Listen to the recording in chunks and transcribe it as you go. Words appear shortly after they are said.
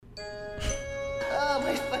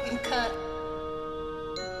fucking cunt.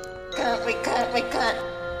 Cunt, we cunt, we cunt.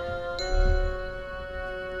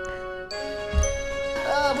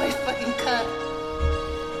 Oh, my fucking cunt.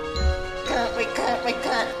 Cunt, we cunt, we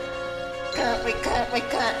cunt. Cunt, we cunt, we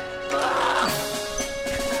cunt.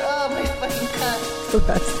 Oh, my fucking cunt. The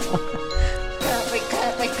best song. Cunt, we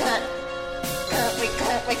cunt, we cunt. Cunt, we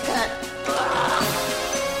cunt, we cunt.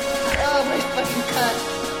 Oh, my fucking cunt.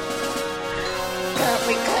 Cunt,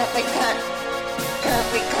 we cunt, we cunt.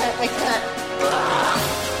 Cunt, we cunt, we cunt.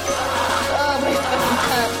 Oh, my fucking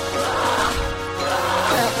cunt.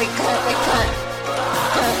 Cunt, we cunt, we cunt.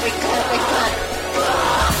 Cunt, we cunt, we cunt.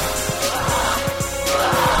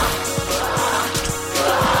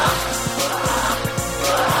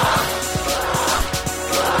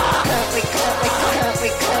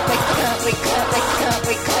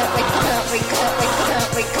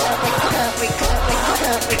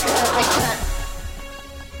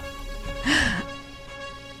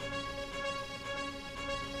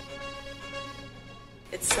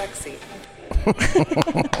 It's sexy.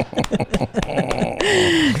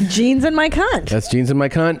 Jeans in my cunt. That's Jeans in my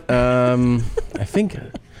cunt. I think,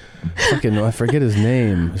 I forget his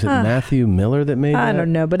name. Is it Matthew Miller that made that? I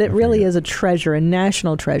don't know, but it really is a treasure, a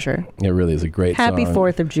national treasure. It really is a great Happy song.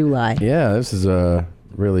 4th of July. Yeah, this is a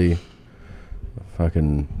really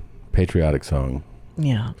fucking patriotic song.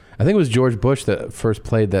 Yeah. I think it was George Bush that first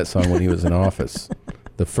played that song when he was in office.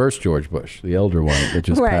 The first George Bush, the elder one that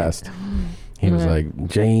just passed. He was like,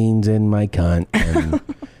 Jane's in my cunt. And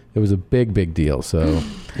it was a big, big deal. So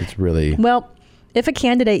it's really... Well, if a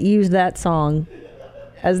candidate used that song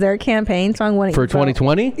as their campaign song... For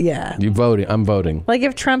 2020? Yeah. You voting? I'm voting. Like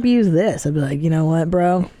if Trump used this, I'd be like, you know what,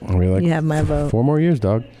 bro? Like, you have my vote. 4 more years,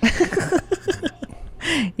 dog.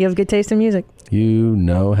 You have good taste in music. You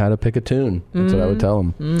know how to pick a tune. That's what I would tell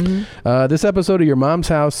them. Mm-hmm. This episode of Your Mom's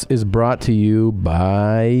House is brought to you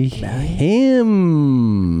by Hymns.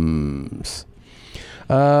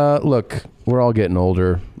 Look, we're all getting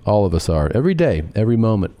older. All of us are. Every day, every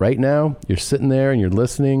moment. Right now, you're sitting there and you're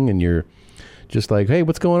listening and you're just like, hey,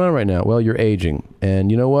 what's going on right now? Well, you're aging. And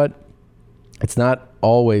you know what? It's not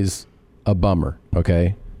always a bummer,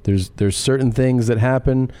 okay? There's certain things that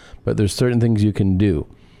happen, but there's certain things you can do.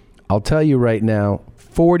 I'll tell you right now,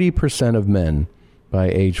 40% of men by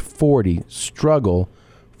age 40 struggle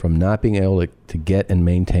from not being able to get and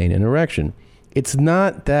maintain an erection. It's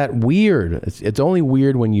not that weird. It's only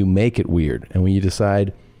weird when you make it weird and when you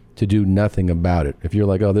decide to do nothing about it. If you're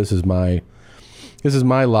like, oh, this is my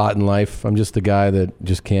lot in life. I'm just the guy that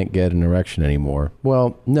just can't get an erection anymore.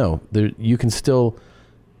 Well, no, you can still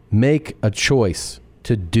make a choice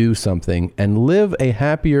to do something and live a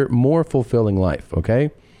happier, more fulfilling life,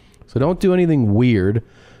 okay? So don't do anything weird.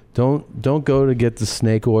 Don't go to get the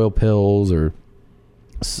snake oil pills or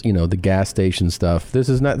the gas station stuff.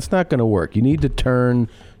 It's not going to work. You need to turn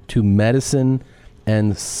to medicine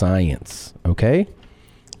and science, okay?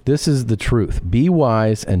 This is the truth. Be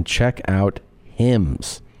wise and check out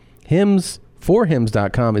Hims.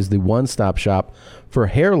 Hims.com is the one-stop shop for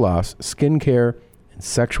hair loss, skincare, and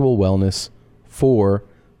sexual wellness for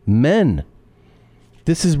men.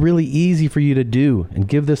 This is really easy for you to do, and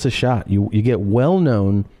give this a shot. You get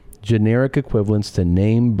well-known generic equivalents to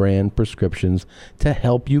name brand prescriptions to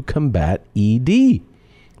help you combat ED.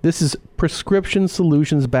 This is prescription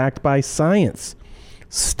solutions backed by science.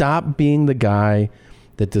 Stop being the guy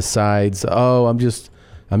that decides, oh, I'm just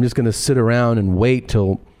going to sit around and wait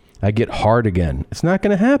till I get hard again. It's not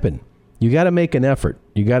going to happen. You got to make an effort.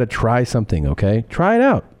 You got to try something, okay? Try it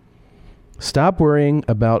out. Stop worrying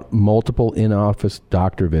about multiple in-office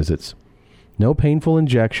doctor visits. No painful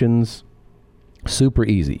injections. Super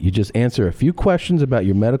easy. You just answer a few questions about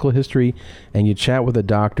your medical history and you chat with a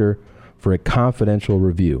doctor for a confidential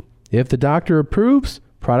review. If the doctor approves,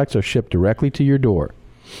 products are shipped directly to your door.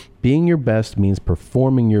 Being your best means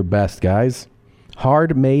performing your best, guys.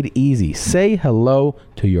 Hard made easy. Say hello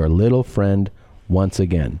to your little friend once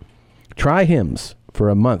again. Try Hims for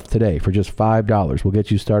a month today for just $5. We'll get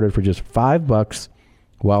you started for just $5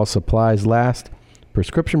 while supplies last.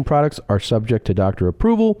 Prescription products are subject to doctor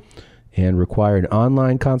approval and require an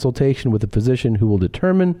online consultation with a physician who will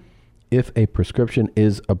determine if a prescription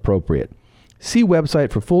is appropriate. See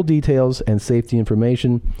website for full details and safety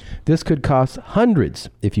information. This could cost hundreds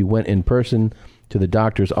if you went in person to the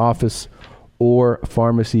doctor's office or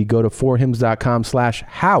pharmacy. Go to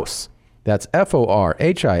forhims.com/house. That's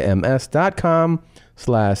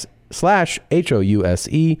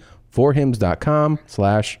forhims.com/house.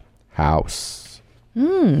 forhims.com/house.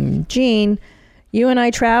 Gene, you and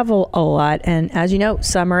I travel a lot, and as you know,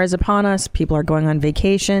 summer is upon us. People are going on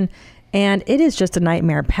vacation, And it is just a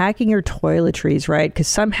nightmare packing your toiletries, right? Because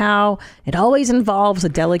somehow it always involves a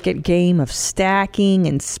delicate game of stacking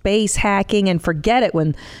and space hacking, and forget it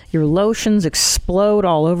when your lotions explode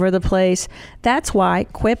all over the place. That's why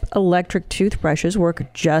Quip electric toothbrushes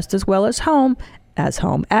work just as well at home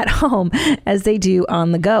as they do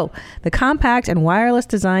on the go. The compact and wireless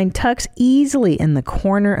design tucks easily in the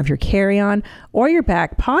corner of your carry-on or your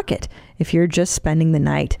back pocket if you're just spending the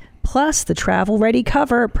night. Plus, the travel-ready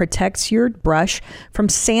cover protects your brush from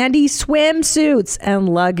sandy swimsuits and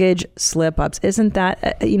luggage slip-ups. Isn't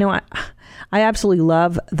that, I absolutely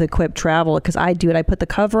love the Quip Travel because I do it. I put the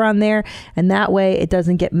cover on there, and that way it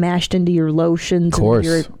doesn't get mashed into your lotions and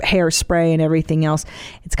your hairspray and everything else.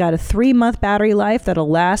 It's got a 3-month battery life that'll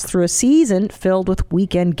last through a season filled with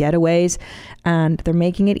weekend getaways, and they're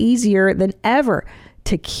making it easier than ever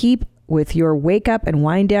to keep with your wake up and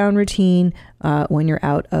wind down routine when you're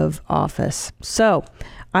out of office. So,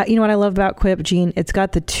 you know what I love about Quip, Gene? It's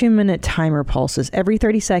got the 2-minute timer pulses. Every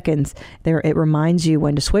 30 seconds, it reminds you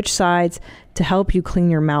when to switch sides to help you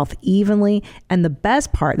clean your mouth evenly. And the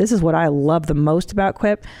best part, this is what I love the most about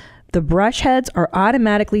Quip, the brush heads are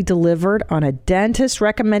automatically delivered on a dentist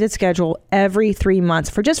recommended schedule every 3 months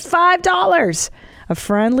for just $5. A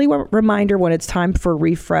friendly reminder when it's time for a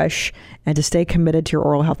refresh and to stay committed to your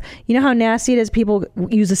oral health. You know how nasty it is? People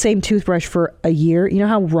use the same toothbrush for a year. You know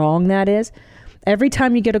how wrong that is? Every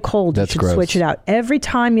time you get a cold, you should switch it out. Every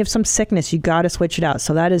time you have some sickness, you got to switch it out.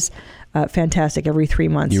 So that is fantastic. Every 3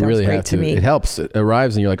 months. You really have to. Me. It helps. It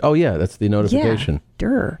arrives and you're like, oh yeah, that's the notification.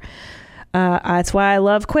 Yeah, that's why I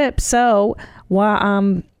love Quip. So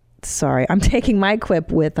I'm taking my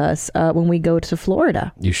Quip with us when we go to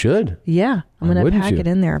Florida. You should. Yeah, I'm going to pack it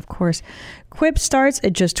in there, of course. Quip starts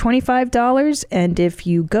at just $25, and if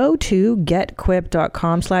you go to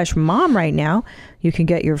getquip.com/mom right now, you can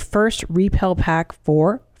get your first refill pack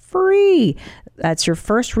for free. That's your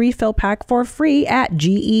first refill pack for free at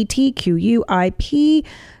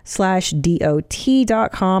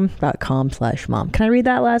getquip.com/mom. Can I read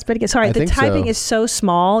that last bit again? Sorry, the typing is so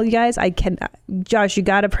small, you guys. Josh, you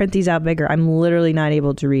got to print these out bigger. I'm literally not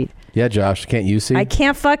able to read. Yeah, Josh, can't you see? I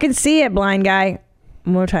can't fucking see it, blind guy.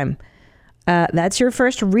 One more time. That's your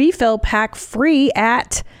first refill pack free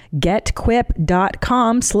at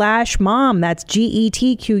getquip.com/mom. That's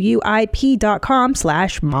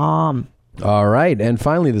getquip.com/mom. All right. And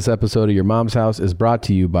finally, this episode of Your Mom's House is brought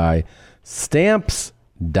to you by Stamps.com.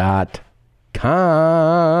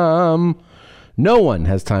 No one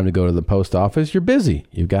has time to go to the post office. You're busy.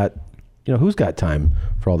 You've got, who's got time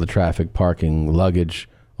for all the traffic, parking, luggage,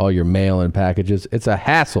 all your mail and packages? It's a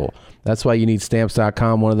hassle. That's why you need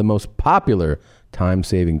Stamps.com, one of the most popular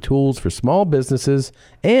time-saving tools for small businesses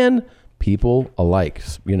and people alike.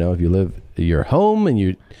 If you live at your home and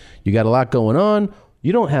you got a lot going on,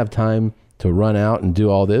 you don't have time to run out and do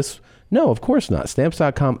all this. No, of course not.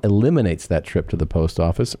 Stamps.com eliminates that trip to the post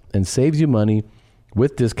office and saves you money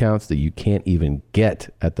with discounts that you can't even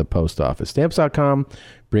get at the post office. Stamps.com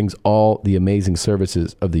brings all the amazing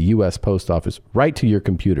services of the U.S. Post Office right to your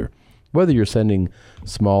computer. Whether you're sending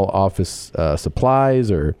small office supplies,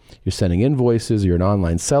 or you're sending invoices, or you're an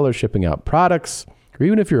online seller shipping out products, or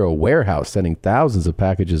even if you're a warehouse sending thousands of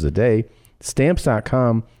packages a day,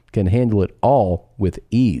 Stamps.com can handle it all with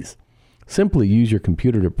ease. Simply use your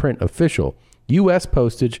computer to print official U.S.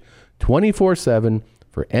 postage 24/7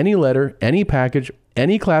 for any letter, any package,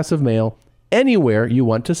 any class of mail, anywhere you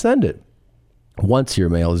want to send it. Once your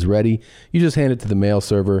mail is ready, you just hand it to the mail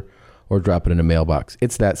server or drop it in a mailbox.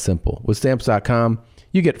 It's that simple. With Stamps.com,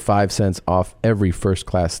 you get 5 cents off every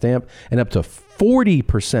first-class stamp and up to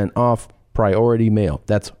 40% off priority mail.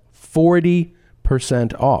 That's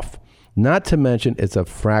 40% off. Not to mention, it's a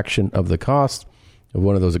fraction of the cost of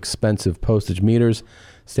one of those expensive postage meters.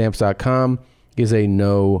 Stamps.com is a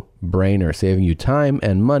no-brainer, saving you time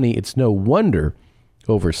and money. It's no wonder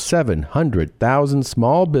over 700,000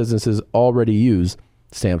 small businesses already use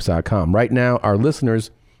Stamps.com. Right now, our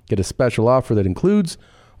listeners get a special offer that includes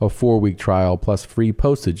a 4-week trial plus free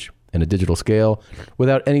postage and a digital scale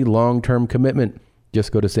without any long-term commitment.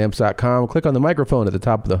 Just go to Stamps.com, click on the microphone at the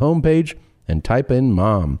top of the homepage, and type in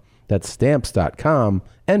MOM. That's Stamps.com.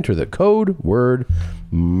 Enter the code word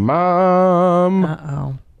MOM.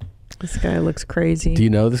 Uh-oh. This guy looks crazy. Do you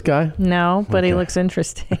know this guy? No, but he looks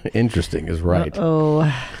interesting. Interesting is right.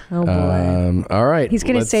 Oh boy. All right. He's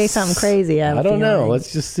going to say something crazy. I don't know.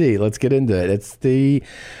 Let's just see. Let's get into it. It's the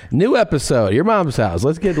new episode, Your Mom's House.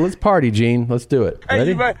 Let's party, Gene. Let's do it.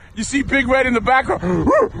 Ready? Hey, you see Big Red in the background?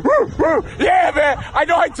 Yeah, man. I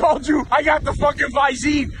know I told you. I got the fucking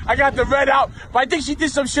Visine. I got the red out. But I think she did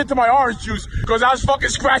some shit to my orange juice because I was fucking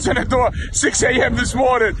scratching the door 6 a.m. this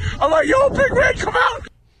morning. I'm like, yo, Big Red, come out.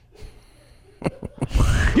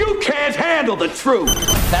 You can't handle the truth.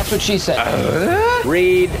 That's what she said.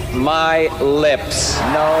 Read my lips.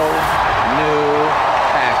 No new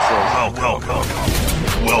taxes.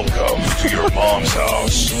 Welcome to Your Mom's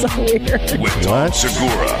House. So weird. With Tom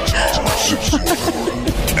Segura.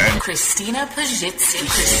 And Christina Pajitsin.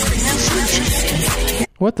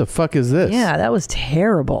 What the fuck is this? Yeah, that was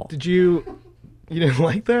terrible. You didn't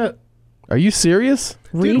like that? Are you serious?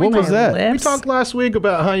 Read what my was that? lips. We talked last week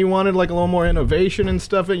about how you wanted like a little more innovation and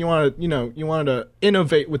stuff, and you wanted to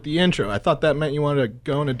innovate with the intro. I thought that meant you wanted to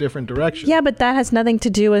go in a different direction. Yeah, but that has nothing to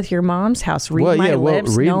do with Your Mom's House. Read my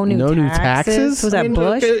lips. No new taxes. Was that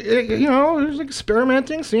Bush? It was like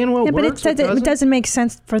experimenting, seeing what works. But it doesn't make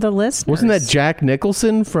sense for the listeners. Wasn't that Jack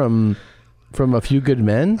Nicholson from A Few Good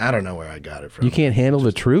Men? I don't know where I got it from. You can't handle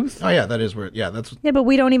the truth? Oh yeah, that is where. Yeah, that's. Yeah, but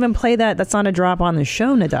we don't even play that. That's not a drop on the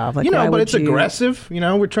show, Nadav. Like, but it's aggressive.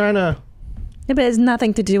 We're trying to. Yeah, but it has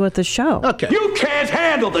nothing to do with the show. Okay. You can't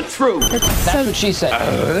handle the truth. That's what she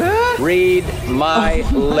said. Read my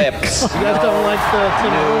lips. You guys don't like the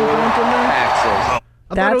taxes.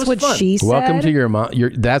 That's what she said. Welcome to Your Mom.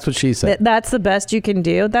 That's what she said. That's the best you can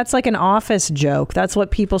do. That's like an office joke. That's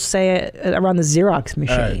what people say around the Xerox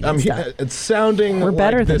machine. It's sounding We're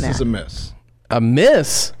better like than this that. is a miss. A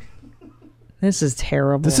miss? This is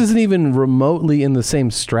terrible. This isn't even remotely in the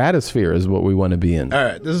same stratosphere as what we want to be in. All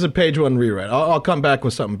right, this is a page one rewrite. I'll come back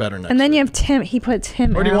with something better next. And then week. you have Tim. He put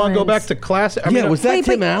Tim. Or do you want to go Allen's- back to classic? Was that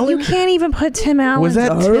Tim Allen? You can't even put Tim Allen. Was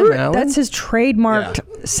that Tim Allen? That's his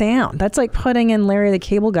trademarked sound. That's like putting in Larry the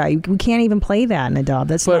Cable Guy. We can't even play that in Adobe.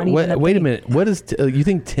 That's But not even. wait a minute. What is you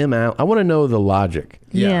think Tim Allen? I want to know the logic.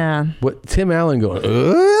 Yeah. What Tim Allen going?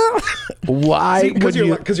 Why?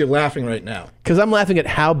 Because you're laughing right now. Because I'm laughing at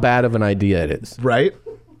how bad of an idea it is. Right.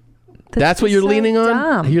 That's what you're so leaning on.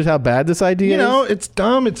 dumb. Here's how bad this idea is. It's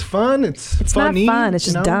dumb. It's fun. It's funny. not fun. It's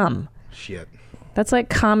just dumb. Shit. That's like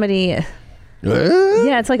comedy.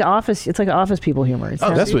 Yeah, it's like office. It's like office people humor. It's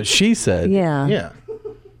That's what she said. Yeah. Yeah.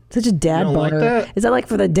 Such a dad You don't like boner. that? Is that like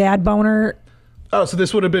for the dad boner? Oh, so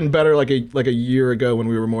this would have been better like a year ago when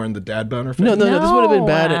we were more in the dad boner phase? No. This would have been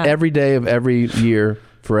bad No. every day of every year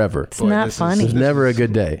forever. It's not this is- funny. There's never a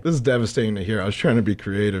good day. This is devastating to hear. I was trying to be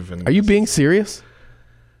creative. And Are you being serious?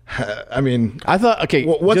 I mean, I thought. Okay.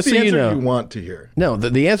 what's just the so answer you know, you want to hear? No,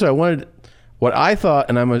 the answer I wanted, what I thought,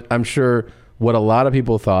 and I'm sure what a lot of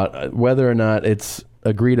people thought, whether or not it's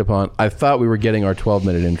agreed upon, I thought we were getting our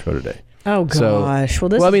 12-minute intro today. Oh So- gosh. Well,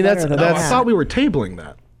 this I is mean, better than I that. thought we were tabling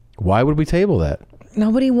that. Why would we table that?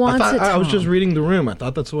 Nobody wants it. I was Tom. just reading the room. I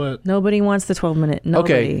thought that's what. Nobody wants the 12-minute.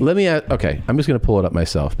 Nobody. Okay, let me. Okay, I'm just going to pull it up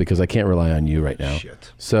myself because I can't rely on you right now.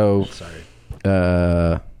 Shit. So, Sorry.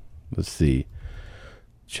 let's see.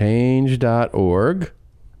 Change.org.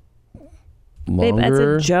 Babe, that's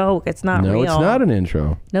a joke. It's not No, real. it's not an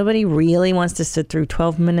intro. Nobody really wants to sit through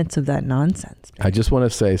 12 minutes of that nonsense. I just want to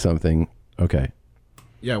say something. Okay.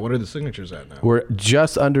 Yeah, what are the signatures at now? We're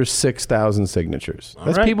just under 6,000 signatures.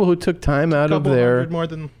 That's right. people who took time out of Couple their hundred more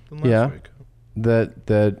than last week.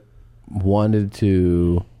 that wanted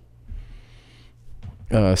to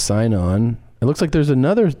sign on. It looks like there's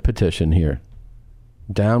another petition here.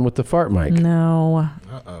 Down with the fart mic. No.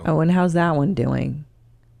 Uh-oh. Oh, and how's that one doing?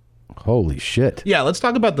 Holy shit. Yeah, let's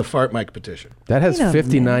talk about the fart mic petition. That has Wait a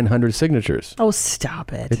 5,900 signatures. Oh,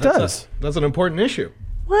 stop it. It does. That's an important issue.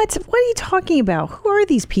 What? What are you talking about? Who are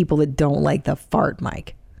these people that don't like the fart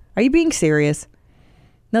mic? Are you being serious?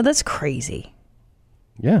 No, that's crazy.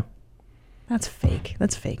 Yeah. That's fake.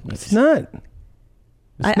 That's fake news. It's not.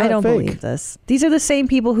 I don't fake. believe this. These are the same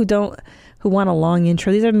people who want a long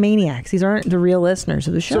intro. These are maniacs. These aren't the real listeners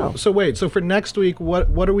of the show. So wait. So for next week, what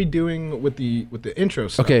are we doing with the intro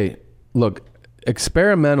stuff? Okay, look,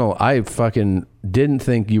 experimental. I fucking didn't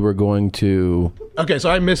think you were going to. Okay, so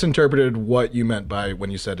I misinterpreted what you meant by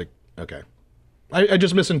when you said it. Okay, I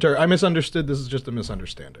just I misunderstood. This is just a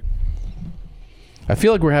misunderstanding. I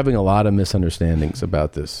feel like we're having a lot of misunderstandings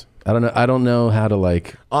about this. I don't know how to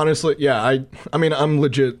like. Honestly, yeah. I mean, I'm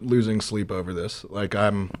legit losing sleep over this. Like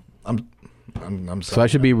I'm So I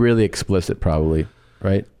should be really explicit, probably,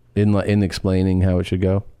 right? In explaining how it should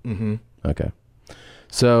go. Mm-hmm. Okay.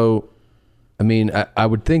 So, I mean, I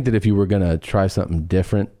would think that if you were gonna try something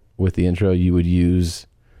different with the intro, you would use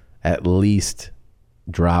at least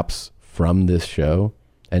drops from this show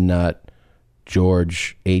and not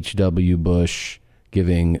George H.W. Bush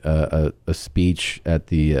giving a speech at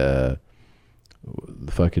the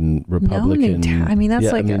fucking Republican. I mean, that's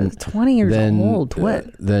 20 years old. What?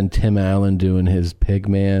 Then Tim Allen doing his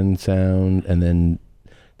Pigman sound, and then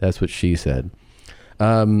that's what she said.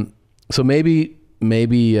 So maybe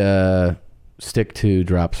stick to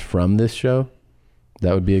drops from this show.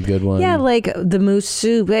 That would be a good one. Yeah, like the moose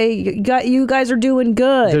soup. Hey, you guys are doing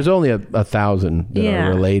good. There's only 1,000 that are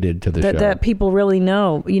related to the show. That people really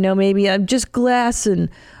know. You know, maybe I'm just glass and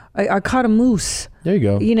I caught a moose. There you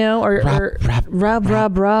go. You know, or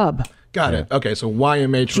Rob. Got it. Okay, so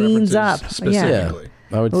YMH jeans references up specifically.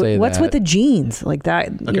 Yeah, I would say what's with the jeans like that?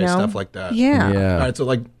 Okay, you know? stuff like that. Yeah. All right, so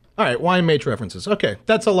YMH references. Okay,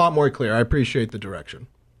 that's a lot more clear. I appreciate the direction.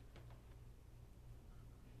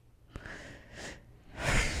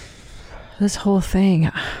 This whole thing,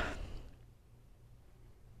 I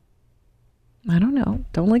don't know.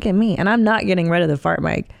 Don't look at me. And I'm not getting rid of the fart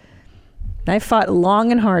mic. I fought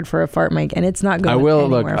long and hard for a fart mic, and it's not going anywhere,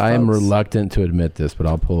 look. folks. I am reluctant to admit this, but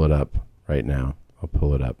I'll pull it up right now. I'll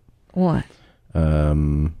pull it up. What?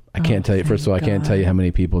 I can't tell you. First of all, I can't tell you how many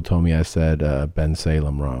people told me I said Ben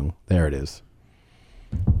Salem wrong. There it is.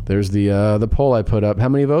 There's the poll I put up. How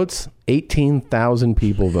many votes? 18,000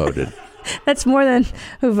 people voted. That's more than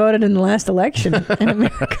who voted in the last election in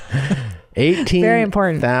America.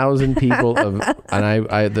 18,000 people and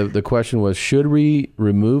the question was, should we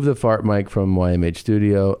remove the fart mic from YMH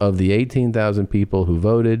Studio? Of the 18,000 people who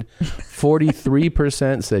voted,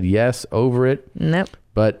 43% said yes, over it. Nope.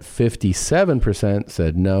 But 57%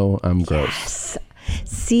 said no, I'm gross. Yes.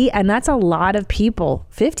 See, and that's a lot of people.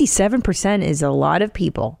 57% is a lot of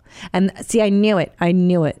people. And see, I knew it. I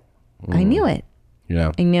knew it.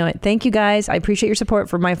 Yeah. I knew it. Thank you guys. I appreciate your support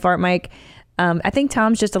for my fart mic. I think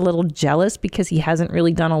Tom's just a little jealous because he hasn't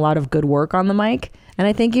really done a lot of good work on the mic. And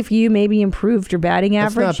I think if you maybe improved your batting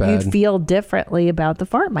average, you'd feel differently about the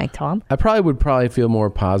fart mic, Tom. I would feel more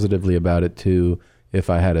positively about it too if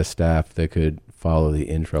I had a staff that could follow the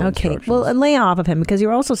intro instructions. Well, and lay off of him because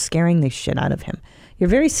you're also scaring the shit out of him. You're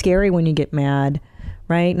very scary when you get mad.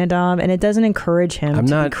 Right, Nadav? And it doesn't encourage him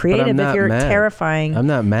to be creative if you're terrifying. I'm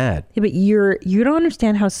not mad. Yeah, but you don't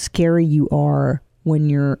understand how scary you are when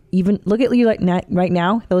you're even look at you like right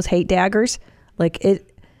now, those hate daggers. Like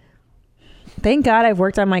it. Thank God I've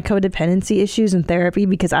worked on my codependency issues in therapy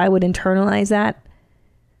because I would internalize that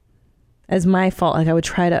as my fault. Like I would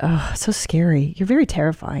try to, so scary. You're very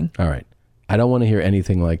terrifying. All right. I don't want to hear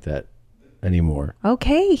anything like that anymore.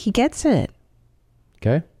 Okay, he gets it.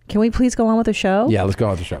 Okay. Can we please go on with the show? Yeah, let's go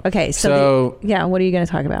on with the show. Okay, so what are you going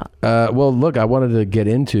to talk about? Well, look, I wanted to get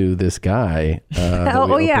into this guy.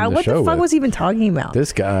 What the fuck was he even talking about?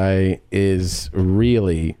 This guy is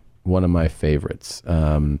really one of my favorites.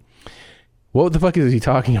 What the fuck is he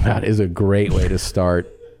talking about is a great way to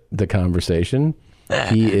start the conversation.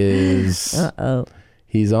 He is...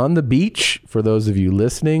 He's on the beach, for those of you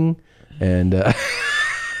listening, and...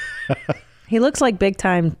 He looks like big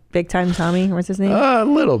time Tommy. What's his name? A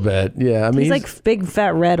little bit, yeah. I mean, he's like big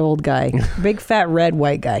fat red old guy, big fat red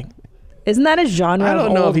white guy. Isn't that a genre I don't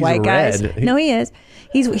of know old if he's white guys? red. No, he is.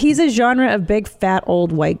 He's a genre of big fat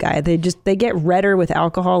old white guy. They get redder with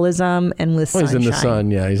alcoholism and with sunshine. He's in the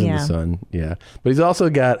sun, yeah. He's in the sun, yeah. But he's also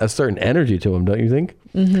got a certain energy to him, don't you think?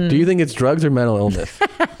 Mm-hmm. Do you think it's drugs or mental illness?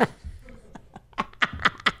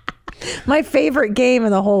 My favorite game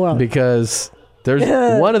in the whole world. Because there's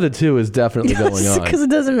one of the two is definitely going on. Because it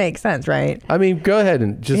doesn't make sense, right? I mean, go ahead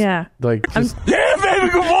and just Yeah, baby,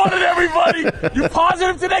 good morning, everybody. You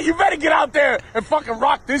positive today? You better get out there and fucking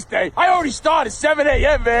rock this day. I already started 7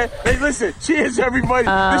 a.m., man. Hey, listen, cheers, everybody.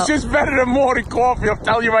 This shit's better than morning coffee, I'm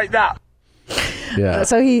telling you right now. Yeah.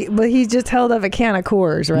 So he just held up a can of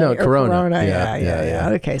Coors, right? No, Or Corona. Yeah.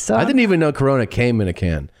 Okay, so I didn't even know Corona came in a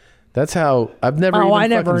can. That's how I've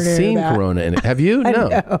never seen that. Corona in it. Have you?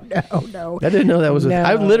 No. No. I didn't know that was.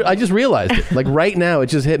 No. I just realized it. Like right now, it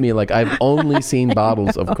just hit me. Like I've only seen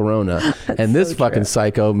bottles of Corona, and this fucking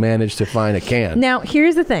psycho managed to find a can. Now,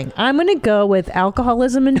 here's the thing. I'm going to go with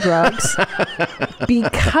alcoholism and drugs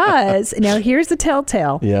because now here's the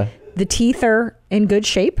telltale. Yeah. The teeth are in good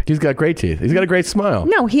shape. He's got great teeth. He's got a great smile.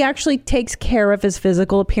 No, he actually takes care of his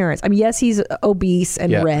physical appearance. I mean, yes, he's obese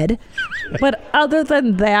and red, but other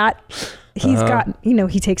than that, he's got,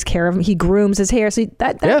 he takes care of him. He grooms his hair. So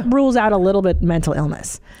that rules out a little bit mental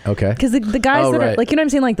illness. Okay. Because the guys that are, like, you know what I'm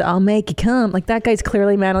saying? Like, I'll make you come. Like, that guy's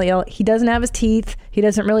clearly mentally ill. He doesn't have his teeth. He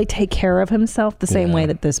doesn't really take care of himself the same way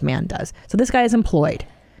that this man does. So this guy is employed.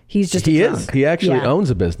 He's just He is. He actually owns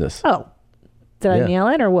a business. Oh. Did I nail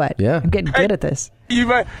it or what? Yeah. I'm getting good at this.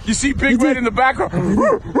 You see Big Red in the background?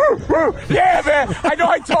 Yeah, man. I know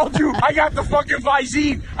I told you. I got the fucking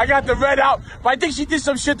Visine. I got the red out. But I think she did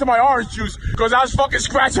some shit to my orange juice because I was fucking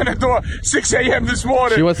scratching the door 6 a.m. this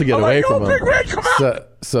morning. She wants to get away from him. Big Red, come out.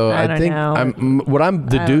 So I think what I'm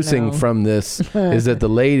deducing from this is that the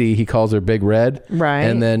lady, he calls her Big Red. Right.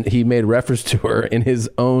 And then he made reference to her in his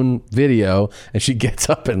own video and she gets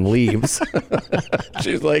up and leaves.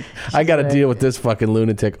 She's like, I got to deal with this fucking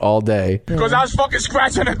lunatic all day. Because I was fucking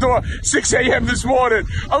scratching the door 6 a.m. this morning.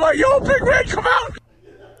 I'm like, yo, Big Red, come out.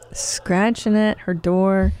 Scratching at her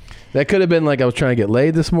door. That could have been like I was trying to get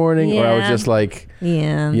laid this morning, or I was just like,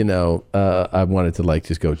 you know, I wanted to like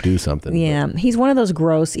just go do something. Yeah, he's one of those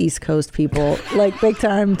gross East Coast people, like big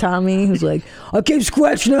time Tommy, who's like, I keep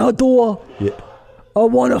scratching at her door. Yeah. I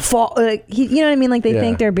want to fall. Like, you know what I mean? Like they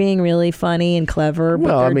think they're being really funny and clever,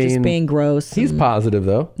 but they're just being gross. He's positive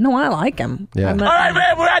though. No, I like him. Yeah. All right,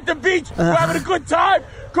 man, we're at the beach. We're having a good time.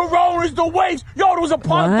 Coronas, the waves. Yo, there was a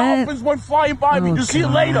pond of dolphins went flying by me. You'll see it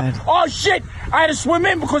later. Oh, shit. I had to swim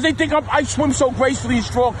in because they think I swim so gracefully and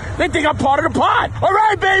strong. They think I'm part of the pond. All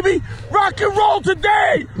right, baby. Rock and roll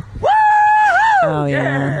today. Woo! Oh,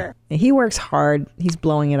 yeah. He works hard. He's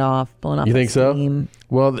blowing off. You think so?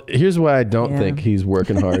 Well, here's why I don't think he's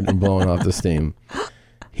working hard and blowing off the steam.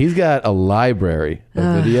 He's got a library of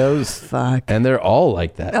videos. Fuck. And they're all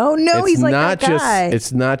like that. Oh, no, he's like that guy.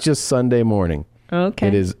 It's not just Sunday morning. Okay.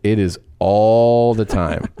 It is all the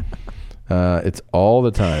time. It's all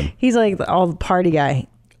the time. He's like the party guy.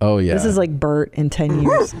 Oh, yeah. This is like Bert in 10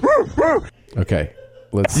 years. Okay.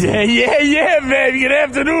 Let's see. Yeah, man. Good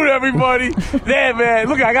afternoon, everybody. Yeah, man.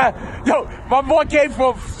 Look, my boy came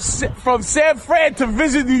from San Fran to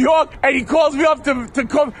visit New York, and he calls me up to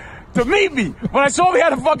come to meet me. When I saw him, he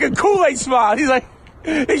had a fucking Kool-Aid smile. He's like,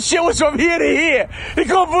 this shit was from here to here. He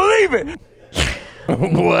couldn't believe it.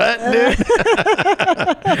 What, dude?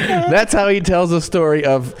 That's how he tells a story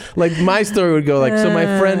of, like, my story would go like, so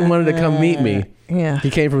my friend wanted to come meet me. Yeah. He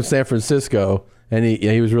came from San Francisco. And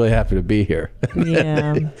he was really happy to be here.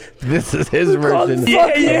 Yeah. This is his version of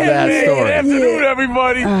that man. story. Good afternoon,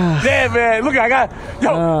 everybody. Yeah, man. Look,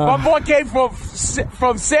 my boy came from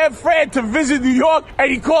San Fran to visit New York,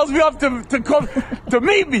 and he calls me up to come to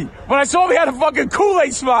meet me. When I saw him, he had a fucking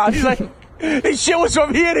Kool-Aid smile. He's like, this shit was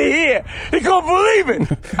from here to here. He couldn't believe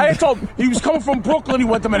it. I told him he was coming from Brooklyn. He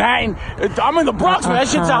went to Manhattan. I'm in the Bronx, man. That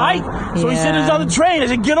shit's a hike. So he said, there's on the train. I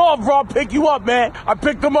said, get off, bro. I'll pick you up, man. I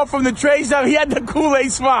picked him up from the train. So he had the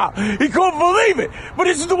Kool-Aid smile. He couldn't believe it. But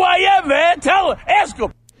this is the way I am, man. Tell him. Ask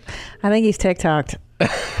him. I think he's TikToked.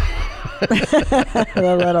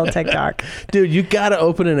 The little TikTok. Dude, you got to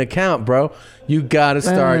open an account, bro. You got to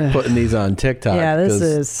start putting these on TikTok. Yeah,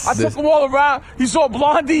 I took him all around. He saw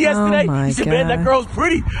Blondie yesterday. He said, man, that girl's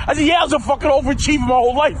pretty. I said, yeah, I was a fucking overachiever my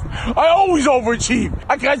whole life. I always overachieve.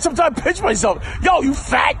 I sometimes pinch myself. Yo, you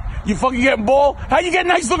fat? You fucking getting bald? How you get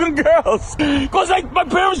nice looking girls? Because my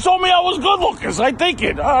parents told me I was good looking. So I think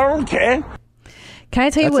it. I don't care. Can I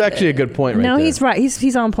tell you That's actually a good point right no, there. he's right.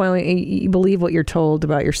 He's on point. You believe what you're told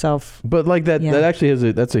about yourself. But like that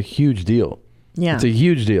actually that's a huge deal. Yeah. It's a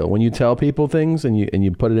huge deal when you tell people things and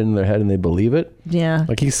you put it in their head and they believe it. Yeah.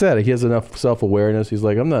 Like he said, he has enough self-awareness. He's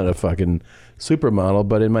like, I'm not a fucking supermodel,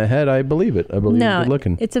 but in my head, I believe it. I believe I'm good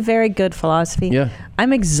looking. It's a very good philosophy. Yeah.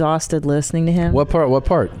 I'm exhausted listening to him. What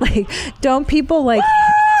part? Like, don't people like...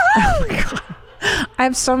 Oh my God. I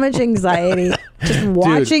have so much anxiety just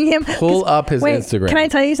watching him. Pull up his Instagram. Can I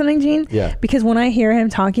tell you something, Gene? Yeah. Because when I hear him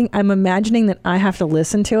talking, I'm imagining that I have to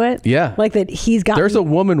listen to it. Yeah. Like that he's got... There's a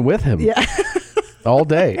woman with him. Yeah. All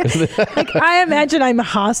day. Like, I imagine I'm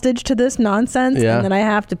hostage to this nonsense, and then I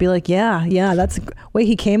have to be like, yeah, that's... Wait,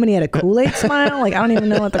 he came and he had a Kool-Aid smile? Like, I don't even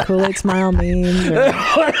know what the Kool-Aid smile means.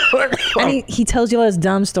 And he tells you all his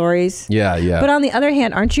dumb stories. Yeah. But on the other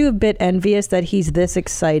hand, aren't you a bit envious that he's this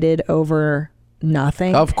excited over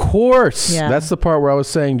nothing? Of course. Yeah. That's the part where I was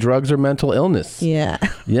saying drugs are mental illness. Yeah.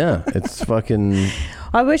 Yeah. It's fucking...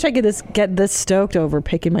 I wish I could get this stoked over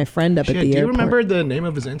picking my friend up at the airport. Do you remember the name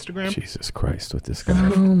of his Instagram? Jesus Christ with this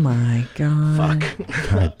guy. Oh my God. Fuck.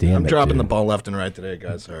 God damn it. I'm dropping dude. the ball left and right today,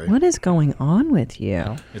 guys. Sorry. What is going on with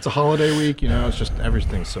you? It's a holiday week, it's just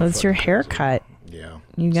everything's so It's your haircut. Yeah.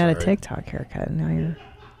 You got a TikTok haircut. Now you're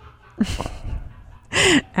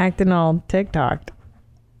acting all TikToked.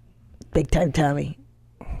 Big time Tommy.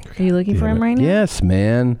 Are you looking for him right now? Yes,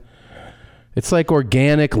 man. It's like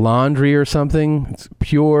organic laundry or something. It's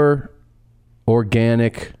pure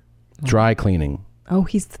organic dry cleaning. Oh,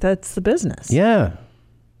 that's the business. Yeah.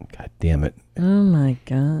 God damn it. Oh my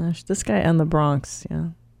gosh. This guy in the Bronx, yeah.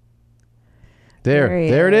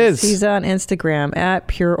 There it is. He's on Instagram at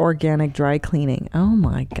Pure Organic Dry Cleaning. Oh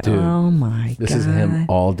my god! Dude, oh my god! This is him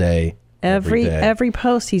all day. Every day. Every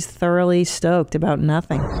post, he's thoroughly stoked about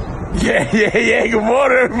nothing. Yeah. Good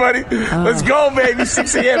morning, everybody. Let's go, baby.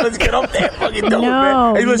 6 a.m. Let's get up there. Fucking do it,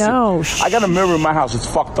 man. Hey, listen. No. I got a mirror in my house. It's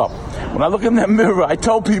fucked up. When I look in that mirror, I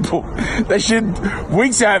tell people that shit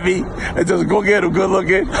winks at me and says, go get him, good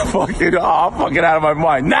looking. I'm fucking out of my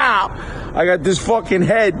mind. Now, I got this fucking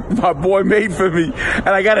head my boy made for me, and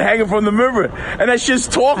I got to hang it from the mirror. And that shit's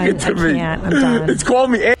talking to me. I can't. I'm done. It's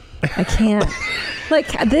called me. I can't. But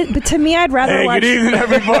to me, I'd rather watch. Good evening,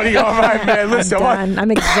 everybody. All right, man. Listen,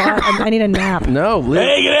 I'm exhausted. I need a nap. No.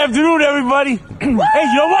 Hey, good afternoon, everybody. Hey, you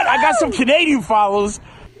know what? I got some Canadian followers.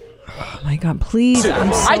 Oh my god, please.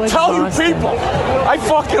 I'm so I tell exhausted. you, people, I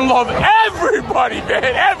fucking love everybody, man.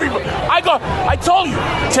 Everybody. I told you,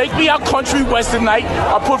 take me out country western night.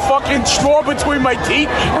 I'll put fucking straw between my teeth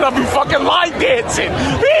and I'll be fucking line dancing.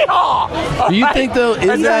 Yeehaw! Do you think though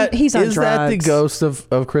is that he's on is that the drugs. ghost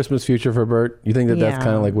of Christmas future for Bert? You think that's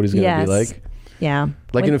kind of like what he's going to be like? Yeah.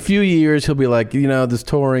 Like in a few years, he'll be like, this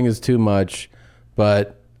touring is too much,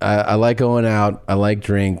 but I like going out. I like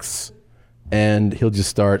drinks. And he'll just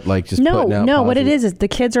start putting out what it is the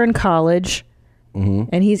kids are in college,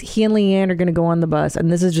 and he and Leanne are going to go on the bus,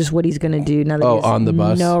 and this is just what he's going to do now that he has on the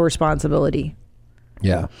bus, no responsibility.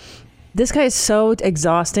 Yeah, this guy is so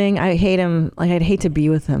exhausting. I hate him. Like I'd hate to be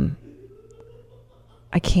with him.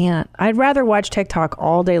 I can't. I'd rather watch TikTok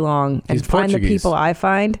all day long and find the people I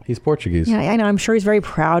find. He's Portuguese. Yeah, I know. I'm sure he's very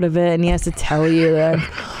proud of it, and he has to tell you that.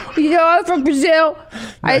 I'm from Brazil.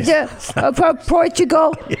 Nice. I'm from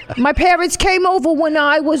Portugal. Yeah. My parents came over when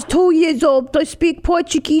I was 2 years old to speak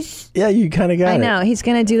Portuguese. Yeah, you kind of got it. I know. He's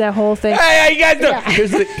going to do that whole thing. Hey, how you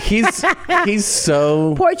guys doing? He's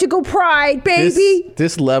so... Portugal pride, baby.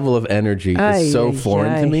 This level of energy is so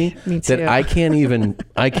foreign to me that I can't even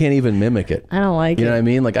mimic it. I don't like it. You know what I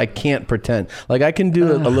mean? Like, I can't pretend. Like, I can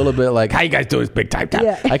do a little bit like, how you guys doing? It's big time.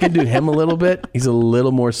 Yeah. I can do him a little bit. He's a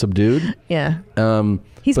little more subdued. Yeah.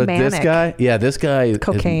 He's manic. This guy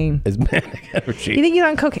cocaine is manic energy. You think he's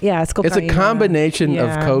on cocaine? Yeah, it's cocaine. It's a combination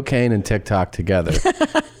of cocaine and TikTok together.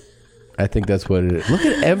 I think that's what it is. Look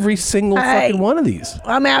at every single fucking one of these.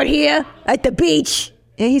 I'm out here at the beach.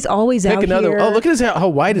 Yeah, he's always out here. Oh, look at how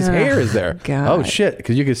white his hair is there. God. Oh shit!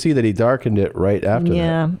 Because you can see that he darkened it right after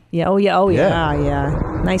that. Yeah. Oh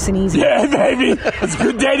yeah. Nice and easy. Yeah, baby. It's a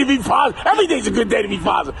good day to be positive. Every day's a good day to be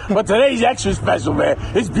positive. But today's extra special, man.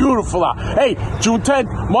 It's beautiful out. Hey, June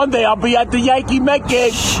 10th, Monday, I'll be at the Yankee Met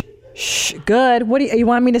game. Shh. Good. What do you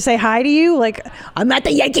want me to say hi to you? Like, I'm at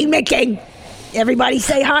the Yankee Met game. Everybody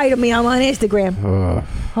say hi to me. I'm on Instagram.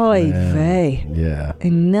 Hoy vey. Yeah.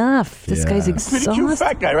 Enough. This guy's exhausted. Pretty cute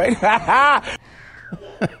fat guy, right?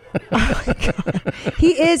 Oh my God.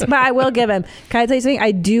 He is, but I will give him. Can I tell you something?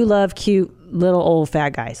 I do love cute little old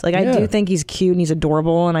fat guys. Like, I do think he's cute and he's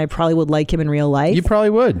adorable, and I probably would like him in real life. You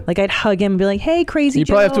probably would. Like, I'd hug him and be like, hey, crazy You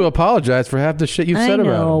Joe. probably have to apologize for half the shit you've said about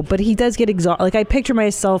him. I know, but he does get exhausted. Like, I picture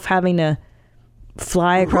myself having to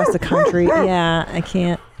fly across the country. Yeah, I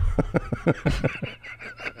can't.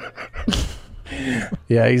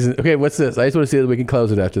 Yeah, he's okay. What's this? I just want to see that we can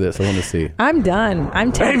close it after this. I want to see. I'm done.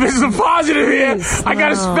 I'm Hey, Mr. Positive here. I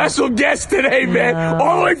got a special guest today, man.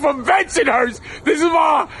 All the way from Bensonhurst. This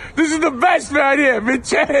is the best right here,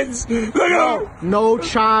 Vincenz. Look at him. No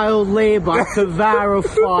child labor. I could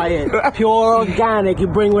verify it. Pure organic. You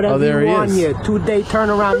bring whatever there you he want is. here. 2-day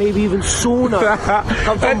turnaround, maybe even sooner.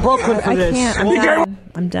 Come from Brooklyn for I this. can't.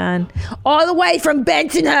 I'm done. All the way from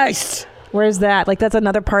Bensonhurst. Where's that? Like, that's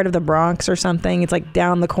another part of the Bronx or something. It's like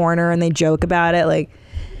down the corner, and they joke about it. Like,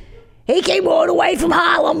 he came all the way from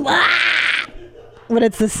Harlem. Ah! But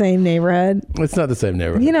it's the same neighborhood. It's not the same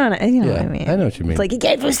neighborhood. You know what I mean. I know what you mean. It's like he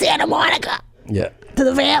came from Santa Monica. Yeah. To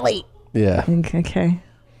the Valley. Yeah. Okay.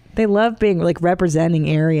 They love being like representing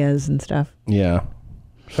areas and stuff. Yeah.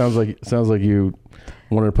 Sounds like you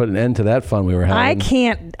wanted to put an end to that fun we were having.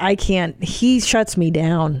 I can't. He shuts me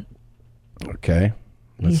down. Okay.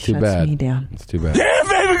 That's too bad. He shuts me down. That's too bad. Yeah,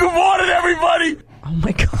 baby. Good morning, everybody. Oh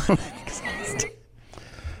my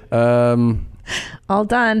God. All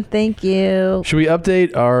done. Thank you. Should we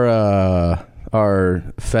update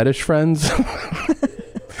our fetish friends?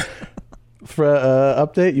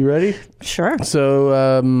 Update. You ready? Sure.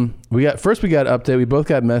 So we got update. We both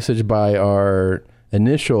got messaged by our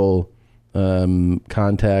initial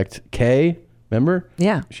contact, Kay. Remember?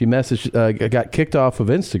 Yeah. She messaged, got kicked off of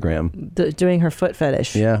Instagram. Doing her foot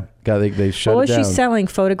fetish. Yeah. They shut it down. Was she selling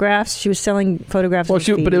photographs? She was selling photographs. Well,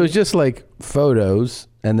 but it was just like photos,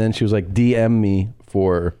 and then she was like, DM me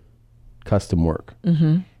for custom work.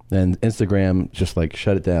 Mm-hmm. and Instagram just like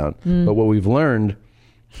shut it down. But what we've learned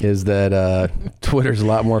is that Twitter's a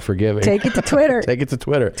lot more forgiving. Take it to Twitter. Take it to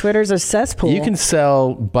Twitter. Twitter's a cesspool. You can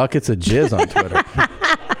sell buckets of jizz on Twitter.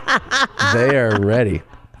 They are ready.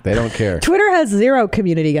 They don't care. Twitter has zero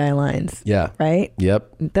community guidelines. Yeah. Right?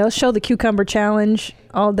 Yep. They'll show the cucumber challenge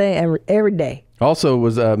all day, every day. Also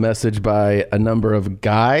was a message by a number of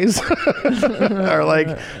guys are like,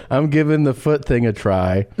 I'm giving the foot thing a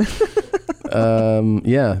try.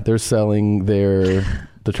 Yeah, they're selling they're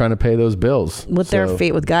trying to pay those bills. With their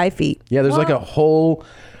feet, with guy feet. Yeah, there's like a whole,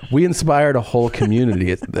 we inspired a whole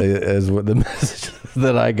community as what the message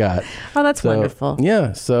that I got. Oh, that's wonderful.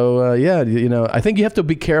 Yeah. So, I think you have to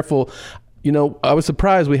be careful. I was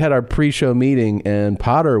surprised we had our pre-show meeting and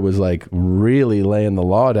Potter was like really laying the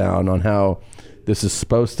law down on how this is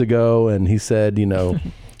supposed to go. And he said,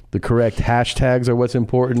 the correct hashtags are what's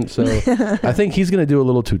important. So I think he's going to do a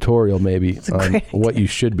little tutorial maybe on what you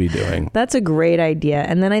should be doing. That's a great idea.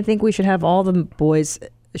 And then I think we should have all the boys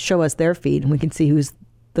show us their feet and we can see who's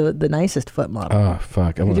the nicest foot model. Oh,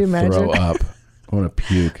 fuck. I'm going to throw up. I want to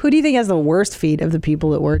puke. Who do you think has the worst feet of the people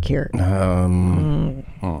that work here?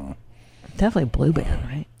 Definitely Blue Band,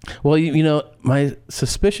 right? Well, my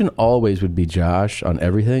suspicion always would be Josh on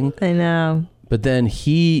everything. I know. But then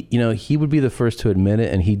he would be the first to admit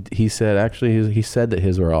it, and he said he said that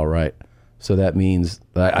his were all right. So that means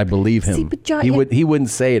I believe him. See, but Josh, he wouldn't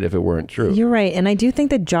say it if it weren't true. You're right, and I do think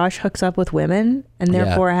that Josh hooks up with women, and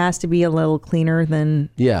therefore it has to be a little cleaner than.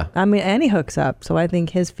 Yeah. I mean, and he hooks up, so I think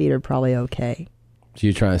his feet are probably okay. So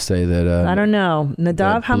you're trying to say that? I don't know,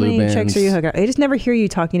 Nadav. How many chicks are you hooking up? I just never hear you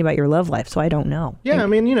talking about your love life, so I don't know. Yeah, I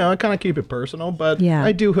mean, I kind of keep it personal, but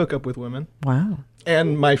I do hook up with women. Wow.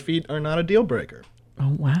 And my feet are not a deal breaker.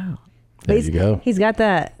 Oh wow! There you go. He's got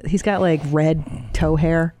like red toe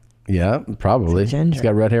hair. Yeah, probably. He's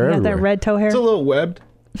got red hair everywhere. Got that red toe hair. It's a little webbed.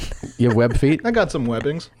 You have web feet? I got some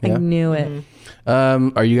webbings. I knew it.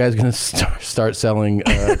 Are you guys going to start selling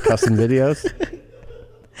custom videos?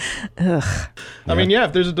 Ugh. I mean,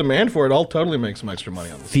 if there's a demand for it, I'll totally make some extra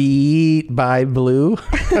money on this. Feet by Blue.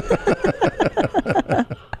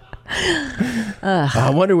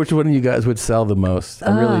 I wonder which one of you guys would sell the most.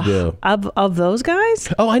 I really do. Of those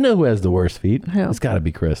guys? Oh, I know who has the worst feet. Who? It's got to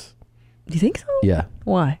be Chris. Do you think so? Yeah.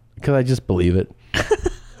 Why? Because I just believe it.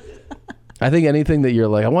 I think anything that you're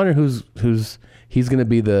like, I wonder he's going to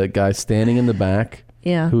be the guy standing in the back.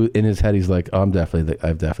 Yeah. Who in his head he's like, oh, I've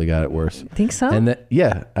definitely got it worse. Think so? And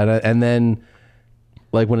and then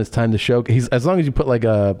like when it's time to show, as long as you put like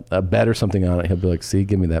a bet or something on it, he'll be like, see,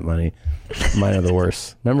 give me that money. Mine are the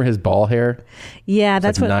worst. Remember his ball hair? Yeah,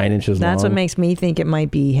 that's like what 9 inches long. That's what makes me think it might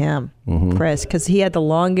be him, Chris, because he had the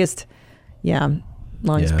longest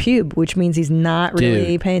pube, which means he's not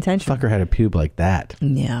really paying attention. Fucker had a pube like that.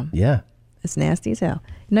 Yeah. Yeah. It's nasty as hell.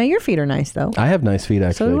 No, your feet are nice though. I have nice feet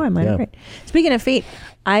actually. So do I. Mine are great. Speaking of feet,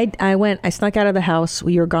 I snuck out of the house.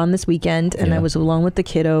 We were gone this weekend, and I was alone with the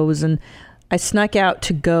kiddos, and I snuck out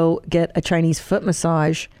to go get a Chinese foot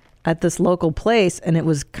massage at this local place, and it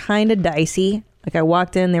was kind of dicey. Like I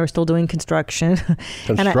walked in, they were still doing construction.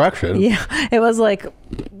 Construction? It was like,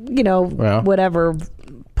 whatever,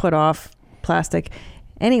 put off plastic.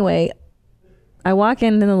 Anyway, I walk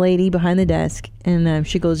in, and the lady behind the desk, and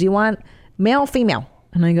she goes, "You want male, female?"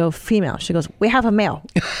 And I go, "Female." She goes, "We have a male."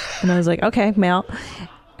 And I was like, "Okay, male."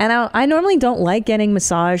 And I normally don't like getting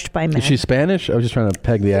massaged by men. Is she Spanish? I was just trying to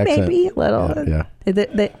peg the accent. Maybe a little.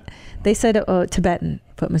 Yeah. They said Tibetan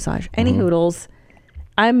foot massage. Any hoodles.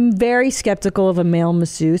 I'm very skeptical of a male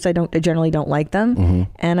masseuse. I generally don't like them.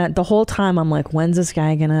 And the whole time I'm like, when's this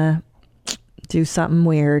guy gonna do something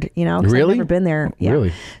weird? Because really? I've never been there. Yeah.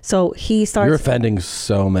 Really? So he starts. You're offending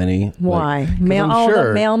so many. Why? Like,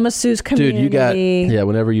 The male masseuse community. Dude, you got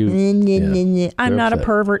whenever you. I'm not upset. A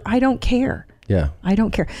pervert. I don't care. Yeah. I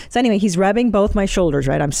don't care. So anyway, he's rubbing both my shoulders,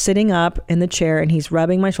 right? I'm sitting up in the chair and he's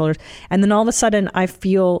rubbing my shoulders. And then all of a sudden I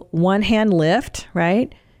feel one hand lift,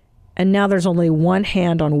 right? And now there's only one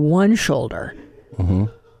hand on one shoulder.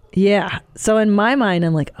 Yeah. So in my mind,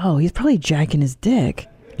 I'm like, oh, he's probably jacking his dick.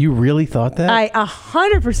 You really thought that? I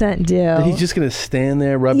 100% do. That he's just going to stand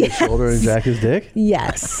there, rub his shoulder and jack his dick?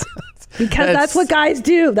 Yes. Because that's what guys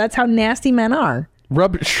do. That's how nasty men are.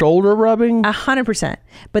 Shoulder rubbing? 100%.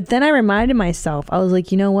 But then I reminded myself, I was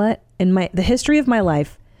like, you know what? In the history of my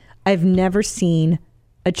life, I've never seen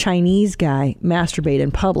a Chinese guy masturbate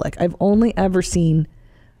in public. I've only ever seen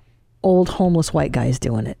old homeless white guys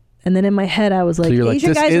doing it. And then in my head, I was like, so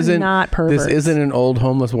Asian guys are not perverts. This isn't an old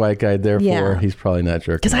homeless white guy, therefore he's probably not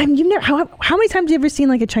jerking. Because you've never, how many times have you ever seen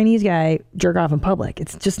like a Chinese guy jerk off in public?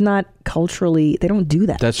 It's just not culturally, they don't do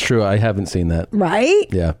that. That's true. I haven't seen that. Right?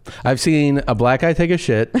 Yeah. I've seen a black guy take a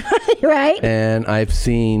shit. Right? And I've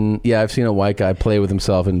seen a white guy play with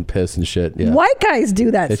himself and piss and shit. Yeah. White guys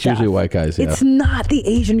do that It's stuff. usually white guys, yeah. It's not the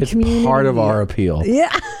Asian community. It's part of our appeal.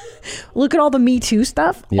 Yeah. Look at all the Me Too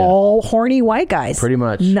stuff. Yeah. All horny white guys. Pretty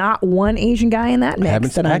much. Not one Asian guy in that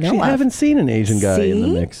mix that I know of. haven't seen an Asian guy in the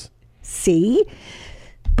mix. See?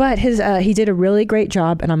 But he did a really great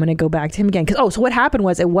job, and I'm going to go back to him again. So what happened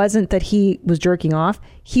was, it wasn't that he was jerking off.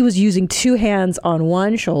 He was using two hands on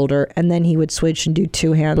one shoulder, and then he would switch and do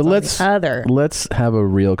two hands on the other. Let's have a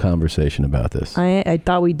real conversation about this. I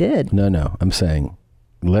thought we did. No. I'm saying,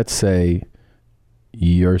 let's say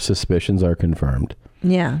your suspicions are confirmed.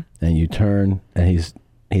 Yeah. And you turn, and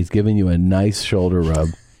he's giving you a nice shoulder rub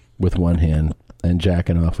with one hand and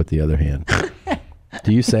jacking off with the other hand.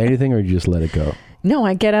 Do you say anything, or do you just let it go? No,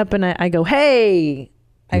 I get up and I go, hey.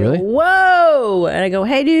 I really? go, whoa. And I go,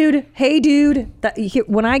 hey, dude.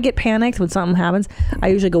 When I get panicked, when something happens, I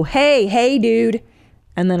usually go, hey, dude.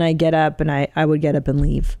 And then I get up, and I would get up and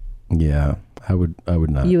leave. Yeah, I would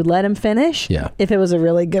not. You would let him finish? Yeah. If it was a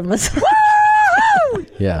really good massage.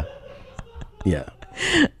 Yeah.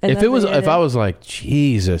 If I was like,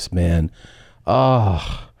 Jesus, man,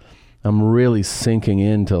 I'm really sinking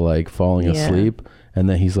into like falling asleep, and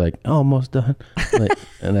then he's like, almost done,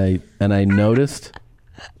 and I noticed,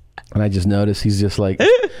 and I just noticed he's like,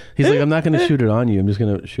 I'm not going to shoot it on you. I'm just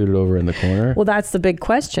going to shoot it over in the corner. Well, that's the big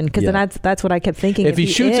question, because then that's what I kept thinking. If he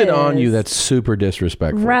shoots it on you, that's super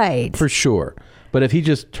disrespectful, right? For sure. But if he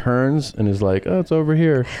just turns and is like, oh, it's over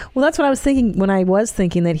here. Well, that's what I was thinking when I was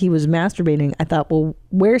thinking that he was masturbating. I thought, well,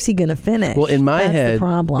 where's he going to finish? Well, in my head,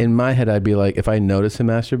 I'd be like, if I notice him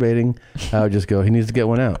masturbating, I would just go, he needs to get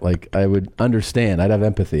one out. Like, I would understand. I'd have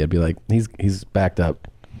empathy. I'd be like, he's backed up.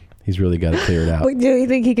 He's really got to clear it out. Wait, do you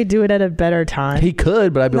think he could do it at a better time? He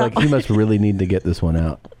could, but I'd be like, he must really need to get this one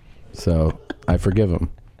out. So I forgive him.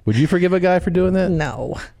 Would you forgive a guy for doing that?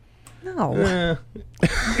 No.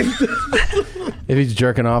 If he's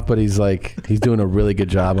jerking off, but he's doing a really good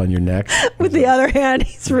job on your neck. With the other hand,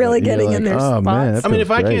 he's really getting in their spots. Man, I mean,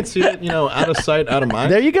 if I can't see it, out of sight, out of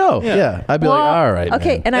mind. There you go. Yeah. I'd be like, all right.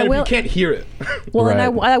 Okay, man. and I will. If you can't hear it. Well, right.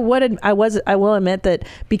 and I will admit that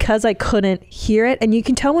because I couldn't hear it, and you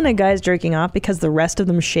can tell when a guy's jerking off because the rest of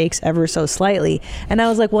them shakes ever so slightly. And I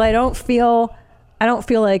was like, well, I don't feel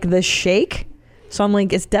like the shake. So I'm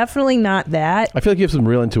like, it's definitely not that. I feel like you have some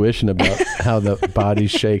real intuition about how the body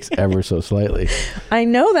shakes ever so slightly. I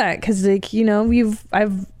know that because,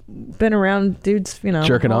 I've been around dudes,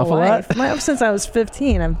 jerking off a lot since I was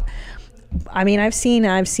 15. I've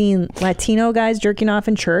seen Latino guys jerking off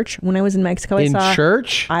in church. When I was in Mexico,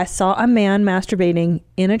 church? I saw a man masturbating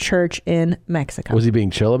in a church in Mexico. Was he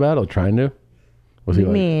being chill about it or trying to? Was he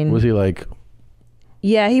like?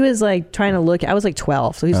 Yeah, he was like trying to look. I was like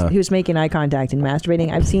 12, so he was making eye contact and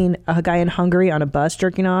masturbating. I've seen a guy in Hungary on a bus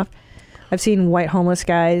jerking off. I've seen white homeless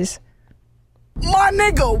guys. My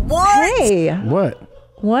nigga, what? Hey,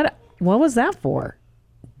 what was that for?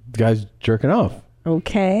 The guy's jerking off.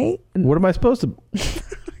 Okay. What am I supposed to?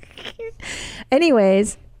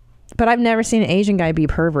 Anyways, but I've never seen an Asian guy be a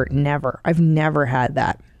pervert. Never. I've never had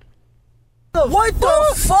that. What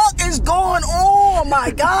the fuck is going on, my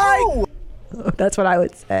guy? That's what I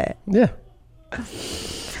would say. Yeah.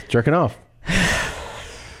 Jerking off.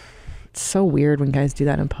 It's so weird when guys do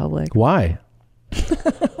that in public. Why?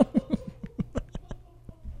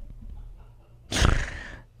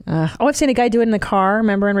 I've seen a guy do it in the car.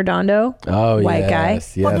 Remember in Redondo? Oh, White yes,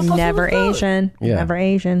 guy. yes. Never Asian. Yeah. Never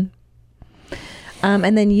Asian.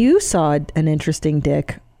 And then you saw an interesting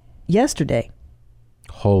dick yesterday.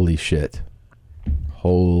 Holy shit.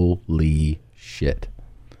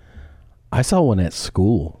 I saw one at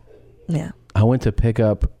school. Yeah. I went to pick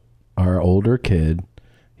up our older kid.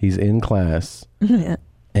 He's in class. Yeah.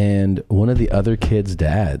 And one of the other kids'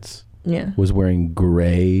 dads was wearing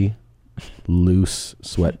gray, loose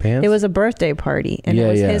sweatpants. It was a birthday party. And it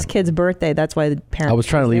was his kid's birthday. That's why the parents. I was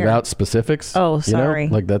trying to leave out specifics. Oh, sorry.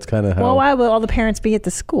 Like that's kind of how. Well, why would all the parents be at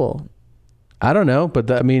the school? I don't know. But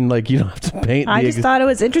you don't have to paint. I just thought it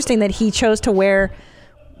was interesting that he chose to wear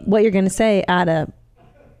what you're going to say at an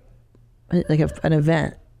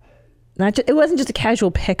event. It wasn't just a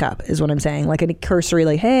casual pickup is what I'm saying. Like a cursory,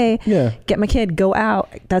 like, hey, get my kid, go out.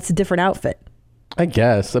 That's a different outfit. I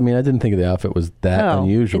guess. I mean, I didn't think the outfit was that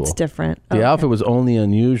unusual. It's different. The outfit was only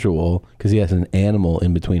unusual because he has an animal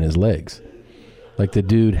in between his legs. Like the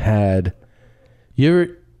dude had,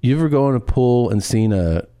 you ever go in a pool and seen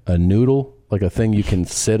a a noodle, like a thing you can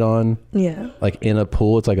sit on. Yeah. Like in a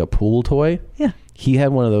pool. It's like a pool toy. Yeah. He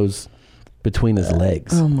had one of those between his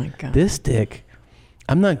legs. Oh my God. This dick,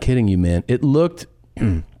 I'm not kidding you, man. It looked,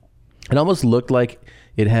 it almost looked like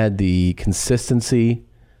it had the consistency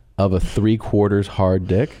of a 3/4 hard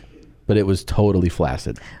dick, but it was totally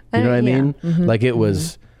flaccid. You know what I mean? Mm-hmm. Like it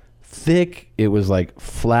was thick. It was like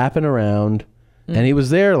flapping around. And he was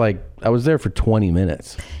there, like, I was there for 20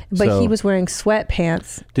 minutes. But he was wearing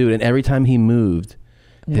sweatpants. Dude, and every time he moved,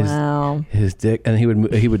 his dick, and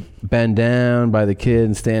he would bend down by the kid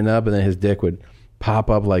and stand up, and then his dick would pop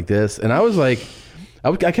up like this. And I was like,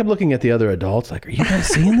 I kept looking at the other adults like, are you guys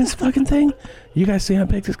seeing this fucking thing? You guys see how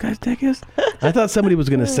big this guy's dick is? I thought somebody was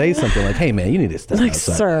going to say something like, hey man, you need to step like,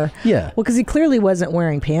 outside. Sir. Yeah. Well, because he clearly wasn't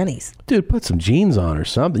wearing panties. Dude, put some jeans on or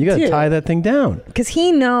something. You got to tie that thing down. Because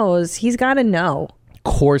he knows. He's got to know. Of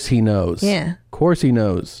course he knows. Yeah. Of course he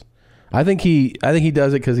knows. I think he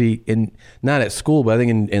does it because not at school, but I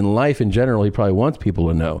think in life in general, he probably wants people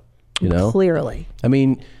to know, you know? Clearly. I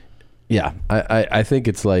mean, yeah, I think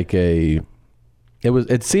it's like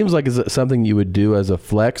it seems like it's something you would do as a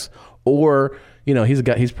flex, or, you know,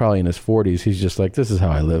 he's probably in his 40s. He's just like, this is how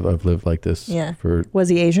I live. I've lived like this. Yeah. Was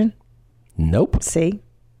he Asian? Nope. See?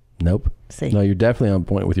 Nope. See? No, you're definitely on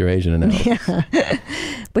point with your Asian analysis. Yeah.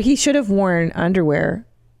 But he should have worn underwear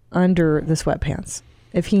under the sweatpants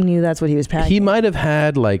if he knew that's what he was packing. He might have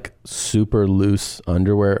had like super loose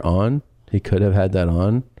underwear on. He could have had that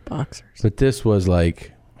on. Boxers. But this was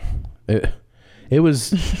like, it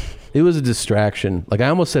was a distraction. Like I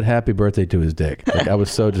almost said happy birthday to his dick. Like I was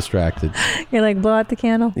so distracted. You're like, blow out the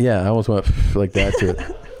candle? Yeah, I almost went like that to it.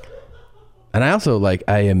 And I also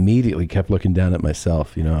I immediately kept looking down at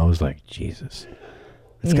myself. You know, I was like, Jesus,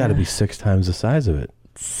 it's got to be 6 times the size of it.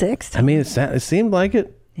 6 times? I mean, it seemed like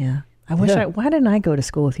it. Yeah. I wish why didn't I go to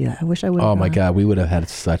school with you? I wish I would have. Oh my God, we would have had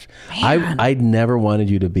such. I never wanted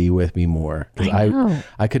you to be with me more.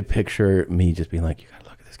 I could picture me just being like, you gotta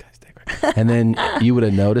look at this guy's dick right. And then you would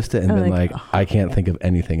have noticed it and been like, I can't think of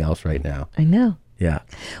anything else right now. I know. Yeah.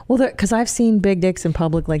 Well, because I've seen big dicks in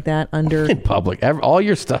public like that in public, all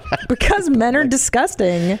your stuff. Because men are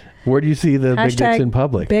disgusting. Where do you see the big dicks in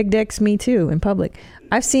public? Big dicks, me too, in public.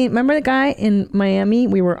 I've seen. Remember the guy in Miami?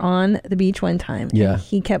 We were on the beach one time. Yeah. And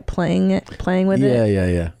he kept playing with it.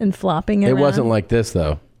 Yeah. And flopping it. It wasn't like this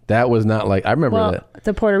though. That was not like. I remember that.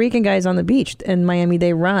 The Puerto Rican guys on the beach in Miami,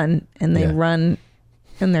 they run in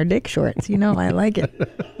their dick shorts. You know, I like it.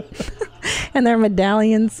 And their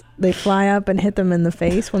medallions, they fly up and hit them in the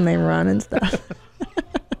face when they run and stuff.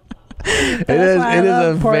 It is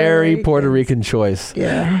a very Puerto Rican choice.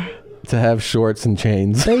 Yeah. To have shorts and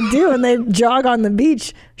chains. They do, and they jog on the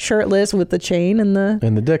beach shirtless with the chain and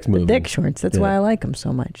the dick's moving. The dick shorts. That's why I like them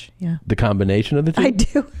so much. Yeah. The combination of the two? I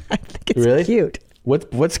do. I think it's cute.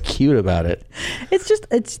 What's cute about it?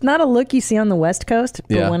 It's not a look you see on the West Coast,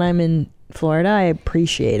 but when I'm in Florida, I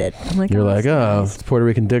appreciate it. I'm like, you're like, nice. It's Puerto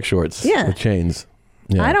Rican dick shorts. Yeah. With chains.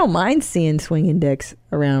 Yeah. I don't mind seeing swinging dicks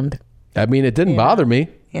around. I mean, it didn't bother me.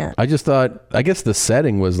 Yeah. I just thought, I guess the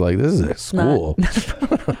setting was like, this is a school.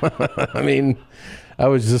 I mean, I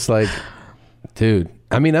was just like, dude,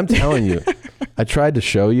 I mean, I'm telling you, I tried to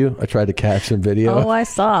show you, I tried to catch some video. Oh, I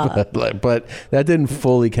saw. But that didn't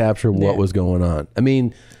fully capture what was going on. I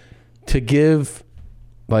mean, to give,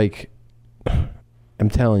 like, I'm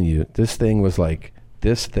telling you, this thing was like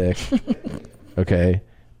this thick, okay?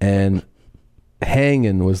 And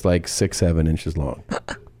hanging was like 6-7 inches long.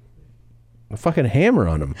 A fucking hammer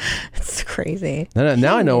on him. It's crazy.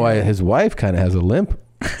 Now I know why his wife kind of has a limp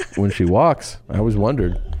when she walks. I always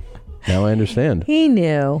wondered. Now I understand. He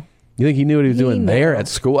knew. You think he knew what he was doing there at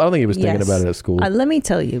school? I don't think he was thinking about it at school. Let me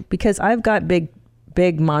tell you, because I've got big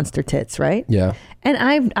monster tits, right? Yeah. And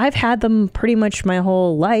I've had them pretty much my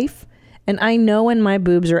whole life, and I know when my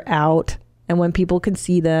boobs are out and when people can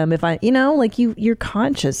see them. If you're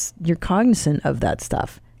conscious, you're cognizant of that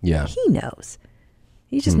stuff. Yeah. He knows.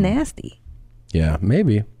 He's just nasty. Yeah,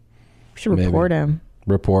 maybe. We should report him.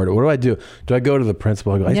 Report it. What do I do? Do I go to the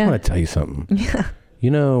principal? I go, I just want to tell you something. Yeah. You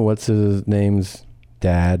know, what's his name's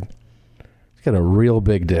dad? He's got a real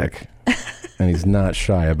big dick. And he's not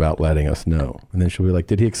shy about letting us know. And then she'll be like,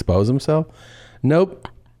 did he expose himself? Nope.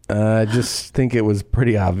 I just think it was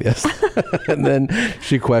pretty obvious. And then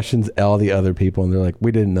she questions all the other people, and they're like,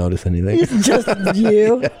 we didn't notice anything. It's just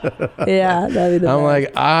you. Yeah, that'd be the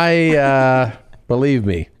best. Like, believe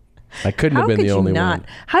me. I couldn't have been the only one.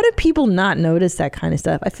 How did people not notice that kind of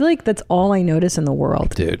stuff? I feel like that's all I notice in the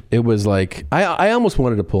world. Dude, it was like, I almost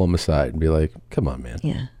wanted to pull him aside and be like, come on, man.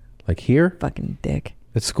 Yeah. Like here? Fucking dick.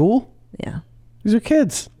 At school? Yeah. These are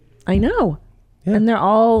kids. I know. Yeah. And they're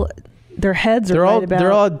all Their heads are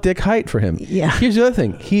they're all dick height for him. Yeah. Here's the other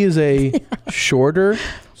thing. He is a shorter,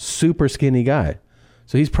 super skinny guy.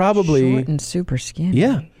 So he's probably short and super skinny.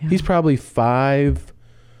 Yeah. He's probably 5,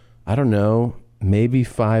 I don't know, maybe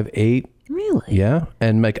 5'8". Really? Yeah.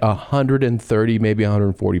 And like 130, maybe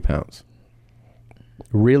 140 pounds.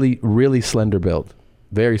 Really, really slender build.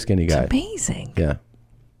 Very skinny guy. It's amazing. Yeah.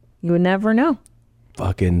 You would never know.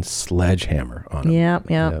 Fucking sledgehammer on him.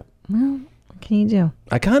 Yeah. Well, what can you do?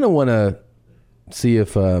 I kind of want to see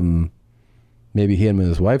if maybe him and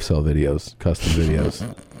his wife sell videos, custom videos.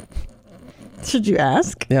 Should you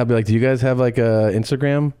ask? Yeah, I'll be like, do you guys have like a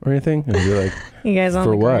Instagram or anything? And be like, you guys on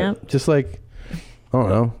for the what? gram? Just like, I don't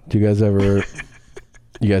know. Do you guys ever?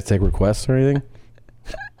 You guys take requests or anything?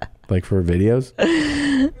 Like for videos?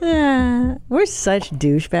 We're such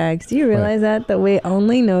douchebags. Do you realize that we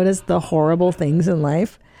only notice the horrible things in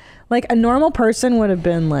life? Like a normal person would have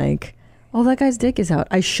been like, oh, that guy's dick is out.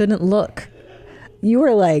 I shouldn't look. You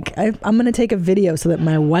were like, I'm going to take a video so that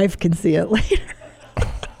my wife can see it later.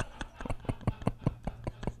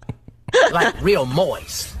 Like real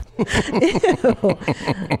moist.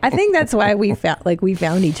 I think that's why we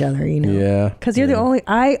found each other, you know? Yeah. Because you're the only,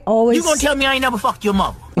 I always... You gonna tell me I ain't never fucked your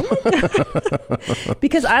mother?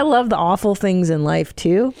 Because I love the awful things in life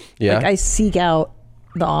too. Yeah. Like I seek out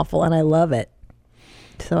the awful and I love it.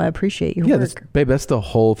 So I appreciate your work. Babe, that's the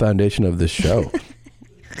whole foundation of this show.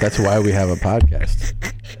 That's why we have a podcast.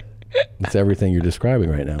 It's everything you're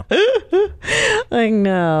describing right now. I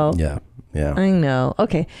know. Yeah. I know.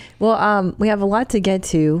 Okay. Well, we have a lot to get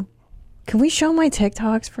to. Can we show my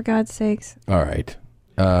TikToks for God's sakes? All right.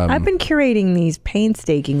 I've been curating these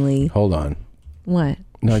painstakingly. Hold on. What?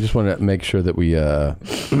 No, I just want to make sure that we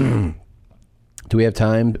do we have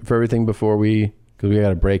time for everything before because we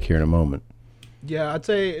got a break here in a moment. Yeah, I'd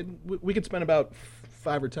say we could spend about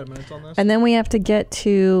 5 or 10 minutes on this. And then we have to get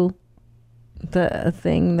to the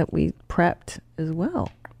thing that we prepped as well.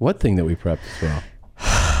 What thing that we prepped as well?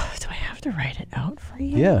 Do I have to write it out for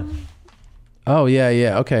you? Yeah. Oh,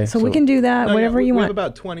 yeah. Okay. So we can do that, whatever you we want. have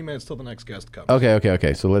about 20 minutes till the next guest comes.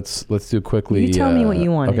 Okay. So let's do quickly. You tell me what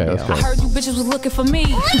you want to do. Let's go. I heard you bitches was looking for me.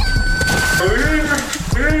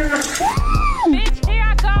 Bitch, here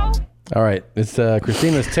I go. All right. It's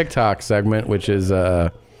Christina's TikTok segment, which is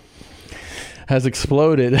has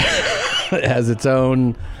exploded. It has its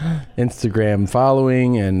own Instagram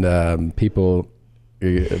following, and people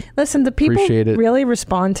listen, the people appreciate it. really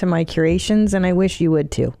respond to my curations, and I wish you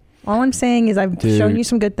would too. All I'm saying is I've shown you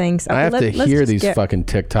some good things. I have to hear these fucking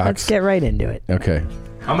TikToks. Let's get right into it. Okay.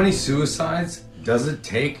 How many suicides does it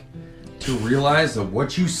take to realize that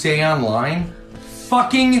what you say online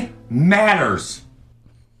fucking matters?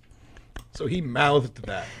 So he mouthed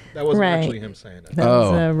that. That wasn't actually him saying it. That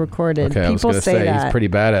was recorded. Okay, People I was gonna say that. he's pretty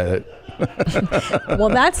bad at it. Well,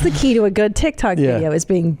 that's the key to a good TikTok video is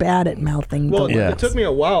being bad at mouthing. Well, the words. it took me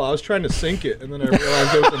a while. I was trying to sync it, and then I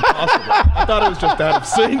realized it was impossible. I thought it was just out of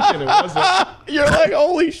sync, and it wasn't. You're like,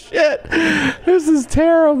 holy shit, this is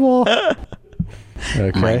terrible.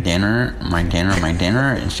 Okay. My dinner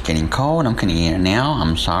is getting cold. I'm gonna eat it now.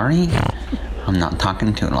 I'm sorry. I'm not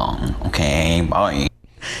talking too long. Okay, bye.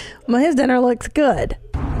 Well, his dinner looks good.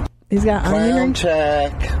 He's got onion rings.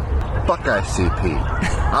 Check. Fuck ICP.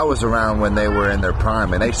 I was around when they were in their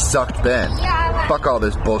prime, and they sucked then. Fuck all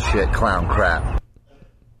this bullshit clown crap.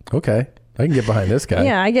 Okay. I can get behind this guy.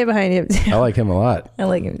 Yeah, I get behind him. I like him a lot. I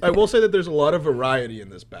like him. I will say that there's a lot of variety in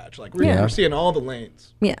this batch. Like, we're seeing all the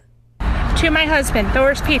lanes. Yeah. To my husband,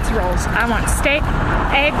 Thor's Pizza Rolls. I want steak,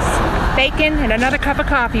 eggs, bacon, and another cup of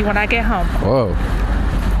coffee when I get home. Whoa.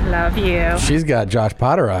 Love you. She's got Josh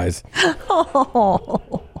Potter eyes. Oh.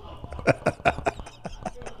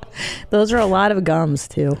 Those are a lot of gums,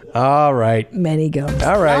 too. All right. Many gums.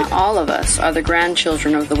 All right. Not all of us are the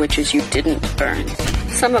grandchildren of the witches you didn't burn.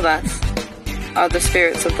 Some of us are the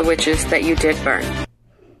spirits of the witches that you did burn.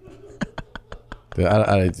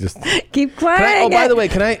 I just keep quiet. Oh, by the way,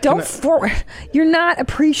 you're not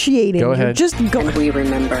appreciating. Go ahead. You're just going. And we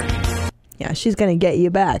remember. Yeah, she's gonna get you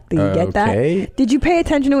back. Did you get that? Did you pay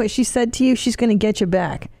attention to what she said to you? She's gonna get you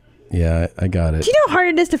back. Yeah, I got it. Do you know how hard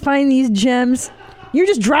it is to find these gems? You're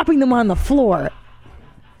just dropping them on the floor.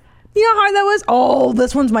 You know how hard that was? Oh,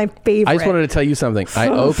 this one's my favorite. I just wanted to tell you something. I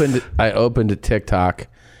opened a TikTok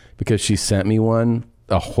because she sent me one,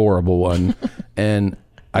 a horrible one, and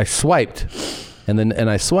I swiped, and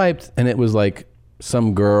I swiped, and it was like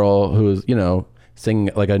some girl who was,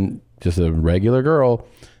 singing like just a regular girl,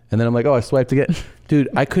 and then I'm like, oh, I swiped again. Dude,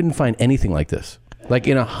 I couldn't find anything like this. Like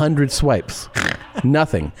in 100 swipes.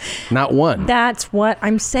 Nothing. Not one. That's what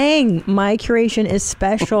I'm saying. My curation is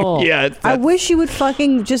special. Yeah, I wish you would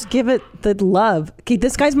fucking just give it the love. Okay,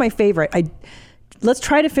 this guy's my favorite. Let's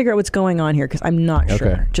try to figure out what's going on here because I'm not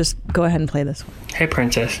sure. Just go ahead and play this one. Hey,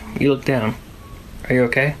 princess. You look down. Are you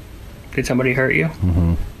okay? Did somebody hurt you?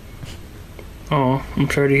 Mm-hmm. Oh, I'm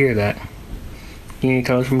sorry to hear that. You need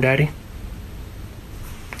colors from Daddy?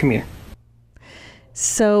 Come here.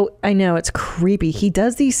 So I know it's creepy. He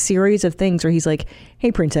does these series of things where he's like,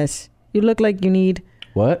 "Hey, princess, you look like you need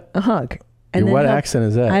what? A hug." And what accent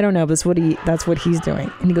is that? I don't know. But that's what he's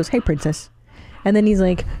doing. And he goes, "Hey, princess," and then he's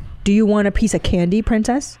like, "Do you want a piece of candy,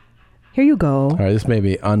 princess? Here you go." All right, this may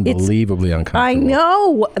be unbelievably uncomfortable. I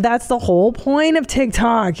know. That's the whole point of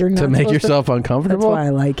TikTok. You're not to make yourself uncomfortable. That's why I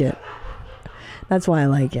like it. That's why I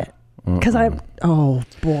like it. Because oh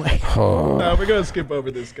boy. No, we're gonna skip over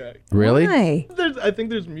this guy. Really? Why? I think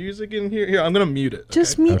there's music in here. Here, I'm gonna mute it.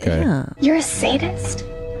 Just mute. Okay. Yeah. You're a sadist?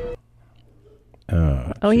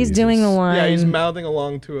 Oh, he's doing the line. Yeah, he's mouthing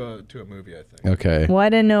along to a movie, I think. Okay. Well, I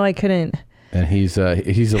didn't know I couldn't. And he's a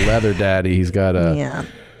leather daddy. He's got a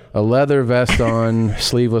leather vest on,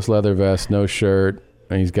 sleeveless leather vest, no shirt,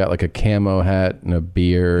 and he's got like a camo hat and a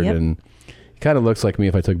beard, and he kind of looks like me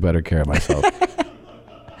if I took better care of myself.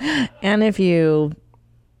 And if you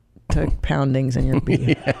took poundings in your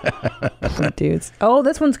beef. Dudes. Oh,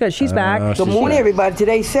 this one's good. She's back. Good morning, everybody.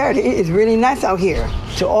 Today's Saturday. It is really nice out here.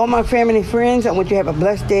 To all my family and friends, I want you to have a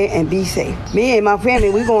blessed day and be safe. Me and my family,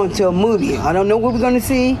 we're going to a movie. I don't know what we're going to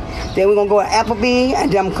see. Then we're going to go to Applebee's,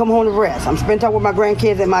 and then I'm come home to rest. I'm spending time with my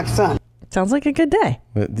grandkids and my son. Sounds like a good day.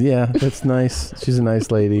 But yeah, that's nice. She's a nice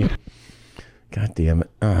lady. God damn it.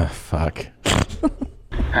 Fuck.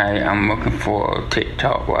 Hey, I'm looking for a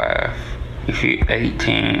TikTok wife. If you're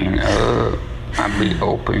 18, I'll be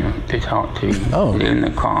open to talk to you. Leave in the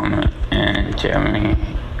comment and tell me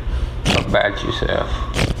about yourself.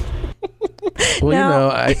 Well, you know,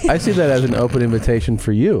 I see that as an open invitation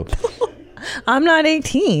for you. I'm not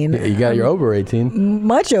 18. You're over 18.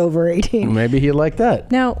 Much over 18. Maybe he'd like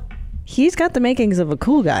that. Now, he's got the makings of a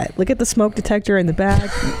cool guy. Look at the smoke detector in the back.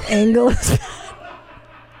 Angle is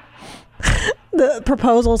the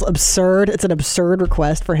proposal's absurd. It's an absurd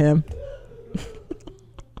request for him.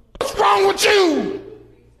 What's wrong with you?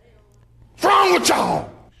 What's wrong with y'all?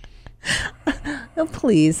 Oh,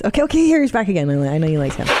 please. Okay, here he's back again. I know you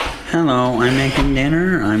like him. Hello, I'm making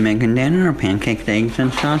dinner, pancakes, eggs,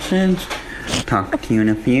 and sausage. Talk to you in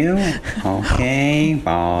a few. Okay,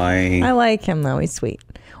 bye. I like him, though. He's sweet.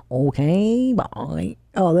 Okay, bye.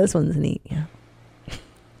 Oh, this one's neat, yeah.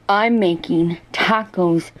 I'm making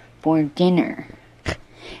tacos for dinner.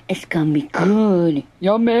 It's gonna be good.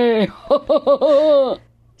 Yummy.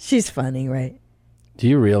 She's funny, right? Do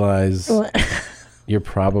you realize you're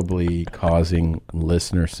probably causing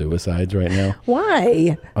listener suicides right now?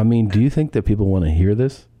 Why? I mean, do you think that people want to hear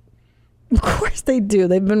this? Of course they do.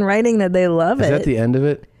 They've been writing that they love it. Is that the end of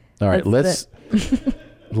it? All right, let's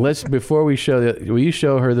before we show will you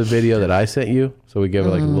show her the video that I sent you so we give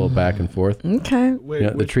her like a little back and forth? Okay. Wait, you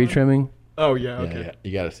know, the tree trimming. Oh yeah, okay. Yeah,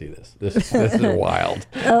 you got to see this. This is wild.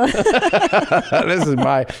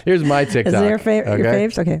 Here's my TikTok. Is there your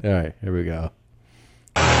faves? Okay. All right, here we go.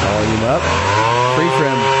 Volume up. Tree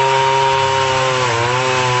trim.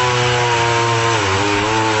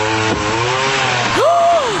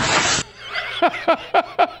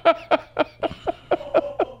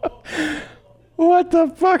 What the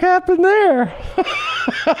fuck happened there?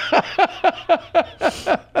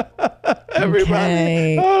 Everybody.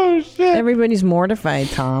 Okay. Oh shit. Everybody's mortified,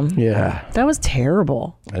 Tom. Yeah. That was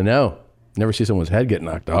terrible. I know. Never see someone's head get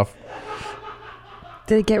knocked off.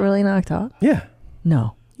 Did it get really knocked off? Yeah.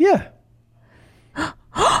 No. Yeah.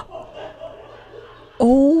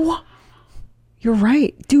 Oh, you're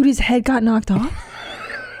right. Dude, his head got knocked off.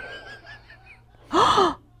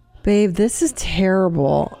 Babe, this is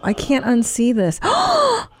terrible. I can't unsee this.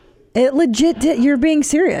 It legit did. You're being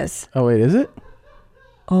serious. Oh, wait, is it?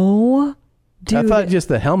 Oh, dude. I thought just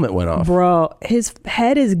the helmet went off. Bro, his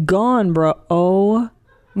head is gone, bro. Oh.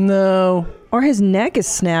 No. Or his neck is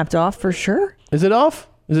snapped off for sure. Is it off?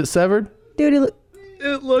 Is it severed? Dude,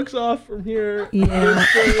 it looks off from here. Yeah.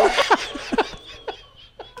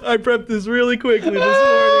 I prepped this really quickly this morning.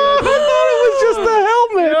 I thought it was just the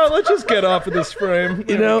helmet. Yeah, let's just get off of this frame.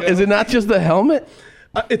 You know, is it not just the helmet?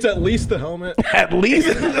 It's at least the helmet. At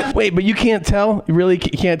least? Wait, but you can't tell? You really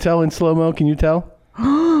can't tell in slow-mo? Can you tell?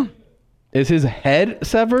 Is his head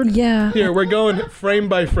severed? Yeah. Here, we're going frame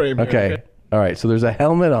by frame. Here, okay. All right, so there's a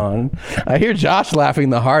helmet on. I hear Josh laughing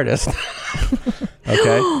the hardest.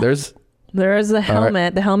 Okay, there's There is the helmet.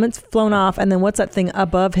 right. The helmet's flown off, and then what's that thing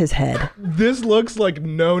above his head? This looks like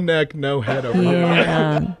no neck, no head over here.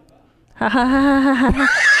 Yeah. Ha ha ha ha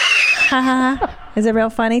ha ha. Is it real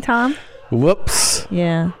funny, Tom? Whoops.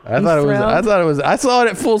 Yeah. I thought it was. I saw it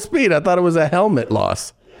at full speed. I thought it was a helmet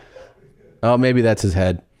loss. Oh, maybe that's his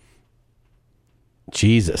head.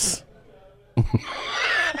 Jesus.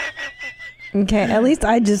 Okay. At least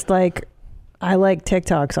I like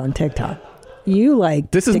TikToks on TikTok. You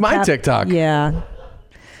like this is my TikTok. Yeah.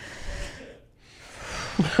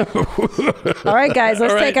 All right, guys,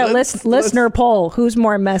 let's take a listener poll. Who's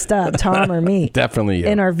more messed up, Tom or me? Definitely you.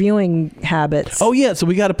 In our viewing habits. Oh, yeah. So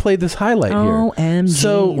we got to play this highlight here. OMG.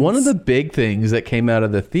 So one of the big things that came out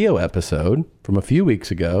of the Theo episode from a few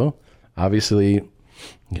weeks ago, obviously,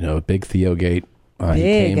 big Theo gate. He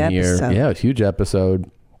Big came episode. here. Yeah, a huge episode.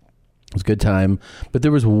 It was a good time. But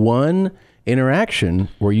there was one interaction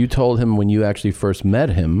where you told him when you actually first met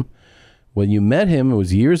him. When you met him, it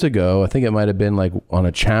was years ago. I think it might have been like on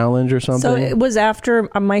a challenge or something. So it was after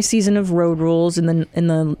my season of Road Rules in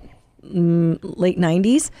the late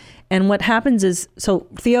 90s. And what happens is, so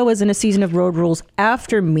Theo was in a season of Road Rules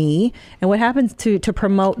after me. And what happens to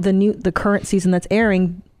promote the current season that's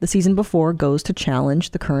airing, the season before goes to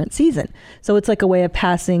challenge the current season. So it's like a way of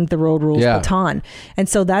passing the Road Rules baton. And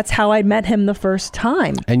so that's how I met him the first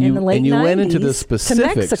time. And in the late 90s, went into the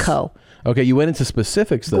specifics. To Mexico. Okay, you went into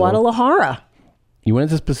specifics though. Guadalajara. You went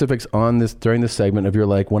into specifics on this during this segment of your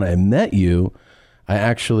when I met you, I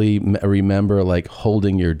actually remember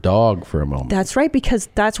holding your dog for a moment. That's right, because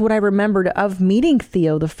that's what I remembered of meeting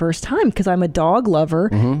Theo the first time, because I'm a dog lover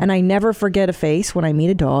and I never forget a face when I meet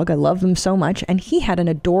a dog. I love them so much. And he had an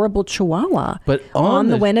adorable Chihuahua on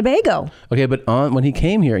the Winnebago. Okay, but when he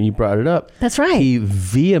came here and you brought it up, that's right. He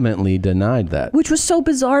vehemently denied that. Which was so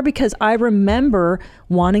bizarre because I remember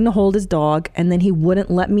wanting to hold his dog and then he wouldn't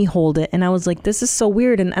let me hold it. And I was like, this is so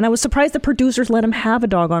weird. And I was surprised the producers let him have a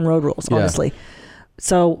dog on Road Rules, honestly.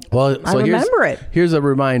 So I remember it. Here's a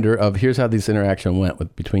reminder of here's how this interaction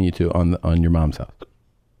went between you two on your mom's house.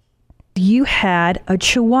 You had a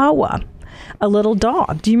Chihuahua, a little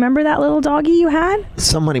dog. Do you remember that little doggy you had?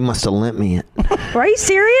 Somebody must have lent me it. Are you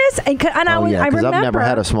serious? And I remember. I've never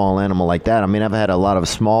had a small animal like that. I mean, I've had a lot of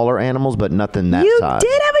smaller animals, but nothing that size. You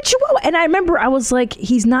did have a Chihuahua. And I remember I was like,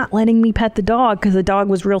 he's not letting me pet the dog because the dog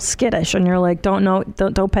was real skittish. And you're like, don't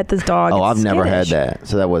pet this dog. Oh, I've never had that.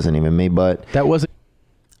 So that wasn't even me, but. That wasn't.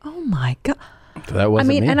 Oh my God. That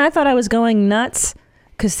wasn't me. And I thought I was going nuts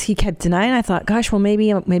because he kept denying. I thought, gosh, well,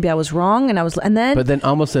 maybe I was wrong. But then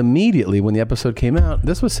almost immediately when the episode came out,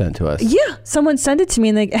 this was sent to us. Yeah. Someone sent it to me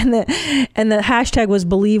and the hashtag was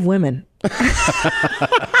believe women. Which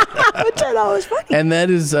I thought was funny. And that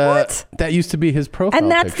is, that used to be his profile And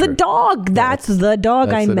that's picture. the dog. That's the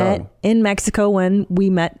dog I met dog. in Mexico when we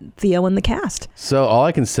met Theo and the cast. So all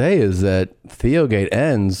I can say is that Theo Gate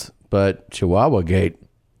ends, but Chihuahua Gate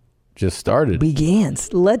just started.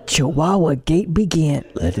 Begins. Let Chihuahua Gate begin.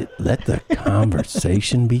 Let the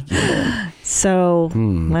conversation begin. So I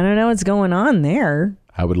don't know what's going on there.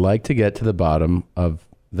 I would like to get to the bottom of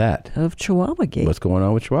that. Of Chihuahua Gate. What's going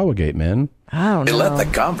on with Chihuahua Gate, man? I don't know. Let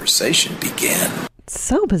the conversation begin. It's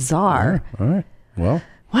so bizarre. All right. Well.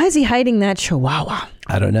 Why is he hiding that Chihuahua?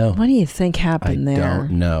 I don't know. What do you think happened there? I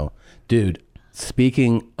don't know. Dude,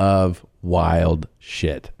 speaking of wild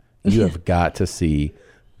shit, you have got to see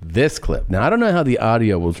this clip. Now, I don't know how the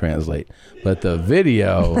audio will translate, but the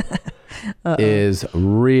video is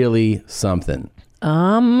really something.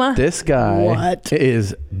 This guy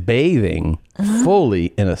is bathing fully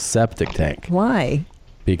in a septic tank. Why?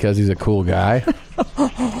 Because he's a cool guy.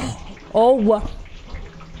 Oh.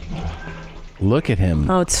 Look at him.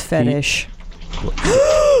 Oh, it's fetish.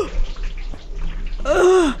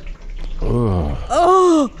 I'm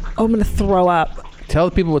going to throw up. Tell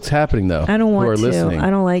the people what's happening, though. I don't want who are to. Listening. I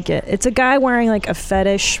don't like it. It's a guy wearing like a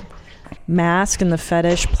fetish mask and the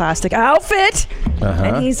fetish plastic outfit.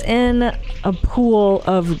 And he's in a pool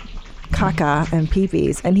of caca and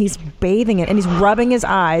peepees. And he's bathing it. And he's rubbing his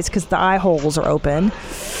eyes because the eye holes are open.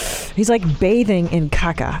 He's like bathing in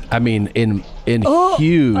caca. I mean, in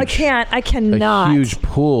huge. I cannot. A huge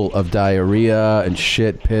pool of diarrhea and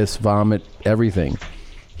shit, piss, vomit, everything.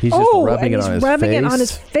 He's just rubbing it on his face. Rubbing it on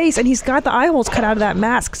his face, and he's got the eye holes cut out of that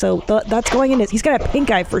mask, so that's going in his. He's got a pink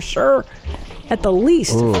eye for sure, at the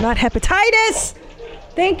least, if not hepatitis.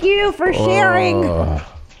 Thank you for sharing.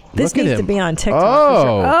 This needs to be on TikTok. For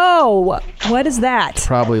sure. Oh, what is that?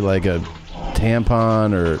 Probably like a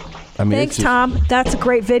tampon or. I mean, thanks, Tom. That's a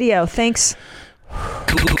great video. Thanks.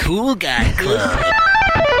 Cool guy club.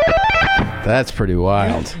 That's pretty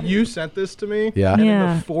wild. You sent this to me. Yeah. And in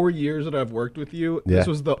Yeah. the 4 years that I've worked with you, Yeah. this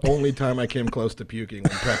was the only time I came close to puking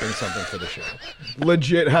when prepping something for the show.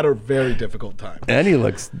 Legit had a very difficult time. And he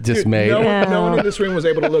looks dismayed. Dude, no one in this room was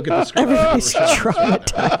able to look at the screen. Everybody's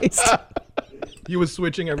traumatized. He was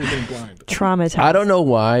switching everything blind. Traumatized. I don't know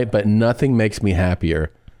why, but nothing makes me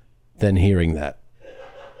happier than hearing that.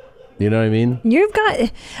 You know what I mean? You've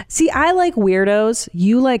got... See, I like weirdos.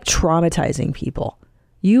 You like traumatizing people.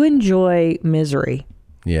 You enjoy misery.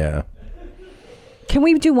 Yeah. Can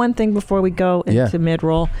we do one thing before we go into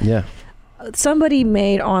mid-roll? Yeah. Somebody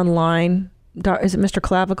made online... Is it Mr.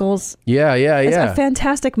 Clavicles? Yeah. It's a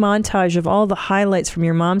fantastic montage of all the highlights from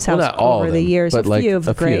your mom's house not all over of the them, years. but A like few of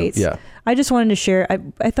a few, greats. yeah. I just wanted to share.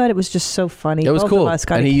 I thought it was just so funny. It was Both cool. Of us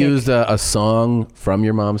got And a he kick. used a song from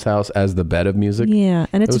your mom's house as the bed of music. Yeah,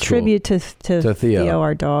 and it's It a was cool. tribute to Theo,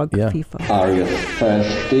 our dog, Yeah. FIFA. Are you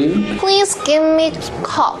thirsty? Please give me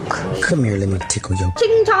cock. Come here, let me tickle you.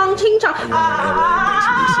 Ching chong, ching chong.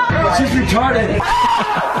 She's retarded.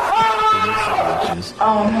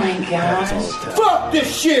 Oh my gosh. Fuck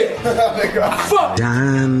this shit. Fuck.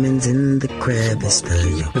 Diamonds in the crevice for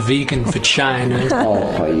you. Vegan for China.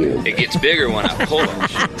 All for you. It gets bigger when I pull it.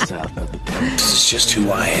 This is just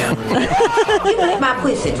who I am. You make my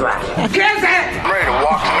pussy dry. Kiss it! I'm ready to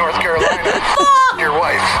walk to North Carolina. Your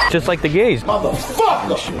wife. Just like the gays.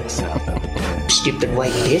 Motherfucker! Stupid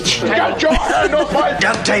white bitch. Got your hand off my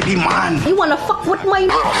duct tape, man. You wanna fuck with my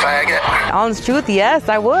Little faggot. Honest truth, yes,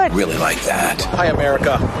 I would. Really like that. Hi,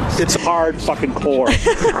 America. It's hard fucking core.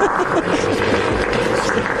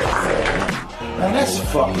 Man, that's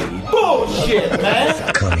fucking bullshit, man.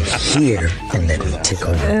 Come here and let me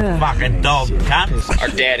tickle you. Fucking dog cunt. Our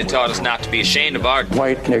daddy taught us not to be ashamed of our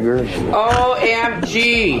White niggers.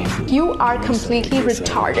 OMG. You are completely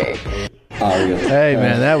retarded. Hey,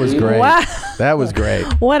 man, that was great. Wow. That was great.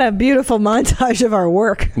 What a beautiful montage of our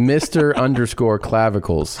work. Mr. _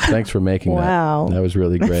 Clavicles. Thanks for making Wow. that. That was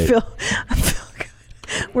really great. I feel good.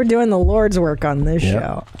 We're doing the Lord's work on this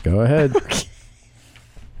show. Go ahead.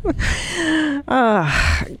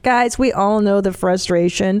 Guys, we all know the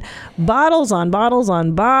frustration. Bottles on bottles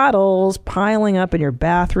on bottles piling up in your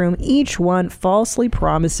bathroom, each one falsely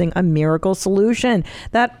promising a miracle solution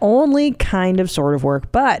that only kind of sort of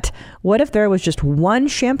work. But what if there was just one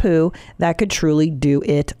shampoo that could truly do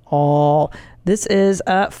it all? This is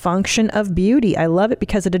a Function of Beauty. I love it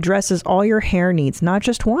because it addresses all your hair needs, not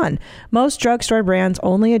just one. Most drugstore brands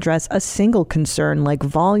only address a single concern like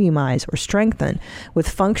volumize or strengthen. With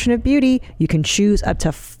Function of Beauty, you can choose up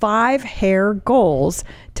to 5 hair goals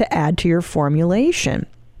to add to your formulation.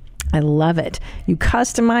 I love it. You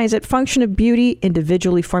customize it. Function of Beauty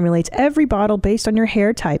individually formulates every bottle based on your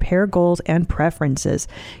hair type, hair goals, and preferences.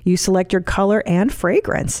 You select your color and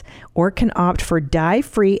fragrance, or can opt for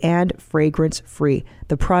dye-free and fragrance-free.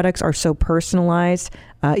 The products are so personalized.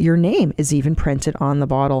 Your name is even printed on the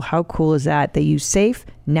bottle. How cool is that? They use safe,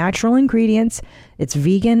 natural ingredients. It's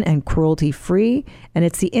vegan and cruelty-free, and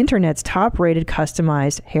it's the internet's top-rated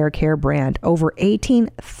customized hair care brand. Over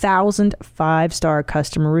 18,000 5-star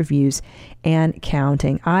customer reviews and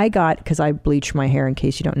counting. I got, because I bleach my hair, in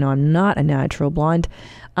case you don't know, I'm not a natural blonde.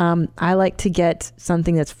 I like to get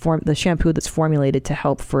something that's the shampoo that's formulated to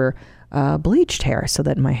help for bleached hair so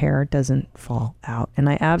that my hair doesn't fall out. And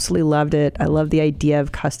I absolutely loved it. I love the idea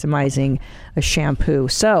of customizing a shampoo.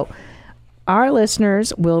 So our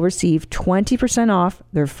listeners will receive 20% off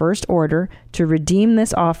their first order. To redeem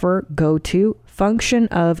this offer, go to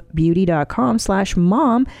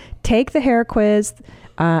functionofbeauty.com/mom, take the hair quiz,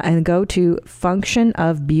 and go to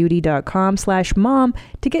functionofbeauty.com/mom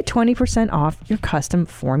to get 20% off your custom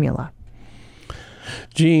formula.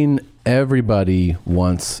 Gene, everybody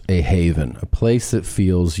wants a haven, a place that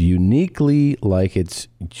feels uniquely like it's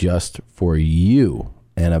just for you.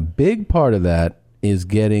 And a big part of that is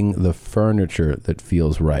getting the furniture that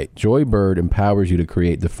feels right. Joybird empowers you to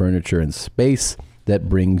create the furniture and space that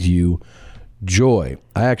brings you joy.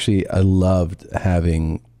 I loved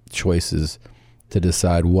having choices to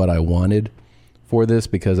decide what I wanted for this,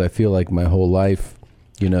 because I feel like my whole life,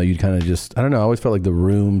 you kind of just, I don't know, I always felt like the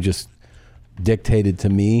room just dictated to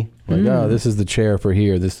me. Like, oh, this is the chair for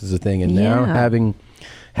here, this is the thing. And now having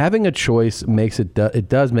a choice makes it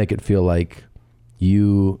does make it feel like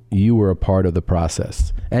you were a part of the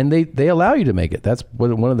process, and they allow you to make it. That's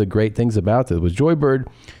one of the great things about this. With Joybird,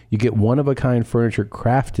 you get one-of-a-kind furniture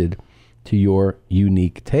crafted to your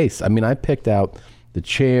unique tastes. I mean, I picked out the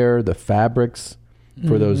chair, the fabrics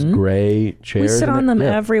for those gray chairs. We sit on them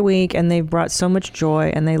every week, and they've brought so much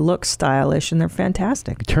joy, and they look stylish, and they're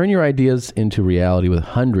fantastic. Turn your ideas into reality with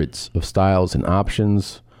hundreds of styles and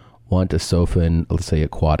options. Want a sofa in, let's say,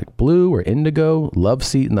 aquatic blue or indigo, love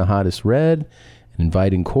seat in the hottest red, an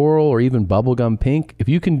inviting coral, or even bubblegum pink? If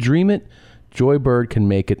you can dream it, Joybird can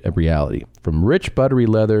make it a reality. From rich buttery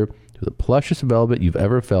leather to the plushest velvet you've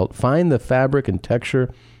ever felt, find the fabric and texture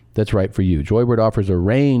that's right for you. Joybird offers a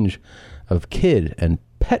range of kid and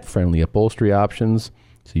pet-friendly upholstery options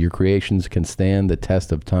so your creations can stand the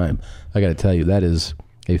test of time. I got to tell you, that is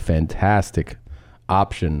a fantastic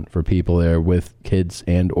option for people there with kids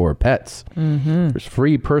and or pets. There's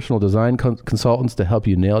free personal design consultants to help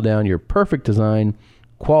you nail down your perfect design.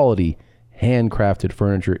 Quality, handcrafted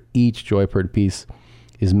furniture. Each Joybird piece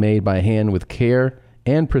is made by hand with care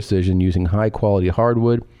and precision using high-quality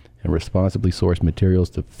hardwood and responsibly sourced materials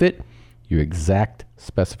to fit your exact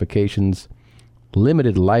specifications.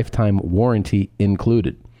 Limited lifetime warranty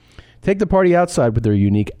included. Take the party outside with their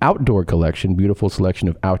unique outdoor collection. Beautiful selection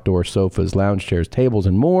of outdoor sofas, lounge chairs, tables,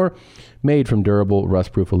 and more. Made from durable,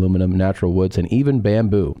 rust-proof aluminum, natural woods, and even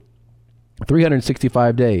bamboo.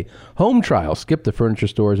 365-day home trial. Skip the furniture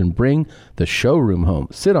stores and bring the showroom home.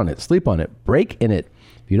 Sit on it, sleep on it, break in it.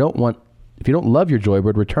 If you don't love your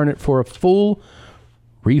Joybird, return it for a full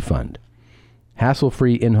refund.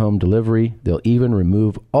 Hassle-free in-home delivery. They'll even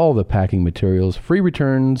remove all the packing materials. Free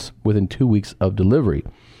returns within 2 weeks of delivery.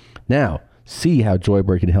 Now, see how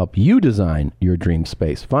Joybird can help you design your dream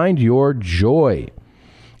space. Find your joy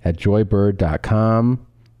at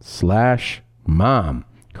joybird.com/mom.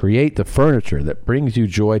 Create the furniture that brings you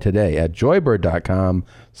joy today at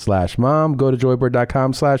joybird.com/mom. Go to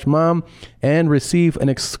joybird.com/mom and receive an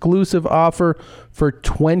exclusive offer for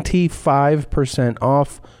 25%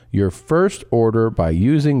 off your first order by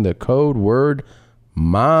using the code word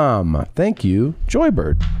MOM. Thank you,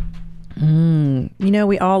 Joybird. You know,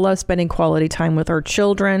 we all love spending quality time with our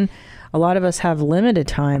children. A lot of us have limited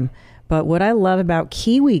time. But what I love about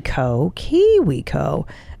KiwiCo,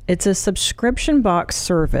 it's a subscription box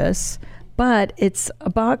service, but it's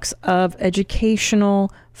a box of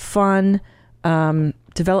educational, fun,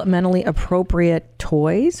 developmentally appropriate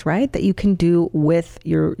toys, right, that you can do with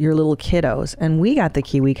your little kiddos. And we got the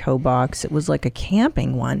KiwiCo box. It was like a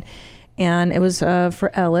camping one. And it was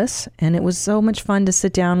for Ellis, and it was so much fun to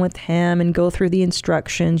sit down with him and go through the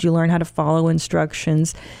instructions. You learn how to follow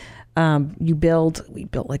instructions. We built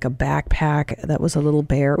like a backpack that was a little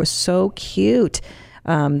bear. It was so cute.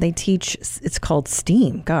 They teach, it's called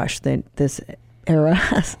STEAM. Gosh, this era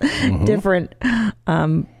has different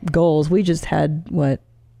goals. We just had math.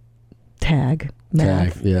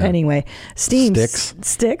 Yeah. Anyway, STEAM.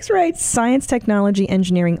 Sticks, right? Science, technology,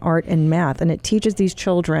 engineering, art, and math. And it teaches these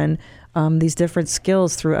children these different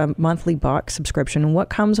skills through a monthly box subscription. And what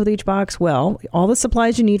comes with each box? Well, all the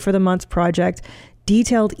supplies you need for the month's project,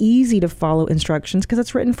 detailed, easy to follow instructions because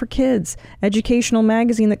it's written for kids, educational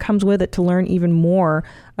magazine that comes with it to learn even more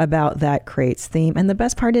about that creates theme. And the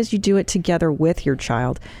best part is you do it together with your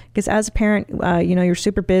child, because as a parent, you're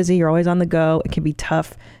super busy, you're always on the go. It can be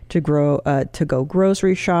tough to go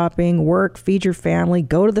grocery shopping, work, feed your family,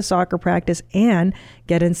 go to the soccer practice, and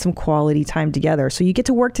get in some quality time together. So you get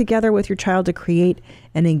to work together with your child to create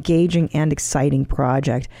an engaging and exciting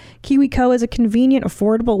project. KiwiCo is a convenient,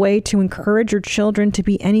 affordable way to encourage your children to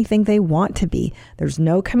be anything they want to be. There's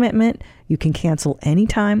no commitment. You can cancel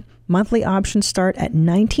anytime. Monthly options start at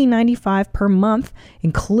 $19.95 per month,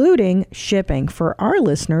 including shipping. For our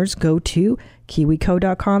listeners, go to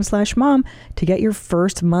KiwiCo.com/mom to get your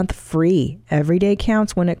first month free. Every day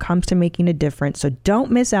counts when it comes to making a difference, so don't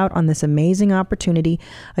miss out on this amazing opportunity.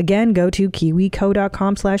 Again, go to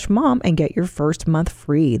KiwiCo.com/mom and get your first month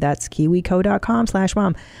free. That's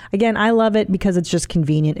KiwiCo.com/mom. Again, I love it because it's just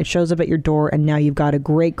convenient. It shows up at your door, and now you've got a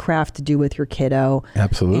great craft to do with your kiddo.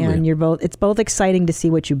 Absolutely. And it's both exciting to see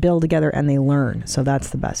what you build together and they learn. So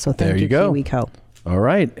that's the best. So thank you, KiwiCo. All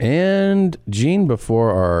right. And Gene,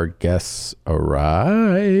 before our guests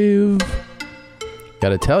arrive, got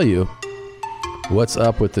to tell you what's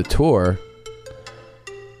up with the tour.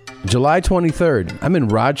 July 23rd, I'm in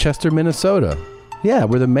Rochester, Minnesota. Yeah,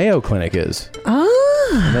 where the Mayo Clinic is.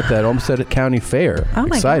 I'm at that Olmsted County Fair. Oh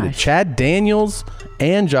my Excited. gosh. Chad Daniels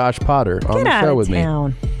and Josh Potter on the show with me.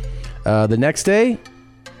 The next day,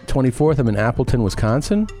 24th, I'm in Appleton,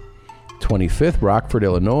 Wisconsin. 25th, Rockford,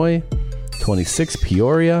 Illinois. 26th,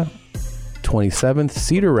 Peoria. 27th,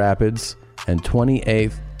 Cedar Rapids. And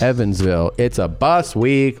 28th, Evansville. It's a bus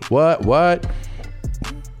week. What?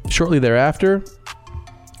 Shortly thereafter,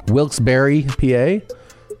 Wilkes-Barre, PA.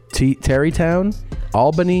 Terrytown,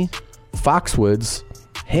 Albany, Foxwoods,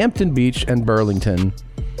 Hampton Beach, and Burlington.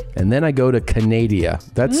 And then I go to Canada.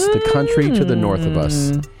 That's the country to the north of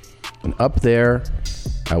us. And up there,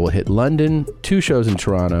 I will hit London, 2 shows in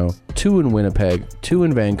Toronto, 2 in Winnipeg, 2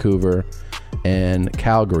 in Vancouver, and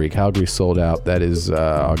Calgary. Calgary sold out. That is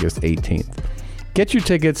August 18th. Get your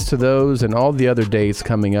tickets to those and all the other dates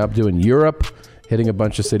coming up. Doing Europe, hitting a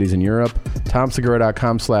bunch of cities in Europe.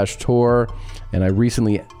 TomSegura.com/tour. And I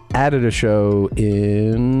recently added a show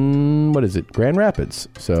in, Grand Rapids.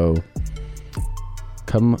 So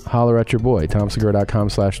come holler at your boy,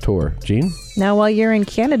 TomSegura.com/tour. Gene? Now, while you're in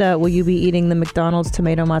Canada, will you be eating the McDonald's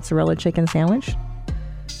tomato mozzarella chicken sandwich?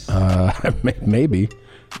 Maybe.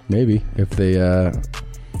 If they...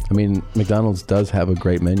 McDonald's does have a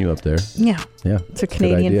great menu up there. Yeah. It's a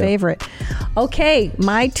Canadian favorite. Okay,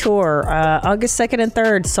 my tour, August 2nd and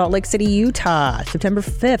 3rd, Salt Lake City, Utah. September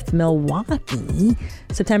 5th, Milwaukee.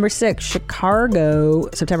 September 6th, Chicago.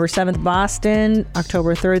 September 7th, Boston.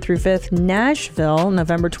 October 3rd through 5th, Nashville.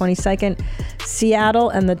 November 22nd, Seattle.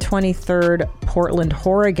 And the 23rd, Portland,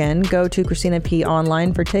 Oregon. Go to Christina P.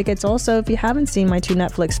 online for tickets. Also, if you haven't seen my 2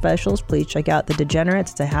 Netflix specials, please check out The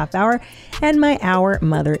Degenerates. It's a half hour. And my hour,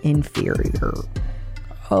 Mother Inferior.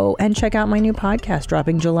 Oh, and check out my new podcast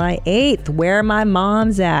dropping July 8th, Where My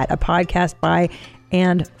Mom's At, a podcast by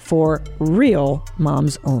and for real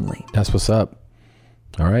moms only. That's what's up.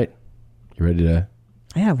 All right. You ready to?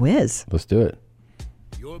 Yeah, whiz. Let's do it.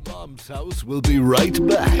 Your Mom's House will be right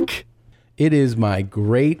back. It is my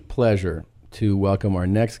great pleasure to welcome our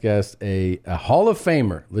next guest, a Hall of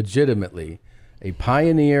Famer, legitimately, a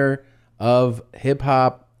pioneer of hip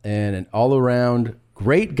hop and an all-around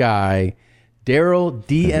great guy, Daryl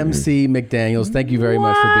DMC McDaniels. Thank you very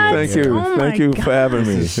much for being here. Thank you for having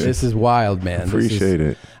me. This is wild, man. Appreciate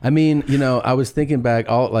it. I mean, I was thinking back,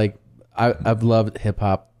 I've loved hip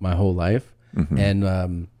hop my whole life,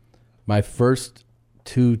 and my first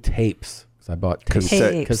 2 tapes, because I bought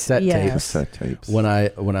cassette tapes when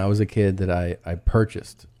I was a kid that I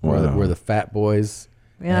purchased were the Fat Boys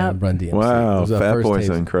and Run DMC. Wow, Fat Boys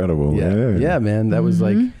are incredible. Yeah, man, that was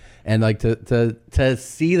like. And to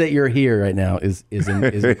see that you're here right now is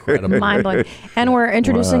incredible. Mind blowing. And we're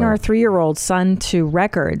introducing our 3-year-old son to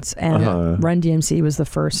records, and Run DMC was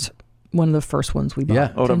one of the first ones we bought.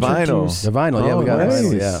 Yeah. Oh, the vinyl. The vinyl. Yeah, we got nice.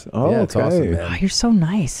 the vinyl. Yeah. Oh, yeah, it's awesome, man. Oh, you're so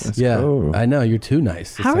nice. That's cool. I know, you're too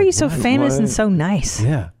nice. How are you so famous and so nice?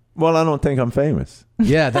 Yeah. Well, I don't think I'm famous.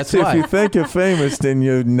 Yeah, that's why. If you think you're famous, then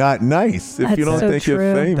you're not nice. If you don't think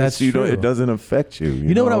you're famous, it doesn't affect you.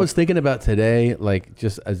 You know what I was thinking about today? Like,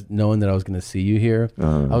 just as knowing that I was going to see you here,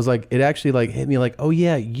 I was like, it actually hit me like, oh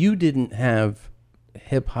yeah, you didn't have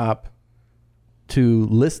hip hop to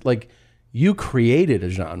list. Like, you created a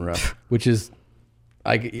genre, which is.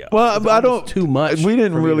 I don't too much. We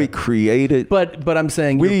didn't really create it, but I'm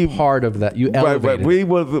saying you're part of that. You elevated. We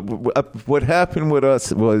were. What happened with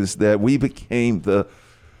us was that we became the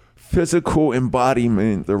physical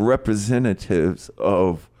embodiment, the representatives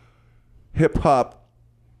of hip hop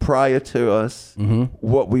prior to us,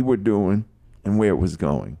 what we were doing, and where it was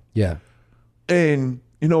going. Yeah, and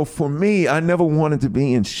for me, I never wanted to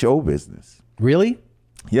be in show business. Really?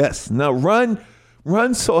 Yes. Now,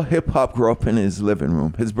 Run saw hip-hop grow up in his living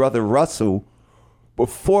room. His brother Russell,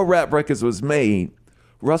 before Rap Records was made,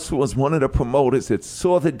 Russell was one of the promoters that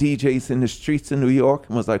saw the DJs in the streets of New York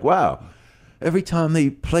and was like, wow, every time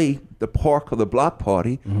they play the park or the block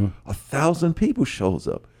party, 1,000 people shows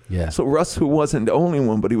up. Yeah. So Russell wasn't the only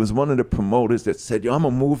one, but he was one of the promoters that said, yo, I'm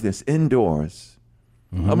going to move this indoors.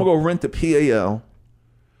 I'm going to go rent the PAL,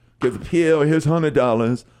 give the PAL, here's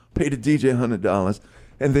 $100, pay the DJ $100,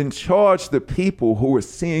 and then charge the people who were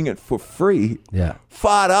seeing it for free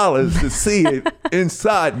 $5 to see it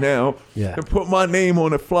inside now, and put my name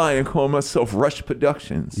on a flyer and call myself Rush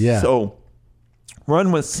Productions. Yeah. So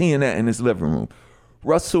Run was seeing that in his living room.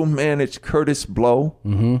 Russell managed Curtis Blow,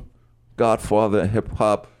 Godfather of hip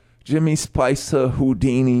hop, Jimmy Spicer,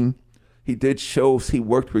 Houdini. He did shows. He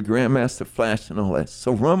worked with Grandmaster Flash and all that.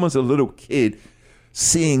 So Run was a little kid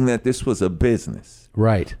seeing that this was a business.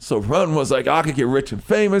 Right. So Run was like, I could get rich and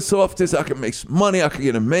famous off this. I could make some money. I could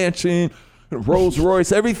get a mansion, a Rolls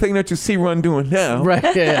Royce, everything that you see Run doing now.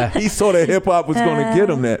 Right. Yeah. He saw that hip hop was going to get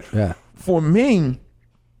him that. Yeah. For me,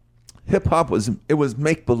 hip hop was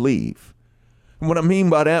make believe. And what I mean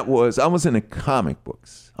by that was I was in the comic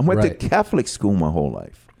books. I went to Catholic school my whole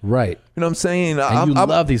life. Right. You know what I'm saying? And you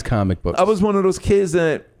love these comic books. I was one of those kids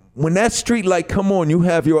that when that street light come on, you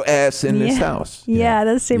have your ass in this house. Yeah,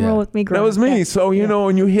 that's the same rule with me growing up. That was me. up. So,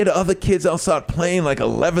 and you hear the other kids outside playing like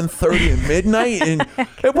 11:30 and midnight. And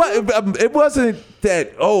it wasn't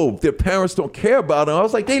that, their parents don't care about them. I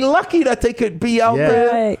was like, they lucky that they could be out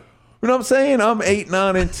there. Right. You know what I'm saying? I'm 8,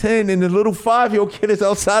 9, and 10, and the little 5-year-old kid is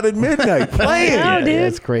outside at midnight playing. I know, dude.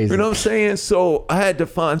 That's crazy. You know what I'm saying? So I had to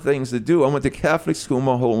find things to do. I went to Catholic school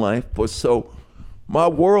my whole life, but so my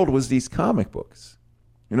world was these comic books.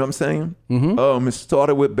 You know what I'm saying? Mm-hmm. It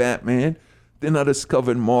started with Batman. Then I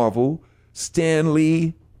discovered Marvel. Stan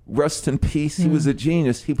Lee, rest in peace. He was a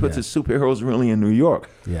genius. He put the superheroes really in New York.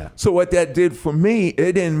 Yeah. So what that did for me,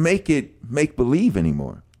 it didn't make it make-believe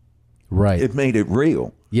anymore. Right. It made it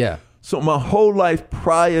real. Yeah. So my whole life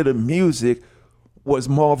prior to music was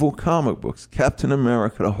Marvel comic books. Captain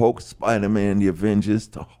America, the Hulk, Spider-Man, the Avengers,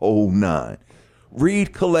 the whole 9.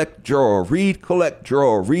 Read, collect, draw. Read, collect,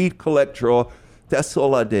 draw. Read, collect, draw. That's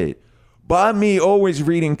all I did. By me always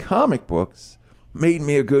reading comic books made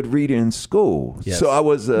me a good reader in school. Yes. So I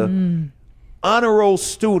was a honor roll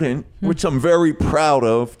student, which I'm very proud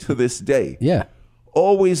of to this day. Yeah.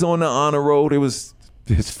 Always on the honor roll.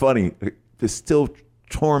 It's funny. It still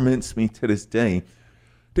torments me to this day.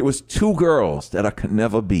 There was 2 girls that I could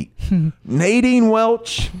never beat. Nadine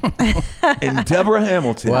Welch and Deborah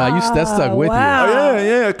Hamilton. Wow, that stuck with you. Oh,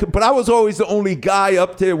 yeah. But I was always the only guy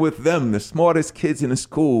up there with them, the smartest kids in the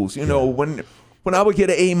schools. You know, when I would get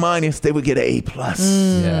an A-, they would get an A+.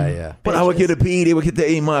 Yeah. When I would get a B, they would get the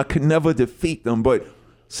A-. I could never defeat them. But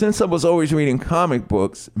since I was always reading comic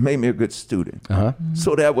books, it made me a good student.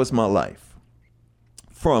 So that was my life.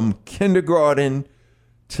 From kindergarten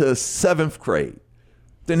to 7th grade.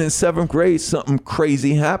 Then in 7th grade, something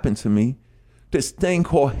crazy happened to me. This thing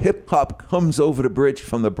called hip hop comes over the bridge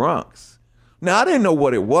from the Bronx. Now, I didn't know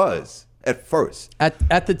what it was at first.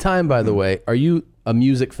 At the time, by the way, are you a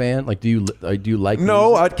music fan? Like, do you like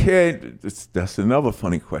No, music? I can't. That's another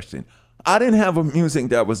funny question. I didn't have a music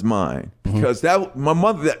that was mine because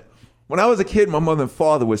when I was a kid, my mother and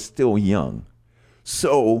father was still young.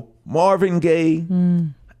 So Marvin Gaye,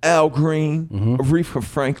 Al Green, Aretha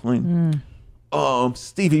Franklin,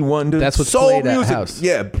 Stevie Wonder. That's what's soul played at music. house.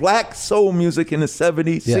 Yeah, black soul music in the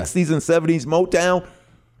 70s, 60s, and 70s, Motown.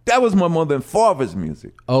 That was my mother and father's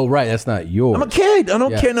music. Oh, right. That's not yours. I'm a kid. I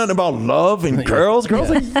don't care nothing about love and girls. Girls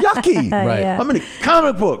are yucky. Right. I'm in the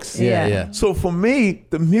comic books. Yeah. So for me,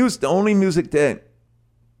 the only music that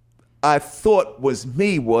I thought was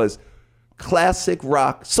me was classic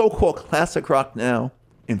rock, so-called classic rock now,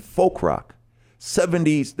 and folk rock.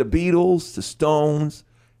 70s, the Beatles, the Stones,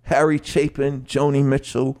 Harry Chapin, Joni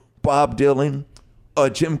Mitchell, Bob Dylan,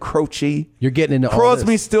 Jim Croce. You're getting into Crosby, all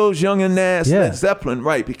this. Stills, Young and Nash, Yeah. Led Zeppelin,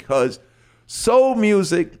 right? Because soul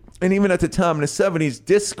music, and even at the time in the 70s,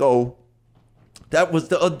 disco, that was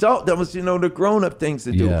the adult, that was, the grown-up things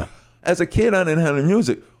to do. Yeah. As a kid, I didn't have the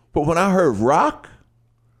music. But when I heard rock,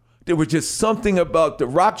 there was just something about the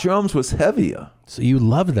rock drums was heavier. So you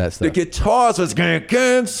loved that stuff. The guitars was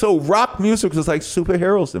gang, so rock music was like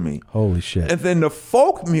superheroes to me. Holy shit. And then the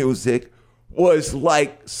folk music was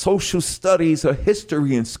like social studies or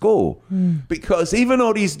history in school. Because even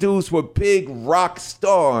though these dudes were big rock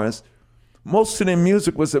stars, most of their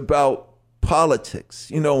music was about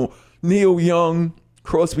politics. Neil Young,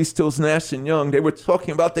 Crosby, Stills, Nash and Young, they were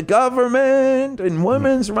talking about the government and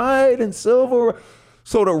women's right and civil.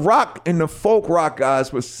 So the rock and the folk rock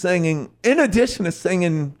guys were singing, in addition to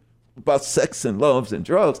singing about sex and loves and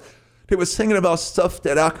drugs, they were singing about stuff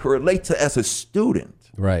that I could relate to as a student.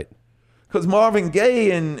 Right. Because Marvin Gaye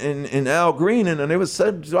and Al Green, and they was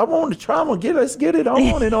said, I want to try, let's get it. I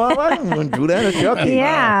want it. I didn't want to do that. It's yucky.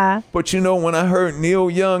 Yeah. But when I heard Neil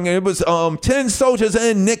Young, it was 10 soldiers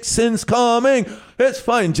and Nixon's coming. It's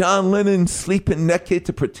fine. John Lennon sleeping naked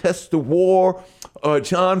to protest the war.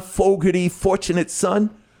 John Fogerty, Fortunate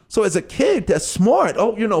Son. So as a kid, that's smart.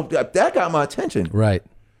 Oh, that got my attention. Right.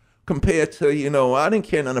 Compared to, I didn't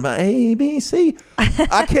care nothing about ABC.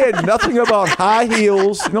 I cared nothing about high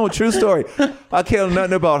heels. True story. I cared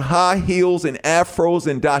nothing about high heels and afros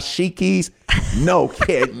and dashikis. No,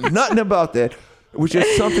 cared nothing about that. It was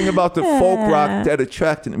just something about the folk rock that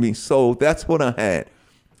attracted me. So that's what I had.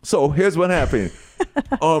 So here's what happened. In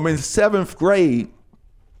 7th grade,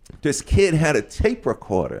 this kid had a tape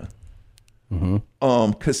recorder.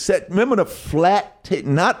 Cassette. Remember the flat tape,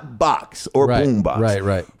 not box or boom box.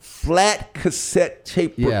 Right. Flat cassette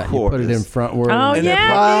tape Yeah, recorders. you put it in frontward. Oh, And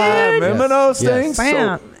yeah, dude. remember those things?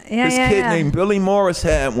 Bam. So Yeah, this yeah, kid yeah. named Billy Morris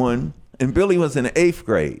had one, and Billy was in the 8th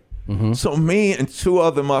grade. So me and 2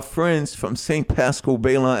 other my friends from St. Pascal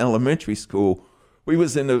Baylon Elementary School, we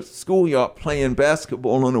was in the schoolyard playing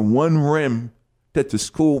basketball on the one rim that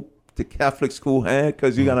the Catholic school had,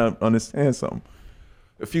 because you got to understand something.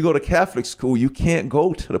 If you go to Catholic school, you can't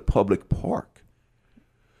go to the public park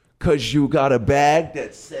because you got a bag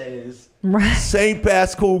that says Right. St.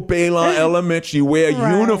 Basco Baylon Elementary, you wear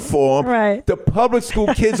a uniform. Right. The public school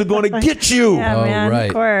kids are going to get you. Yeah, man,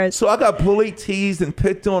 of course. So I got bullied, teased, and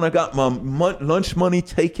picked on. I got my lunch money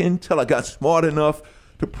taken till I got smart enough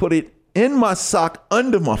to put it in my sock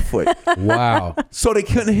under my foot. Wow. So they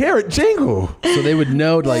couldn't hear it jingle. So they would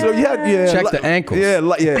know, like, check the ankles.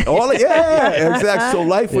 Exactly. So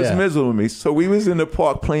life was Yeah. miserable to me. So we was in the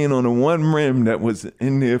park playing on the one rim that was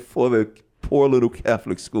in there for the poor little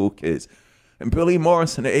Catholic school kids. And Billy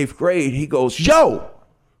Morris in the 8th grade, he goes, yo,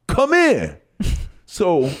 come in.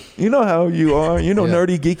 So you know how you are. You know,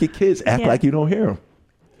 nerdy, geeky kids act like you don't hear them.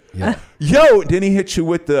 Yeah. Yo, then he hit you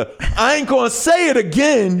with the, I ain't gonna say it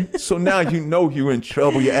again. So now you know you're in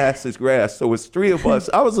trouble. Your ass is grass. So it's 3 of us.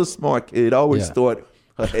 I was a smart kid. I always thought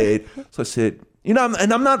ahead. So I said, you know,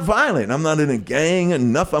 and I'm not violent. I'm not in a gang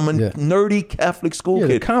and nothing. I'm a nerdy Catholic school kid.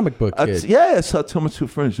 The comic book kid. So I told my 2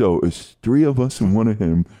 friends, yo, it's 3 of us and one of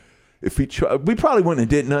him. If he try, we probably wouldn't have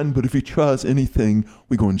did nothing, but if he tries anything,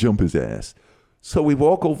 we gonna jump his ass. So we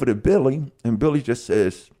walk over to Billy, and Billy just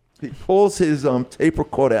says, he pulls his tape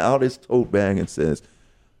recorder out his tote bag and says,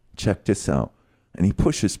 check this out. And he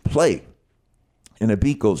pushes play. And the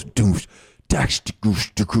beat goes, doosh, dash,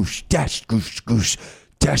 goosh, goosh, dash, goosh, goosh,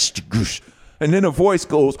 dash, goosh. And then a voice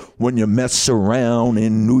goes, when you mess around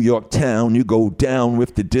in New York town, you go down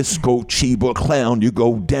with the disco Chiba clown, you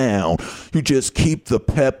go down. You just keep the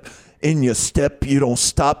pep in your step. You don't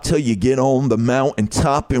stop till you get on the mountain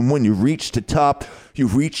top. And when you reach the top, you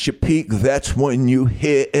reach your peak. That's when you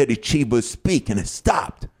hear Eddie Chiba speak. And it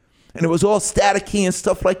stopped. And it was all staticky and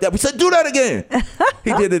stuff like that. We said, do that again.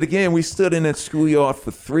 He did it again. We stood in that schoolyard for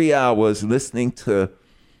 3 hours listening to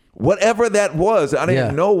whatever that was. I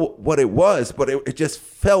didn't know what it was, but it just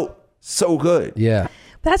felt so good. Yeah.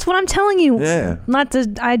 That's what I'm telling you. Yeah. I'm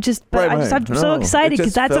so excited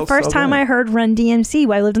because that's the first time good. I heard Run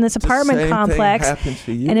DMC. I lived in this apartment same complex, thing happened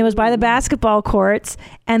to you. and it was by the basketball courts,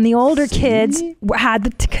 and the older kids had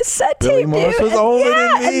the cassette Billy tape. Morris dude. was older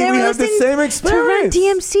than me. And they We were had the listening same to Run experience.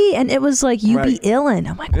 DMC, and it was like, you be illin'.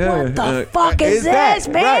 I'm like, what the fuck is this,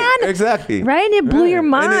 man? Right, exactly. Right? And it blew your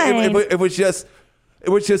mind. And it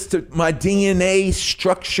was just my DNA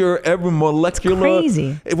structure, every molecular. It's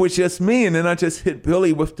crazy. It was just me. And then I just hit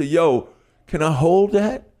Billy with the, yo, can I hold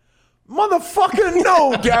that? Motherfucker,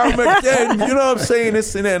 no, Gary McDen. You know what I'm saying?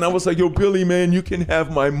 This and that. And I was like, yo, Billy, man, you can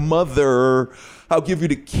have my mother. I'll give you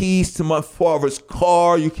the keys to my father's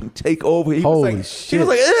car. You can take over. He was like,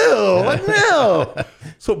 ew, like, no.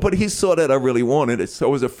 So, but he saw that I really wanted it. So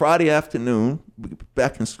it was a Friday afternoon,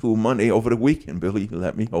 back in school Monday, over the weekend. Billy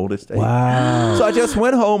let me hold his tape. Wow. So I just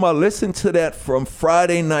went home. I listened to that from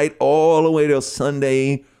Friday night all the way till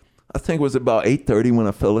Sunday. I think it was about 8:30 when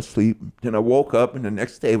I fell asleep. Then I woke up, and the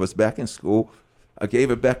next day I was back in school. I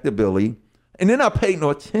gave it back to Billy. And then I paid no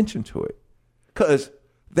attention to it. Because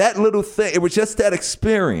that little thing, it was just that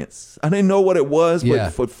experience. I didn't know what it was,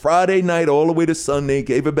 but for Friday night all the way to Sunday,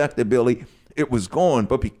 gave it back to Billy. It was gone.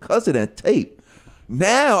 But because of that tape,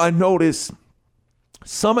 now I notice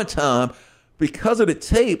summertime, because of the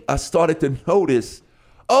tape, I started to notice,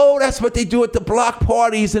 oh, that's what they do at the block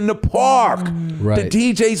parties in the park. Right.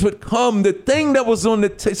 The DJs would come. The thing that was on the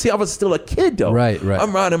tape, see, I was still a kid, though. Right.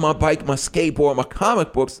 I'm riding my bike, my skateboard, my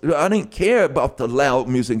comic books. I didn't care about the loud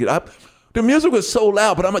music. The music was so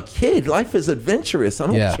loud, but I'm a kid. Life is adventurous. I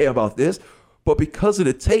don't care about this. But because of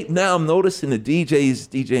the tape, now I'm noticing the DJs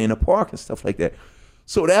DJ in the park and stuff like that.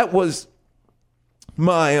 So that was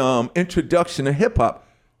my introduction to hip hop.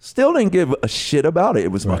 Still didn't give a shit about it.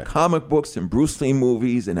 It was my comic books and Bruce Lee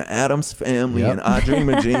movies and the Addams Family and I Dream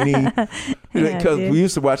of Jeannie. Because we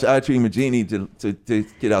used to watch I Dream of Jeannie to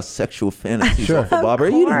get our sexual fantasies off of Barbara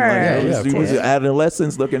Eden. It was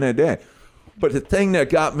adolescents looking at that. But the thing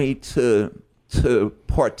that got me to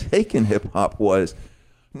partake in hip hop was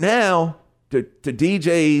now the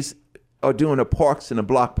DJs are doing the parks and the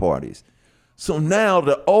block parties. So now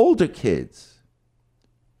the older kids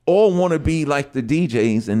all want to be like the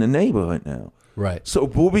DJs in the neighborhood now. Right. So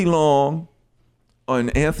Booby Long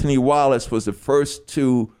and Anthony Wallace was the first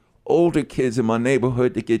 2 older kids in my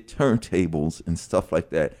neighborhood to get turntables and stuff like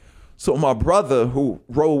that. So my brother, who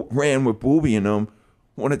ran with Booby and them,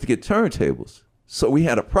 wanted to get turntables. So we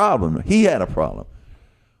had a problem. He had a problem.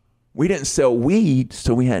 We didn't sell weed,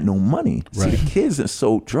 so we had no money. Right. See, the kids that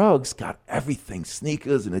sold drugs got everything,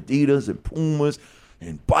 sneakers and Adidas and Pumas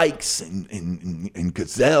and bikes and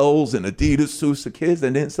Gazelles and Adidas suits. The kids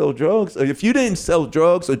that didn't sell drugs. If you didn't sell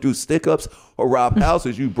drugs or do stick-ups or rob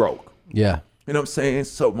houses, you broke. Yeah. You know what I'm saying?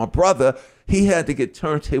 So my brother, he had to get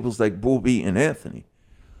turntables like Booby and Anthony.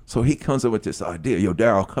 So he comes up with this idea. Yo,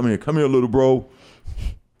 Daryl, come here, little bro.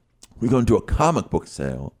 We're going to do a comic book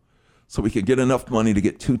sale. so we could get enough money to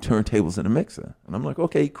get 2 turntables and a mixer. And I'm like,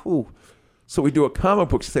 okay, cool. So we do a comic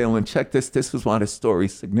book sale, and check this. This is why this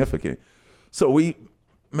story's significant. So we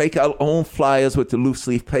make our own flyers with the loose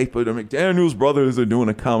leaf paper. The McDaniels brothers are doing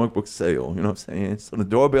a comic book sale. You know what I'm saying? So the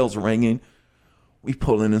doorbell's ringing. We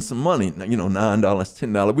pulling in some money, $9,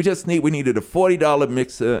 $10. We needed a $40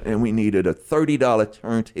 mixer, and we needed a $30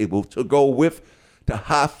 turntable to go with the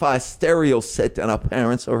hi-fi stereo set that our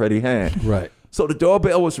parents already had. Right. So the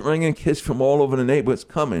doorbell was ringing, kids from all over the neighborhoods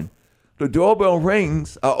coming. The doorbell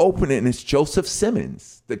rings, I open it, and it's Joseph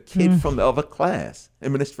Simmons, the kid from the other class,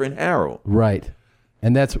 him and his friend Harold. Right.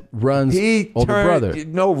 And that's Run's older brother.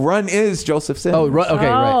 No, Run is Joseph Simmons. Oh, okay,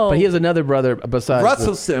 right. But he has another brother besides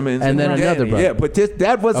Russell Simmons. And then Danny. another brother. Yeah, but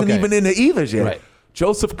that wasn't even in the Evers yet. Right.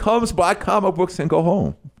 Joseph comes, buy comic books, and go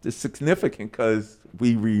home. It's significant because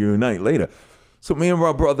we reunite later. So me and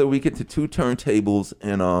my brother, we get to 2 turntables,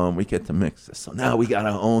 and we get to mix it. So now we got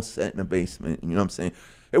our own set in the basement. You know what I'm saying?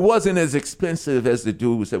 It wasn't as expensive as the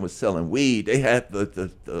dudes that were selling weed. They had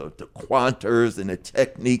the Quanters and the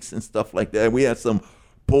Techniques and stuff like that. We had some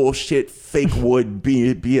bullshit fake wood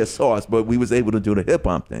BSRs, but we was able to do the hip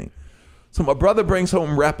hop thing. So my brother brings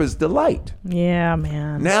home Rapper's Delight. Yeah,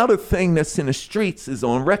 man. Now the thing that's in the streets is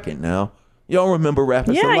on record now. Y'all remember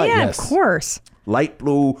Rapper's Delight? Yeah, of course. Light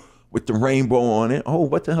blue with the rainbow on it. Oh,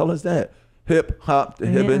 what the hell is that? Hip hop, the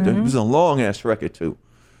hip. It was a long ass record too.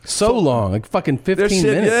 So long, like fucking 15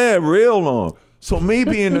 minutes. Yeah, real long. So me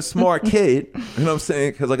being a smart kid, you know what I'm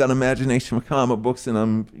saying, because I got imagination for comic books, and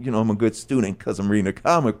I'm a good student because I'm reading the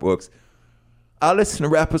comic books. I listened to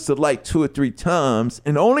Rapper's Delight 2 or 3 times,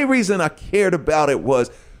 and the only reason I cared about it was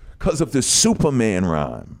because of the Superman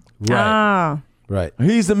rhyme. Right. Right.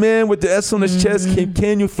 He's the man with the S on his chest.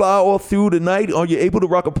 Can you fly all through the night? Are you able to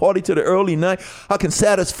rock a party to the early night? I can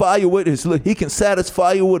satisfy you with he can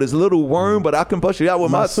satisfy you with his little worm, but I can bust you out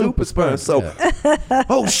with my super sperm. So,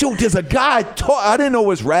 oh shoot, there's a guy I didn't know it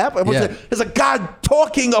was rap. There's a guy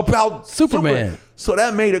talking about Superman. So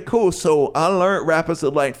that made it cool. So I learned Rapper's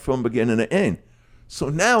Delight from beginning to end. So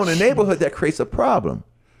now in the neighborhood, that creates a problem.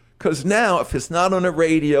 Because now if it's not on the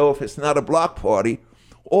radio, if it's not a block party,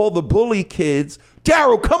 all the bully kids,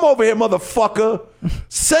 Daryl, come over here, motherfucker.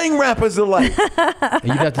 Sing Rapper's Delight. And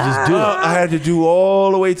you got to just do it. I had to do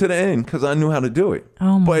all the way to the end because I knew how to do it.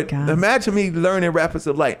 Oh my God. Imagine me learning Rapper's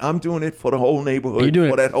Delight. I'm doing it for the whole neighborhood. You're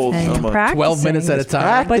doing for that whole summer. 12 minutes at a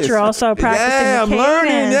time. But you're also practicing. Yeah, I'm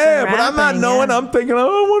learning. Yeah, but I'm not knowing. I'm thinking, I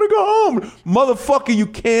don't want to go home. Motherfucker, you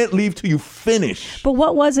can't leave till you finish. But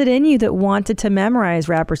what was it in you that wanted to memorize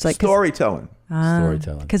Rapper's Delight? Storytelling.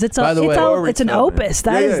 Storytelling. Because it's an Storytelling. opus.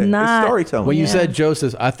 That is not it's storytelling. When you said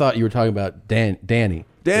Joseph, I thought you were talking about Danny.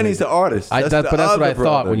 Danny's the artist. But that's what I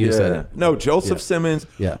thought when you said it. No, Joseph Simmons.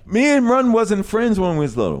 Yeah. Me and Run wasn't friends when we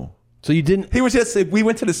was little. So you didn't. He was just. We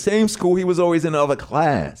went to the same school. He was always in the other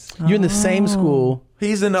class. You're in the same school.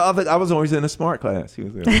 He's in the other. I was always in the smart class. He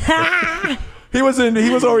was in. He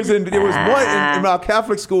was always in. There was one in our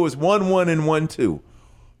Catholic school. It was 1-1 and 1-2.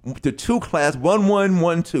 The 2 class 1-1,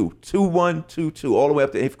 1-2, 2-1, 2-2, all the way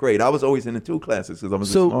up to 8th grade. I was always in the 2 classes because I was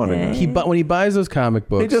a smarter guy. When he buys those comic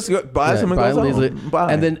books, he just buys them and goes home.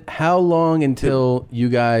 Bye. And then how long until you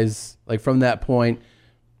guys, like from that point,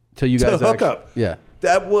 till you guys hook up? Yeah,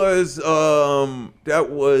 that was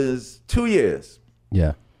 2 years.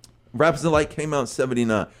 Yeah, Rapper's Delight came out in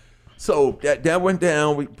 '79, so that went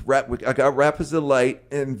down. I got Rapper's Delight,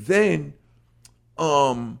 and then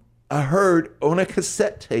I heard on a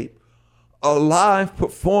cassette tape a live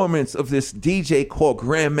performance of this DJ called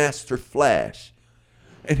Grandmaster Flash.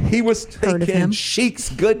 And he was taking Chic's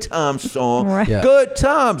Good Times song. Right. Yeah. Good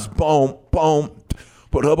times, boom, boom.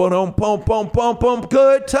 Boom, boom, boom, boom, boom.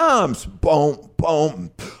 Good times, boom,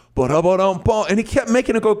 boom. Boom. And he kept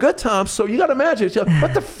making it go good times. So you got to imagine,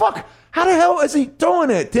 what the fuck? How the hell is he doing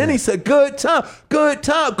it? Then he said, good time, good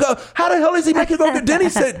time. Go. How the hell is he making it go good? Then he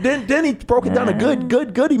said, then he broke it down to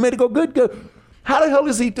good. He made it go good. How the hell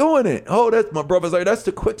is he doing it? Oh, that's my brother's like, that's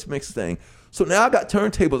the quick mix thing. So now I got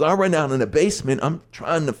turntables. I run down in the basement. I'm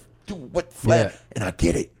trying to do what flat, and I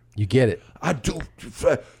get it. You get it. I do.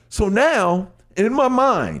 So now, in my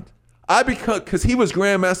mind, I become, because he was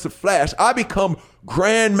Grandmaster Flash, I become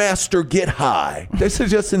Grandmaster Get High. This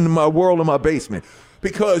is just in my world in my basement.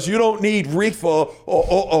 Because you don't need reefer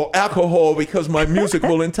or alcohol because my music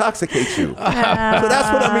will intoxicate you. So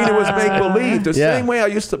that's what I mean. It was make-believe. The same way I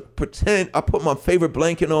used to pretend I put my favorite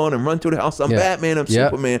blanket on and run through the house. I'm Batman, I'm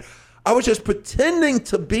Superman. I was just pretending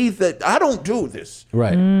to be that. I don't do this.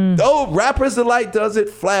 Right. Though Rapper's Delight does it,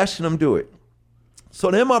 Flash and them do it. So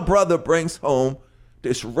then my brother brings home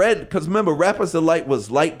this red, because remember, Rapper's Delight was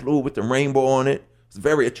light blue with the rainbow on it. It's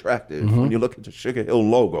very attractive when you look at the Sugar Hill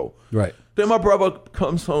logo. Right. Then my brother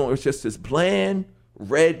comes home. It's just this bland,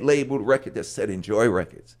 red labeled record that said Enjoy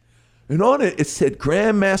Records. And on it, it said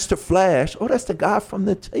Grandmaster Flash. Oh, that's the guy from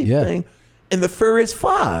the tape thing. And the Furious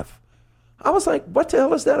 5. I was like, what the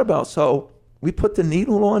hell is that about? So we put the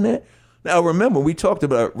needle on it. Now, remember, we talked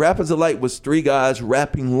about Rappers Delight was 3 guys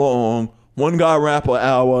rapping long. One guy rap an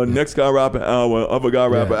hour, next guy rap an hour, other guy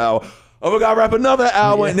rap an hour, other guy rap another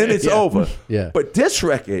hour, and then it's over. But this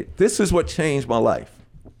record, this is what changed my life.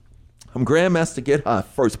 I'm Grandmaster Get High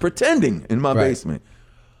first, pretending in my basement.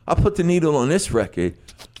 I put the needle on this record.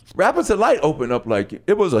 Rappers Delight opened up like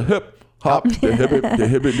it was a hip hop, the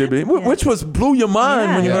hip, which was blew your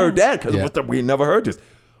mind when you heard that because we never heard this.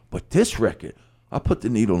 But this record, I put the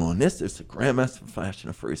needle on this. It's a Grandmaster Flash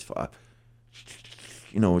and the Furious 5.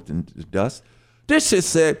 You know, with the dust. This shit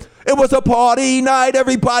said, it was a party night.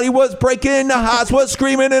 Everybody was breaking. The highs was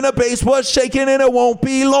screaming and the bass was shaking. And it won't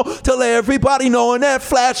be long till everybody knowing that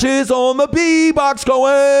Flash is on the B-box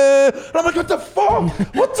going. And I'm like, what the fuck?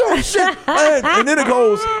 What the shit? And then it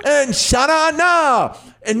goes, and sha-na-na.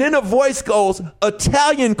 And then a voice goes,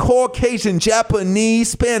 Italian, Caucasian,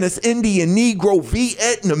 Japanese, Spanish, Indian, Negro,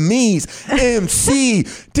 Vietnamese, MC,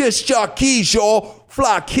 disc jockeys, y'all.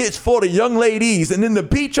 Fly kids for the young ladies. And then the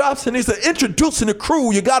beat drops and he said, introducing the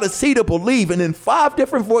crew, you gotta see to believe. And in 5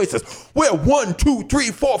 different voices, we're 1, 2,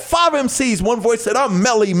 3, 4, 5 MCs. One voice said, I'm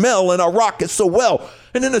Melly Mel and I rock it so well.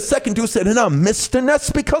 And then the second dude said, and I'm Mr. Ness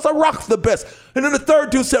because I rock the best. And then the third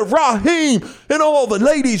dude said, Raheem, and all the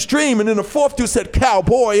ladies dream. And then the fourth dude said,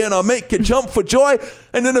 Cowboy, and I'll make you jump for joy.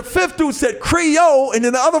 And then the fifth dude said, Creole. And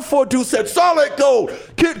then the other 4 dudes said, Solid Gold,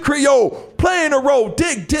 Kid Creole, playing a role,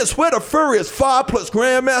 dig this, with a Furious 5 plus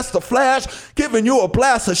Grandmaster Flash, giving you a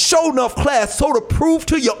blast, a show enough class. So to prove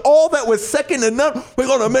to you all that was second to none, we're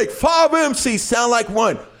going to make 5 MCs sound like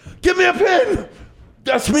one. Give me a pen.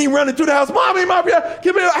 That's me running through the house. Mommy,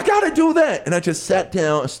 give me, I gotta do that. And I just sat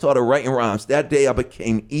down and started writing rhymes. That day I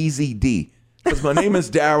became Easy D. Because my name is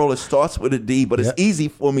Daryl. It starts with a D, but it's easy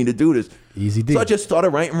for me to do this. Easy D. So I just started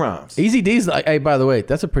writing rhymes. Easy D's like, hey, by the way,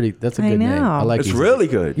 that's a good name. I like it. It's really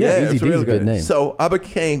good. Yeah, Easy it's D's really a good name. So I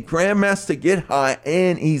became Grandmaster Get High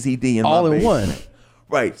and Easy D in all my in basement. one.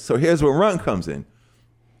 Right. So here's where Run comes in.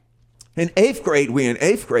 In 8th grade, we're in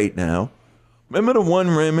 8th grade now. Remember the one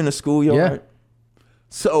rim in the schoolyard? Yeah.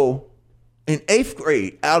 So in 8th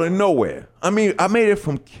grade, out of nowhere, I mean, I made it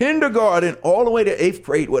from kindergarten all the way to 8th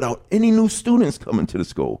grade without any new students coming to the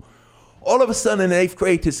school. All of a sudden in 8th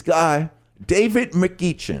grade, this guy, David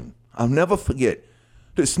McEachin, I'll never forget,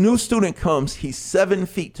 this new student comes, he's 7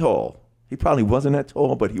 feet tall. He probably wasn't that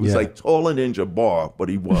tall, but he was like taller than Jabbar, but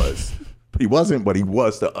he was. But he wasn't, but he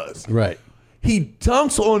was to us. Right. He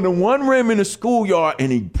dunks on the one rim in the schoolyard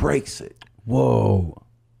and he breaks it. Whoa.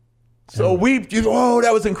 So that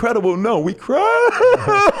was incredible. No, we cried.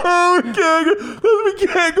 we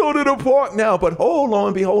can't go to the park now. But hold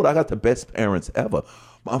on, behold, I got the best parents ever.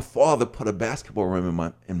 My father put a basketball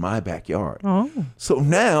rim in my backyard. Oh. So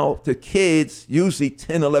now the kids, usually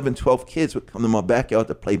 10, 11, 12 kids would come to my backyard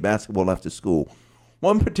to play basketball after school.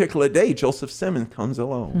 One particular day, Joseph Simmons comes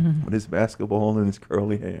along with his basketball and his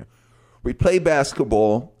curly hair. We play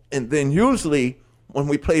basketball, and then usually when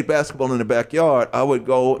we played basketball in the backyard, I would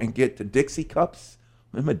go and get the Dixie cups.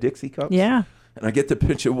 Remember Dixie cups? Yeah. And I get the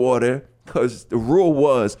pitcher of water because the rule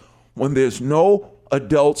was when there's no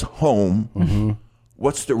adults home,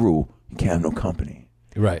 what's the rule? You can't have no company.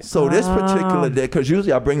 Right. So this particular day, because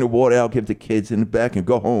usually I bring the water out, give the kids in the back and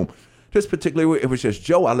go home. This particular day, it was just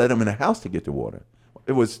Joe. I let him in the house to get the water.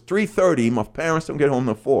 It was 3:30. My parents don't get home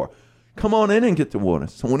till 4. Come on in and get the water.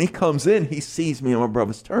 So when he comes in, he sees me on my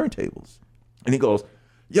brother's turntables. And he goes,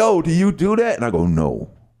 yo, do you do that? And I go,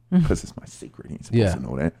 no, because it's my secret. He ain't supposed to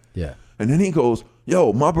know that. Yeah. And then he goes,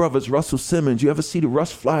 yo, my brother's Russell Simmons. You ever see the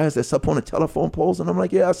Rush flyers that's up on the telephone poles? And I'm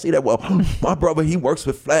like, yeah, I see that. Well, my brother, he works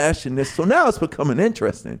with Flash and this. So now it's becoming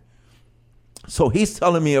interesting. So he's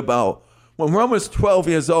telling me about when Ron was 12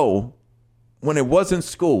 years old, when it wasn't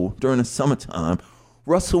school during the summertime,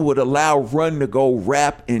 Russell would allow Run to go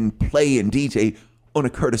rap and play and DJ on the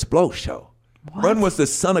Curtis Blow show. What? Run was the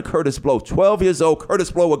son of Curtis Blow. 12 years old,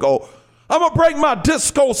 Curtis Blow would go, I'm going to bring my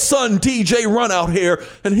disco son DJ Run out here,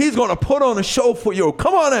 and he's going to put on a show for you.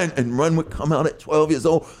 Come on in. And Run would come out at 12 years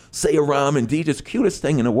old, say a rhyme, and DJ's the cutest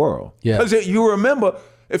thing in the world. Yeah. Because if you remember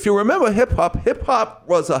hip-hop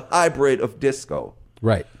was a hybrid of disco.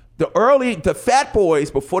 Right. The Fat Boys,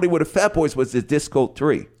 before they were the Fat Boys, was the Disco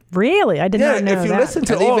 3. Really? I did not know if you that. listen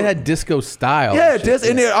to they all, even had disco style. yeah, and shit.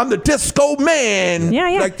 and I'm the disco man. Yeah,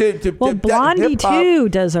 yeah. Like well, Blondie too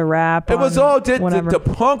does a rap. It was all whatever. the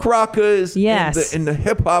punk rockers Yes. and the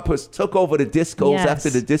hip hoppers took over the discos Yes. after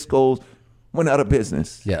the discos went out of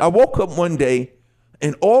business. Yeah. I woke up one day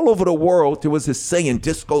and all over the world there was this saying,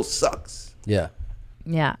 disco sucks. Yeah.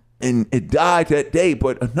 Yeah. And it died that day,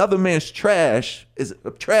 but another man's trash is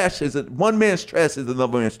one man's trash is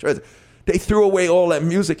another man's treasure. They threw away all that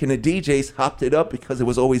music and the DJs hopped it up because it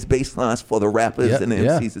was always bass lines for the rappers and the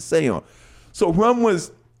MCs to say on. So Rum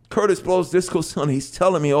was Curtis Blow's disco son. He's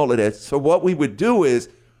telling me all of that. So what we would do is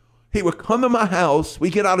he would come to my house.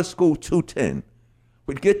 We get out of school 2:10.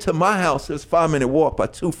 We'd get to my house. It was a 5-minute walk by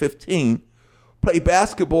 2:15. Play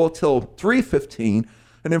basketball till 3:15.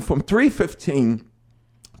 And then from 3:15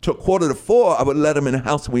 to 3:45, I would let him in the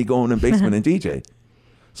house and we go in the basement and DJ.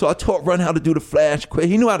 So I taught Run how to do the flash.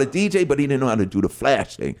 He knew how to DJ, but he didn't know how to do the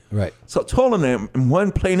flash thing. Right. So I told him that, and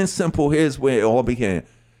one plain and simple, here's where it all began.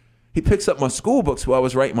 He picks up my school books where I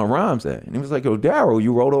was writing my rhymes at. And he was like, "Oh, Daryl,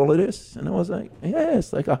 you wrote all of this?" And I was like, "Yeah,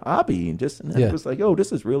 it's like a hobby." And just and that. He was like, "Oh,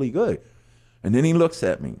 this is really good." And then he looks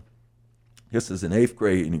at me. This is in 8th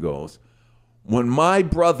grade, and he goes, "When my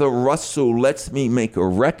brother Russell lets me make a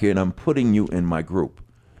record, I'm putting you in my group."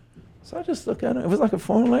 So I just look at it. It was like a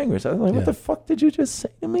foreign language. I was like, "What the fuck did you just say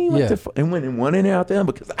to me?" What the fuck? And went in one and out there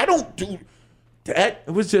because I don't do that.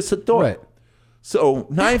 It was just a thought. Right. So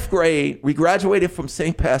 9th grade, we graduated from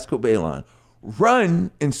St. Pascal Baylon.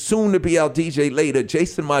 Run and soon to be our DJ later,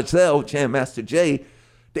 Jason Marzell, Jam Master Jay,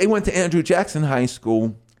 they went to Andrew Jackson High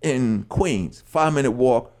School in Queens, 5-minute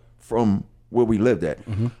walk from where we lived at.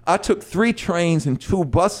 I took 3 trains and 2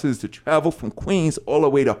 buses to travel from Queens all the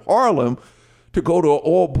way to Harlem to go to an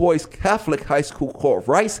all-boys Catholic high school called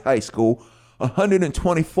Rice High School,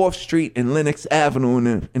 124th Street and Lenox Avenue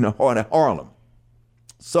in the heart of Harlem.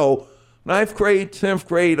 So 9th grade, 10th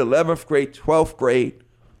grade, 11th grade, 12th grade,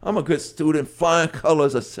 I'm a good student, fine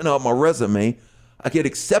colors, I sent out my resume, I get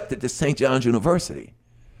accepted to St. John's University.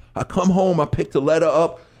 I come home, I pick the letter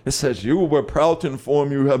up, it says, "You were proud to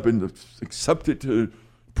inform you have been accepted to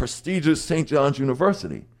prestigious St. John's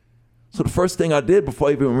University." So the first thing I did before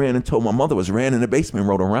I even ran and told my mother was ran in the basement and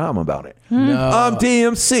wrote a rhyme about it. No. I'm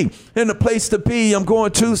DMC, and the place to be, I'm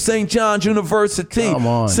going to St. John's University. Come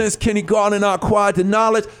on. Since kindergarten, I acquired the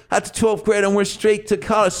knowledge. After 12th grade, I went straight to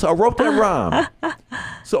college, so I wrote that rhyme.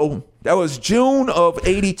 So that was June of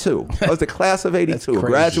 82. That was the class of 82.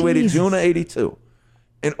 Graduated June of 82.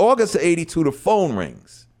 In August of 82, the phone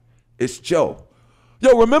rings. It's Joe.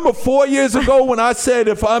 "Yo, remember 4 years ago when I said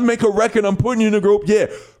if I make a record, I'm putting you in a group? Yeah,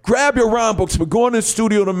 grab your rhyme books. We're going to the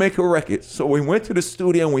studio to make a record." So we went to the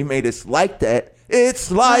studio and we made It's Like That. It's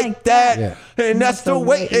like that. Yeah. And that's the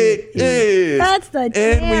way it is. That's the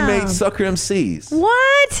jam. And we made Sucker MCs.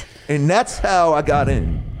 What? And that's how I got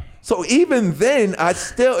in. So even then,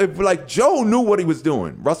 Joe knew what he was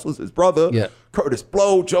doing. Russell's his brother. Yeah. Curtis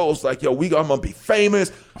Blow. Joe's like, "Yo, I'm going to be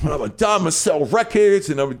famous. And I'm going to sell records.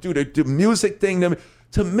 And I'm going to do the music thing."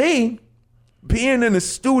 To me, being in the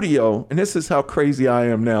studio, and this is how crazy I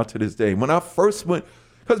am now to this day. When I first went,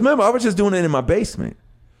 because remember, I was just doing it in my basement.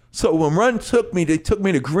 So when Run took me, they took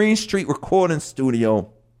me to Green Street Recording Studio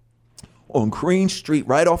on Green Street,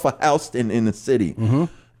 right off of Houston in the city.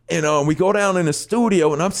 And we go down in the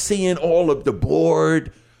studio, and I'm seeing all of the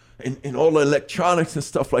board and all the electronics and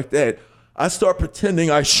stuff like that. I start pretending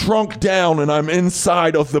I shrunk down and I'm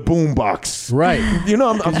inside of the boombox. Right. You know,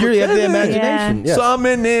 I'm you have the imagination. Yeah. So I'm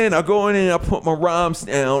in there, and I go in and I put my rhymes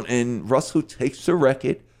down, and Russell takes the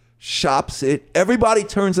record, shops it. Everybody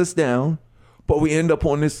turns us down, but we end up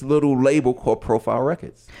on this little label called Profile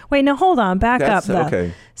Records. Wait, no, hold on. Back up, though.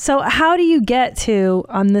 Okay. So how do you get to,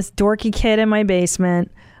 I'm this dorky kid in my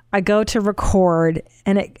basement, I go to record,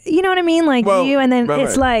 and it, you know what I mean? Like and then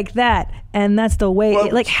it's like that, and that's the way.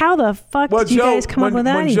 How the fuck did you guys come up with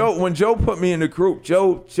that? When Joe put me in the group,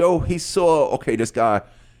 Joe, he saw, this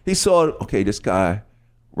guy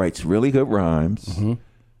writes really good rhymes.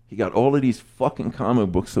 He got all of these fucking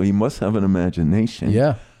comic books, so he must have an imagination.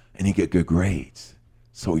 Yeah, and he get good grades.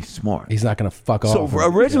 So he's smart. He's not going to fuck off. So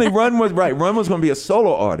originally Run was going to be a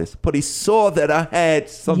solo artist, but he saw that I had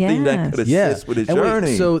something that could assist with his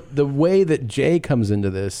journey. So the way that Jay comes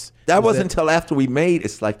into this... That wasn't until after we made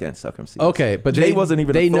It's Like That in Sucker MCs. Okay, but Jay wasn't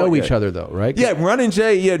even They know yet. each other though, right? Yeah, Run and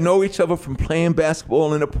Jay know each other from playing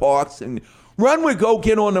basketball in the parks. And Run would go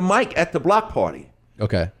get on the mic at the block party.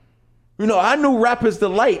 Okay. You know, I knew Rapper's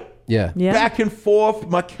Delight. Yeah. Back and forth,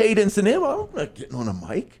 my cadence and him. I'm not getting on a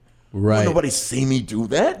mic. Right. Nobody see me do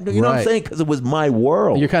that. You know what I'm saying? Because it was my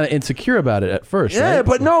world. You're kind of insecure about it at first, right? Yeah,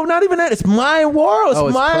 but no, not even that. It's my world.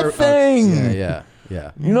 It's my thing.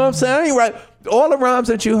 Yeah. You know what I'm saying? I ain't right. All the rhymes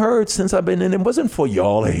that you heard since I've been in it wasn't for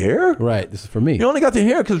y'all to hear. Right. This is for me. You only got to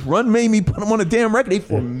hear it because Run made me put them on a damn record. They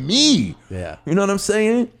for me. Yeah. You know what I'm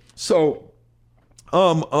saying? So,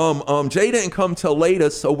 Jay didn't come till later,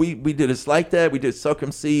 so we did It's Like That. We did Suck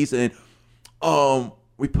 'Em C's, and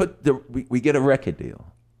we get a record deal.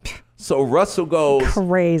 So Russell goes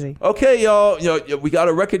crazy. Okay, y'all, we got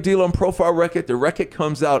a record deal on Profile Record. The record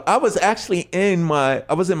comes out. I was actually in my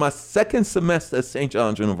second semester at St.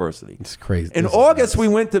 John's University. It's crazy. In August, we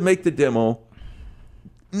went to make the demo.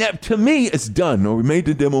 Now, to me, it's done. We made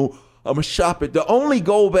the demo. I'm gonna shop it. The only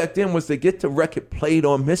goal back then was to get the record played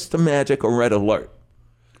on Mr. Magic or Red Alert.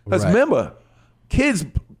 Because remember, kids,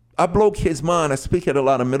 I blow kids' mind. I speak at a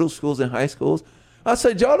lot of middle schools and high schools. I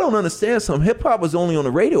said, y'all don't understand something. Hip hop was only on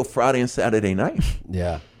the radio Friday and Saturday night.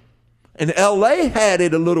 Yeah. And LA had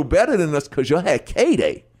it a little better than us because y'all had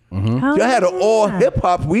K-Day. Mm-hmm. Y'all had an all hip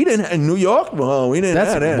hop. We didn't have New York. Well, we didn't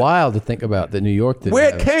have that. That's wild to think about that New York didn't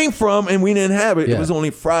Where have it came from, and we didn't have it. Yeah. It was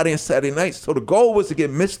only Friday and Saturday nights. So the goal was to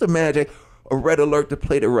get Mr. Magic or Red Alert to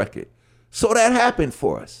play the record. So that happened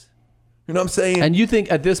for us. You know what I'm saying? And you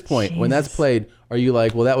think at this point, when that's played, are you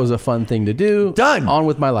like, well, that was a fun thing to do? Done. On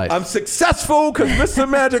with my life. I'm successful because Mr.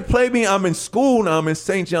 Magic played me. I'm in school now. I'm in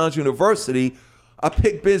St. John's University. I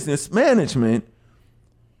picked business management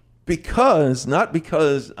not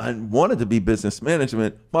because I wanted to be business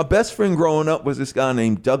management. My best friend growing up was this guy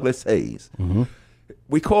named Douglas Hayes. Mm-hmm.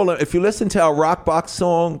 We call him, if you listen to our Rockbox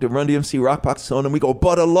song, the Run DMC Rockbox song, and we go,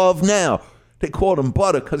 Butter Love Now. They called him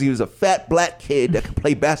Butter because he was a fat black kid that could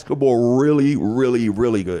play basketball really, really,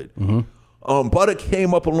 really good. Mm-hmm. Butter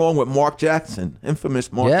came up along with Mark Jackson,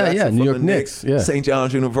 infamous Mark Jackson. Yeah, from New York the Knicks. Yeah. St.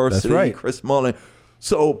 John's University, That's right. Chris Mullin.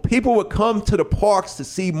 So people would come to the parks to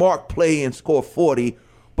see Mark play and score 40,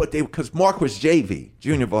 but because Mark was JV,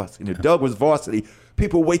 junior varsity, and Doug was varsity,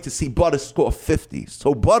 people wait to see Butter score 50.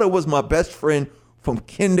 So Butter was my best friend from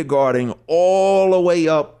kindergarten all the way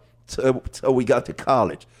up till we got to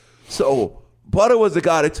college. So Butter was the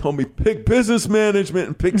guy that told me, pick business management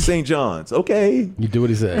and pick St. John's. Okay. You do what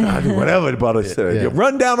he said. I do whatever Butter said. Yeah. You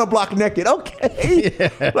run down a block naked.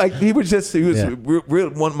 Okay. Like he was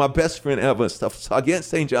one of my best friend ever and stuff. So I get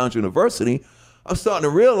St. John's University. I'm starting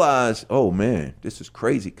to realize, oh man, this is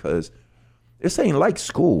crazy because this ain't like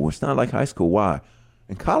school. It's not like high school. Why?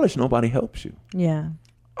 In college, nobody helps you. Yeah.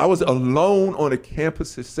 I was alone on a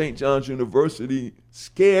campus at St. John's University,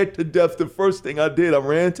 scared to death. The first thing I did, I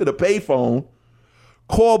ran to the payphone,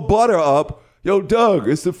 called Butter up. Yo, Doug,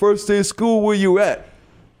 it's the first day of school. Where you at?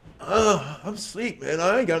 I'm asleep, man.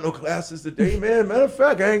 I ain't got no classes today, man. Matter of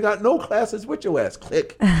fact, I ain't got no classes with your ass.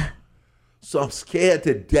 Click. So I'm scared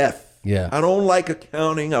to death. Yeah. I don't like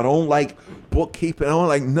accounting. I don't like bookkeeping. I don't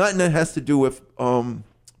like nothing that has to do with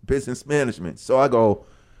business management. So I go,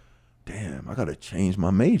 damn, I got to change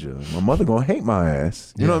my major. My mother going to hate my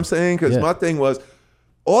ass. You know what I'm saying? Because my thing was,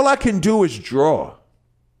 all I can do is draw.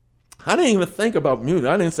 I didn't even think about music.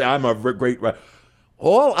 I didn't say I'm a great writer.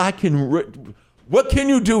 All I can, what can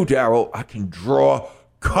you do, Daryl? I can draw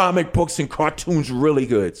comic books and cartoons really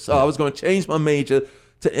good. So I was going to change my major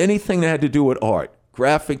to anything that had to do with art.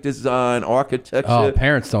 Graphic design, architecture. Oh,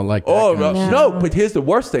 parents don't like that. Oh, no, but here's the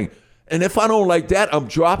worst thing. And if I don't like that, I'm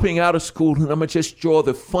dropping out of school and I'm going to just draw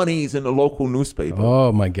the funnies in the local newspaper.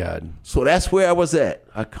 Oh, my God. So that's where I was at.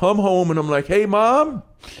 I come home and I'm like, hey, Mom.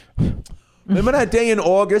 Remember that day in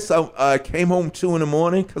August? I came home 2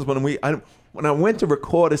 a.m. because when I went to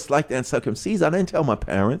record It's Like That and Suck 'Em C's, I didn't tell my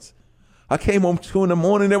parents. I came home 2 a.m.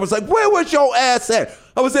 and it was like, where was your ass at?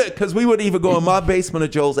 I was at, because we would either go in my basement or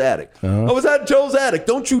Joe's attic. I was at Joe's attic.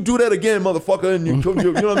 Don't you do that again, motherfucker. And you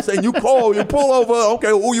know what I'm saying? You call, you pull over. Okay,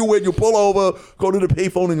 who you with? You pull over, go to the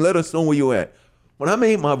payphone and let us know where you at. When I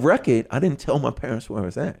made my record, I didn't tell my parents where I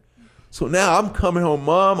was at. So now I'm coming home,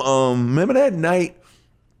 Mom, remember that night?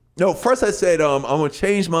 No, first I said, I'm going to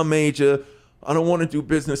change my major. I don't want to do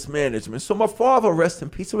business management. So my father, rest in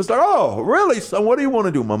peace, was like, oh, really, son? What do you want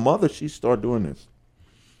to do? My mother, she started doing this.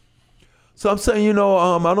 So I'm saying,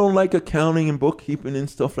 I don't like accounting and bookkeeping and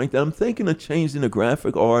stuff like that. I'm thinking of changing to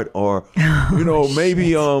graphic art or,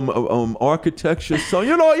 maybe architecture. So,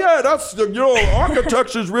 that's,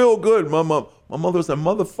 architecture's real good. My mother was a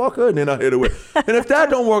motherfucker, and then I hit it with. And if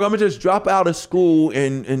that don't work, I'm going to just drop out of school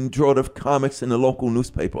and draw the comics in the local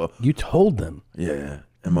newspaper. You told them. Yeah.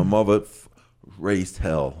 And my mother raised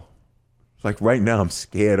hell. Like right now, I'm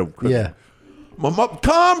scared of. Yeah. My mom,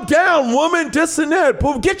 calm down, woman. This and that.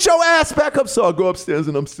 Get your ass back up. So I go upstairs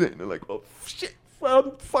and I'm sitting there like, oh shit,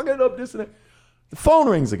 I'm fucking up this and that. The phone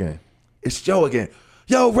rings again. It's Joe again.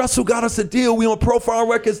 Yo, Russell got us a deal. We on Profile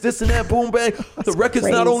Records, this and that, boom, bang. The record's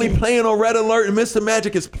not only playing on Red Alert and Mr.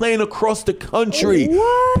 Magic is playing across the country.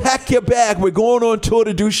 What? Pack your bag. We're going on tour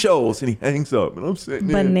to do shows. And he hangs up. And I'm sitting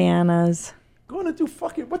there. Bananas. Going to do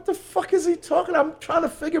fucking, what the fuck is he talking? I'm trying to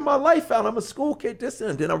figure my life out. I'm a school kid, this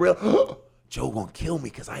and then I realized, Joe gonna kill me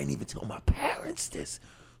because I ain't even tell my parents this.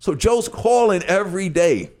 So Joe's calling every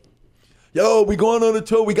day. Yo, we going on a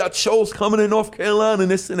tour. We got shows coming in North Carolina and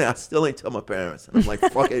this and that. I still ain't tell my parents. And I'm like,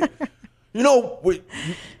 fuck it. You know,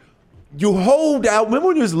 you hold out. Remember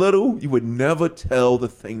when you was little, you would never tell the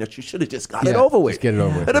thing that you should have just got it over with. Just get it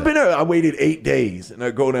over with. And I've been there. I waited 8 days and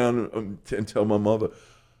I go down and tell my mother,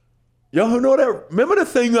 y'all know that? Remember the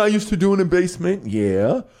thing I used to do in the basement?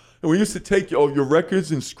 Yeah. And we used to take your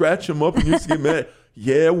records and scratch them up and used to get mad.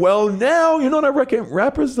 Yeah, well, now, you know that record,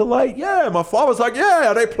 Rappers Delight? Yeah, my father's like,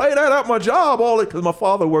 yeah, they play that at my job, all it, because my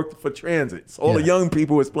father worked for transit. So all the young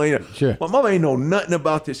people was playing it. Sure. My mother ain't know nothing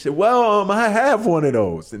about this shit. Well, I have one of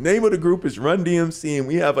those. The name of the group is Run DMC, and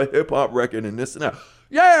we have a hip-hop record and this and that.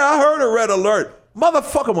 Yeah, I heard a Red Alert.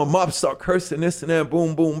 Motherfucker, my mom start cursing this and that,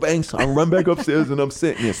 boom, boom, bang. So I run back upstairs and I'm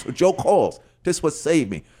sitting there. So Joe calls. This what saved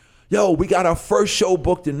me. Yo, we got our first show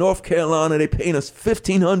booked in North Carolina. They paying us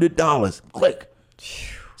 $1,500. Click.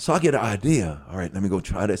 So I get an idea. All right, let me go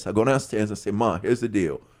try this. I go downstairs and say, Mom, here's the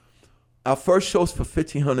deal. Our first show's for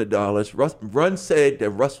 $1,500. Run said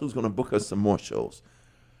that Russell's going to book us some more shows.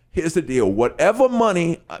 Here's the deal. Whatever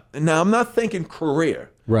money, now I'm not thinking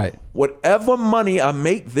career. Right. Whatever money I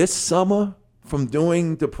make this summer from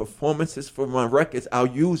doing the performances for my records, I'll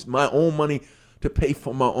use my own money to pay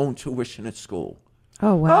for my own tuition at school.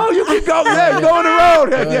 Oh, wow. Oh, you can go, go on the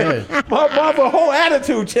road. My whole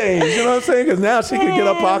attitude changed, you know what I'm saying? Because now she can get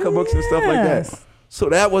her pocketbooks and stuff like that. So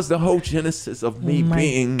that was the whole genesis of me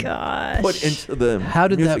being put into the How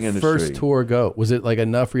did music that industry. first tour go? Was it like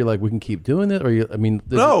enough where you're like, we can keep doing it? Or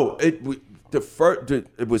No, it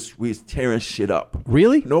was tearing shit up.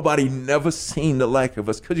 Really? Nobody never seen the like of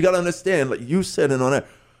us. Because you got to understand, like you said it on that,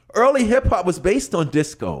 early hip hop was based on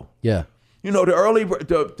disco. Yeah. You know, the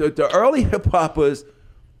early hip hoppers,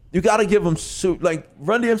 you got to give them like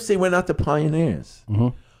Run DMC went out to pioneers. Mm-hmm.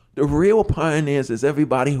 The real pioneers is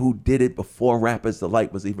everybody who did it before Rappers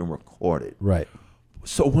Delight was even recorded. Right.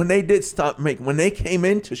 So when they did when they came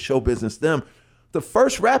into show business, the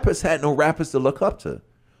first rappers had no rappers to look up to,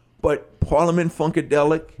 but Parliament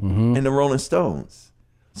Funkadelic and the Rolling Stones.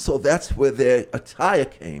 So that's where their attire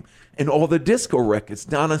came, and all the disco records,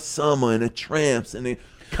 Donna Summer and the Tramps and the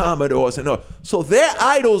Commodores and all. So their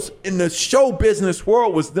idols in the show business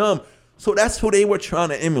world was them. So that's who they were trying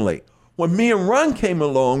to emulate. When me and Run came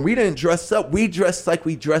along, we didn't dress up. We dressed like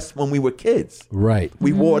we dressed when we were kids. Right.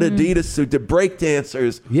 We wore the Adidas suit, the break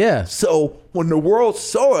dancers. Yeah. So when the world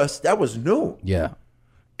saw us, that was new. Yeah.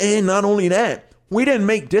 And not only that, we didn't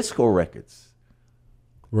make disco records.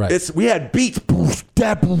 Right. We had beats, boosh,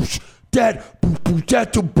 that boosh, that boosh, boosh,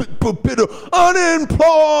 that to bit of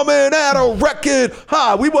unemployment at a record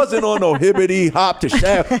high. We wasn't on no hibbity hop to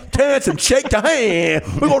shaft, dance and shake the hand.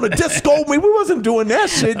 We on the disco. We wasn't doing that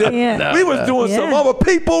shit. We was doing some other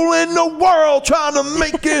people in the world trying to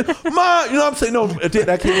make it my. You know what I'm saying? No,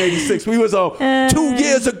 that came in '86. We was on 2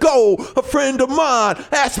 years ago. A friend of mine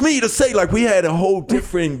asked me to say like we had a whole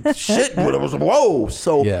different shit. But it was whoa.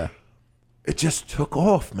 So yeah. It just took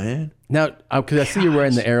off, man. Now, because I see you're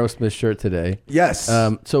wearing the Aerosmith shirt today. Yes.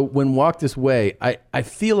 So when Walk This Way, I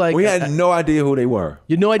feel like... We had no idea who they were.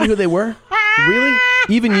 You had no idea who they were? Really?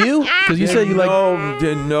 Even you? Because you said you like... No,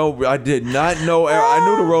 didn't know. I did not know. I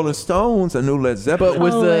knew the Rolling Stones. I knew Led Zeppelin.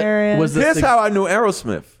 But Here's how I knew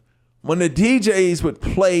Aerosmith. When the DJs would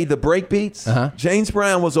play the break beats, James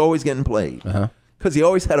Brown was always getting played. Because he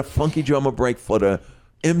always had a funky drummer break for the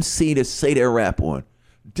MC to say their rap on.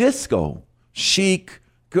 Disco, Chic,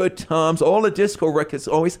 Good Times, all the disco records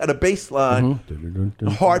always had a bass line.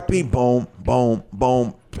 Heartbeat, boom, boom,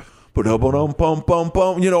 boom, boom, boom, boom,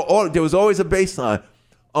 boom. You know, there was always a bass line.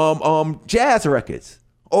 Jazz records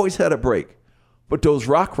always had a break. But those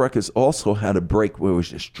rock records also had a break where it was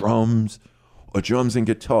just drums or drums and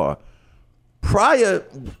guitar. Prior,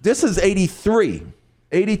 this is 83,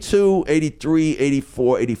 82, 83,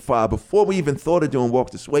 84, 85. Before we even thought of doing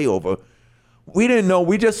Walk This Way over, we didn't know.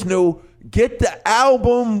 We just knew, get the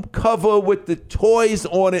album cover with the toys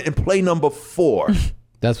on it and play number 4.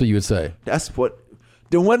 That's what you would say. That's what.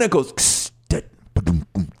 The one that goes,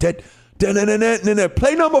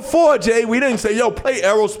 play number 4, Jay. We didn't say, yo, play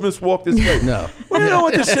Aerosmith's Walk This Way. No. We didn't know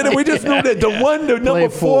what the shit is. We just knew that the number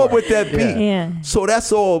 4 with that beat. Yeah. So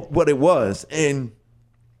that's all what it was. And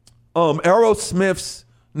Aerosmith's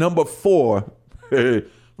number 4, not even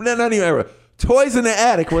Aerosmith. Toys in the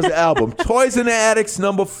Attic was the album. Toys in the Attic's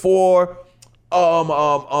number 4.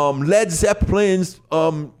 Led Zeppelin's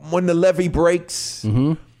When the Levee Breaks.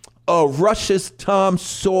 Rush's Tom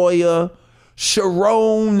Sawyer.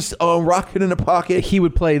 Sharon's Rockin' in the Pocket. He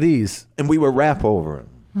would play these. And we would rap over him.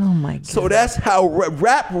 Oh my God. So that's how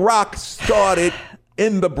rap rock started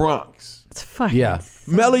in the Bronx. It's fucking. Yeah.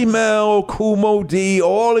 Melly Mel, Kumo D,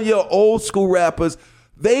 all of your old school rappers,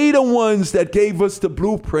 they the ones that gave us the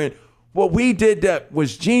blueprint. What we did that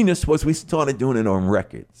was genius was we started doing it on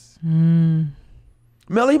records.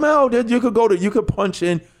 Melly Mel, you could go to YouTube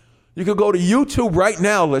right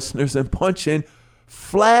now, listeners, and punch in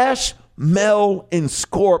Flash, Mel, and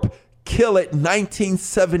Scorp Kill It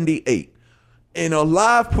 1978. In a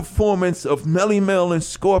live performance of Melly Mel and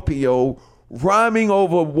Scorpio rhyming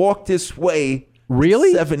over Walk This Way.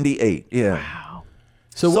 Really? 78, yeah. Wow.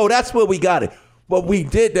 So that's where we got it. What we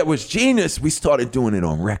did that was genius, we started doing it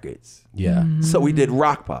on records. Yeah. So we did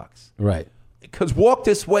Rockbox. Right. Because Walk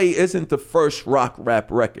This Way isn't the first rock rap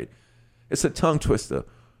record. It's a tongue twister.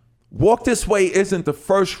 Walk This Way isn't the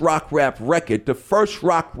first rock rap record. The first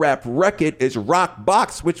rock rap record is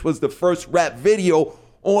Rockbox, which was the first rap video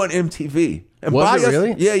on MTV. And was it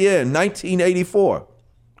really? Yeah, 1984.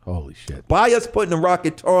 Holy shit. By us putting the rock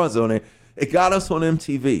guitars on it, it got us on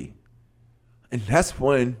MTV. And that's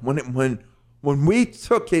when we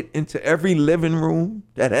took it into every living room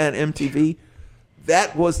that had MTV,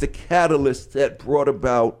 that was the catalyst that brought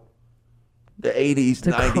about the 80s,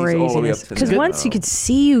 The 90s, craziness. all the way up to Because now. once you could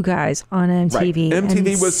see you guys on MTV, Right.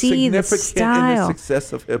 MTV and was see the significant style. in the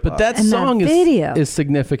success of hip hop. But that And song that video. is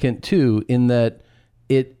significant too, in that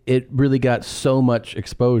it really got so much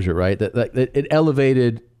exposure, right? That it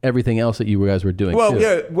elevated everything else that you guys were doing. Well, too.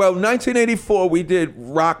 yeah. Well, 1984, we did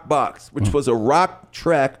Rockbox, which was a rock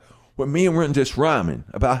track with me and Ren just rhyming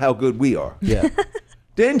about how good we are. Yeah.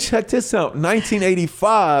 Then check this out,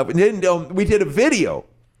 1985, and then we did a video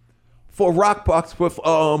for Rockbox with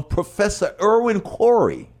Professor Irwin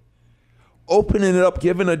Corey, opening it up,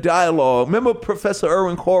 giving a dialogue. Remember Professor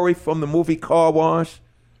Irwin Corey from the movie Car Wash?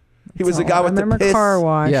 He was the guy with the piss. Car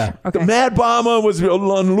Wash. Yeah. Okay. The Mad Bomber was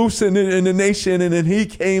loose in the nation, and then he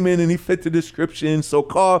came in and he fit the description. So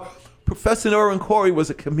Professor Irwin Corey was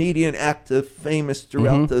a comedian, actor, famous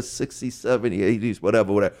throughout the 60s, 70s, 80s,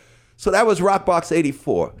 whatever. So that was Rockbox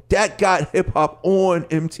 84. That got hip-hop on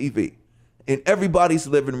MTV in everybody's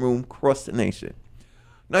living room across the nation.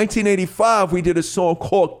 1985, we did a song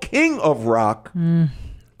called King of Rock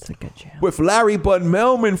That's a good jam. with Larry Bud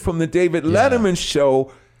Melman from the David Letterman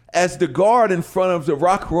show as the guard in front of the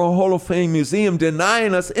Rock and Roll Hall of Fame Museum,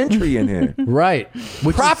 denying us entry in here. Right.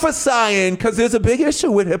 Prophesying, because there's a big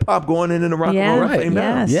issue with hip-hop going into the Rock and Roll Hall of Fame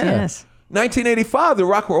now. Yes. 1985, the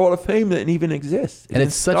Rock and Roll Hall of Fame didn't even exist. And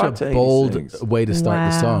it's such a bold way to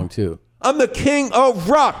start the song too. I'm the king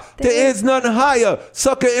of rock. There is none higher.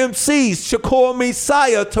 Sucker MCs should call me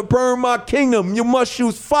sire. To burn my kingdom, you must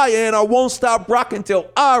use fire, and I won't stop rocking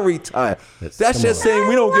till I retire. That's just saying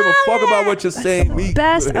we don't give a fuck about what you're saying.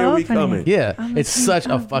 Best here we opening. coming. Yeah, it's such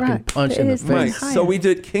a fucking punch in the Right. face. So we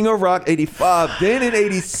did King of Rock 85. Then in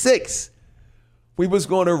 86, we was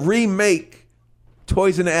going to remake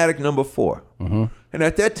Toys in the Attic number 4. And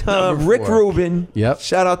at that time, Rick Rubin,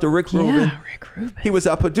 shout out to Rick Rubin. Rick Rubin. He was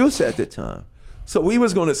our producer at the time. So we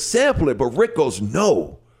was going to sample it, but Rick goes,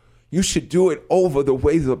 no, you should do it over the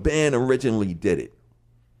way the band originally did it.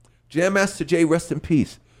 Jam Master Jay, rest in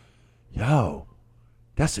peace. Yo,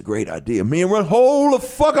 that's a great idea. Me and Ron, hold the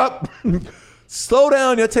fuck up. Slow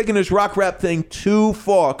down, you're taking this rock rap thing too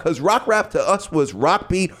far. Because rock rap to us was rock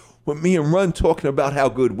beat with me and Run talking about how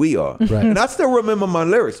good we are. Right. And I still remember my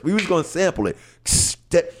lyrics. We was going to sample it. Keep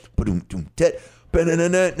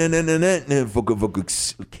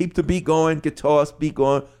the beat going, guitars, beat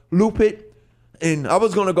going, loop it. And I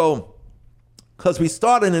was going to go, because we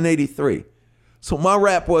started in 83. So my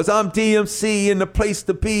rap was, I'm DMC in the place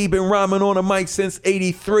to be, been rhyming on a mic since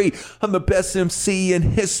 83. I'm the best MC in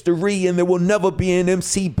history, and there will never be an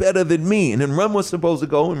MC better than me. And then Run was supposed to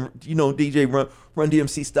go, and you know, DJ Run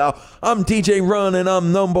DMC style. I'm DJ Run, and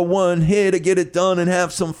I'm number one, here to get it done and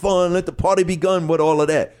have some fun. Let the party begun with all of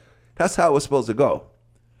that. That's how it was supposed to go.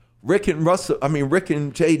 Rick and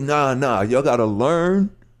Jay, nah, y'all gotta learn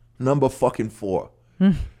number fucking 4.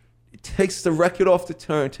 Takes the record off the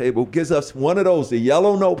turntable, gives us one of those, the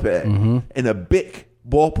yellow notepad, and a big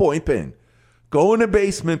ballpoint pen. Go in the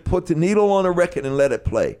basement, put the needle on the record, and let it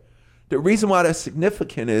play. The reason why that's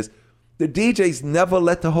significant is the DJs never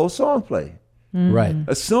let the whole song play. Right.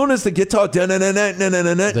 As soon as the guitar, right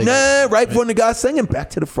when the guy's singing, back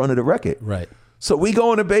to the front of the record. Right. So we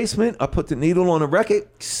go in the basement, I put the needle on the record,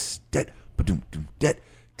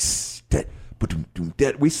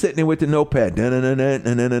 We sitting there with the notepad,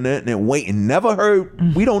 and waiting. Never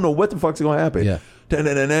heard. We don't know what the fuck's gonna happen. Yeah.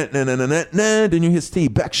 Then you hear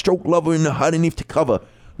Steve, backstroke lover in the underneath the cover.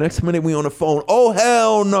 Next minute we on the phone. Oh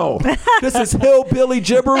hell no! This is hillbilly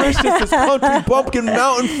gibberish. This is country bumpkin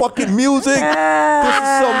mountain fucking music. This is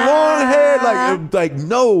some long hair like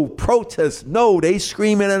no protest. No, they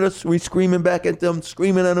screaming at us. We screaming back at them.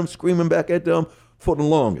 Screaming at them. Screaming back at them for the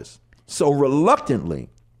longest. So reluctantly,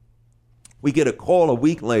 we get a call a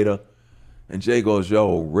week later, and Jay goes,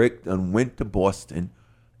 "Yo, Rick done went to Boston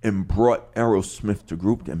and brought Aerosmith, the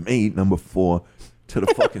group that made number 4." To the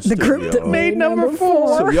fucking the studio. group that made number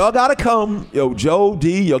 4. So y'all gotta come. Yo, Joe,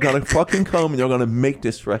 D, y'all gotta fucking come and y'all gonna make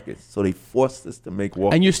this record. So they forced us to make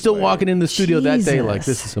Walk. And you're still walking in the studio that day Jesus. like,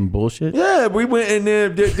 this is some bullshit? Yeah, we went in there.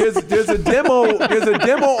 There's a demo. There's a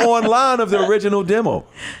demo online of the original demo.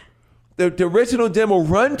 The original demo,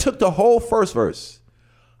 Run took the whole first verse.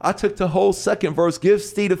 I took the whole second verse. Give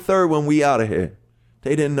Steve the third when we out of here.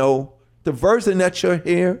 They didn't know. The version that you're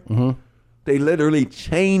here, they literally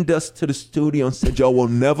chained us to the studio and said, y'all will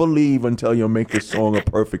never leave until you make this song a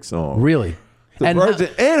perfect song. Really? And hold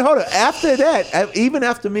on, after that, even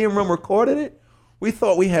after me and Rum recorded it, we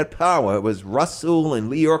thought we had power. It was Russell and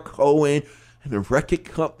Leo Cohen and the record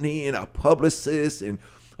company and our publicists and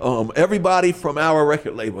everybody from our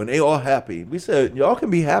record label, and they all happy. We said, y'all can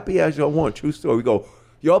be happy as y'all want. True story. We go,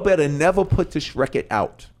 y'all better never put this record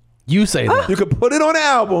out. You say that. You can put it on the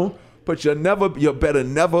album, but you better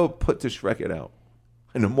never put this record out.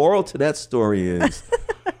 And the moral to that story is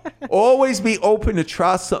always be open to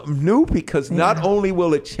try something new, because not only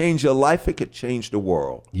will it change your life, it could change the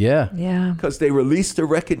world. Yeah. Yeah. Because they released the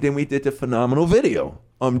record, then we did the phenomenal video.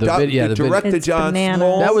 The director John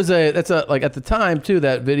Small. That's like at the time too,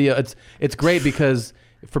 that video, it's great because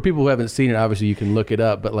for people who haven't seen it, obviously you can look it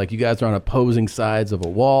up, but like you guys are on opposing sides of a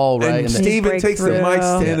wall, right? And Steven takes the mic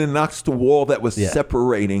stand and knocks the wall that was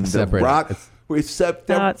separating the rock. It's so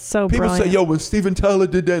people brilliant. say, yo, when Steven Tyler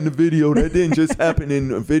did that in the video, that didn't just happen in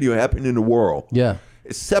the video, it happened in the world. Yeah.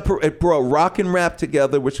 It brought rock and rap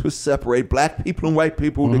together, which was separate. Black people and white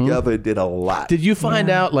people together. It did a lot. Did you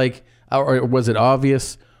find out, like, or was it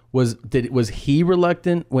obvious? Was he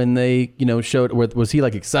reluctant when they showed? Was he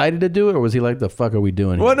like excited to do it, or was he like, the fuck are we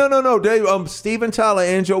doing here? Well, no. They Steven Tyler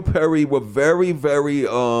and Joe Perry were very, very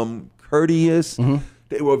courteous.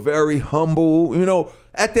 They were very humble.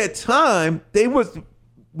 At that time,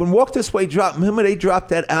 when Walk This Way dropped. Remember, they dropped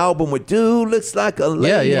that album with "Dude Looks Like a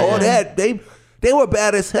Lady." That they were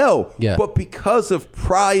bad as hell. Yeah. But because of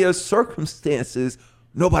prior circumstances,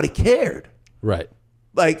 nobody cared. Right.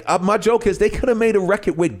 Like, my joke is they could have made a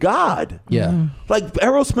record with God. Yeah. Like,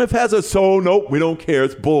 Aerosmith has a soul. Nope, we don't care.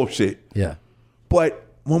 It's bullshit. Yeah. But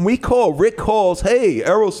when Rick calls, hey,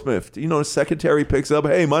 Aerosmith, the secretary picks up,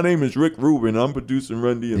 hey, my name is Rick Rubin. I'm producing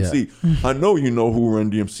Run DMC. Yeah. I know you know who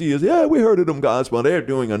Run DMC is. Yeah, we heard of them guys. Well, they're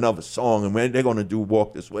doing another song, and they're going to do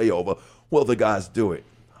Walk This Way over. Well, the guys do it.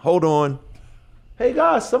 Hold on. Hey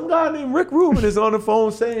guys, some guy named Rick Rubin is on the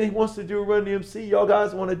phone saying he wants to do Run DMC. Y'all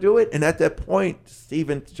guys want to do it? And at that point,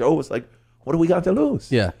 Joe was like, what do we got to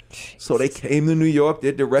lose? Yeah. So they came to New York,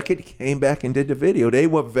 did the record, came back and did the video. They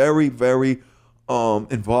were very, very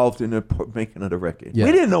involved in the making of the record. Yeah.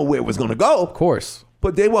 We didn't know where it was going to go. Of course.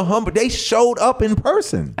 But they were humble. They showed up in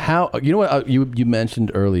person. How, what you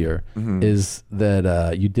mentioned earlier is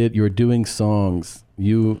that you were doing songs,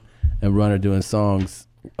 you and Run are doing songs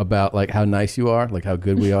about like how nice you are, like how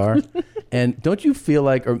good we are. And don't you feel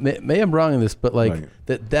like, or maybe I'm wrong in this, but like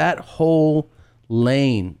that whole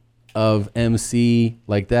lane of MC,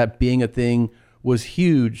 like that being a thing was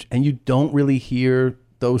huge, and you don't really hear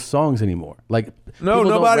those songs anymore. Like people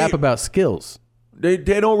don't rap about skills. They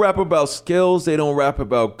don't rap about skills. They don't rap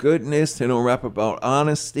about goodness. They don't rap about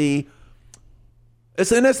honesty.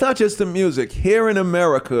 And it's not just the music. Here in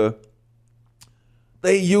America,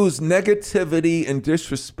 they use negativity and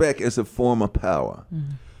disrespect as a form of power.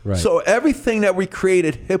 Right. So everything that we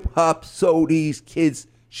created, hip hop, so these kids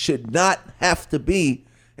should not have to be,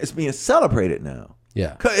 is being celebrated now.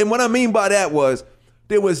 Yeah. And what I mean by that was,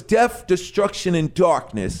 there was death, destruction, and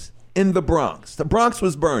darkness in the Bronx. The Bronx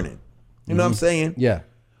was burning. You know what I'm saying? Yeah.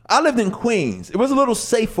 I lived in Queens. It was a little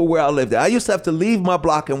safer where I lived at. I used to have to leave my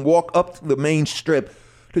block and walk up to the main strip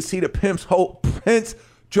to see the pimps,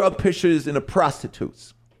 drug pushers, and the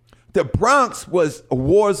prostitutes. The Bronx was a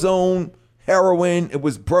war zone, heroin, it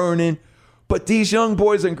was burning. But these young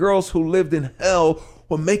boys and girls who lived in hell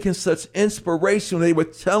were making such inspiration. They were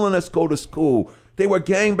telling us go to school. They were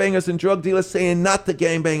gangbangers and drug dealers saying not to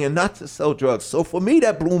gangbang and not to sell drugs. So for me,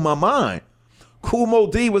 that blew my mind. Kool Moe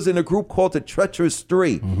Dee was in a group called the Treacherous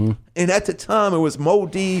Three. And at the time, it was Moe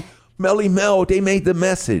Dee, Melly Mel, they made The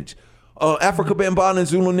Message. Africa Bambaataa and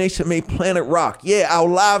Zulu Nation made Planet Rock. Yeah, our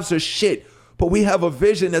lives are shit, but we have a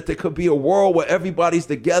vision that there could be a world where everybody's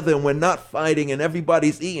together and we're not fighting and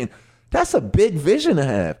everybody's eating. That's a big vision to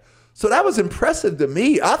have. So that was impressive to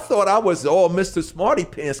me. I thought I was all Mr. Smarty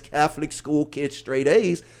Pants, Catholic school kid, straight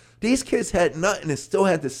A's. These kids had nothing and still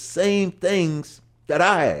had the same things that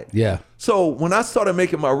I had. Yeah. So when I started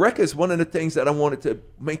making my records, one of the things that I wanted to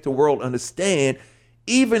make the world understand,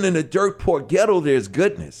 even in the dirt poor ghetto, there's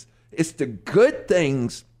goodness. It's the good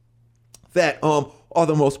things that are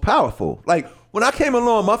the most powerful. Like when I came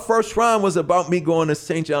along, my first rhyme was about me going to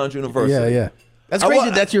St. John's University. Yeah. That's crazy.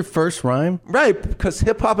 That's your first rhyme? Right, because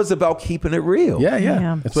hip hop is about keeping it real.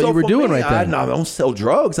 Yeah. That's what you were doing right there. I don't sell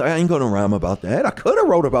drugs. I ain't gonna rhyme about that. I could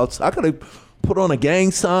have put on a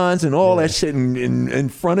gang signs and all that shit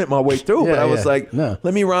and fronted my way through. But I was like, let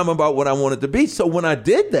me rhyme about what I wanted to be. So when I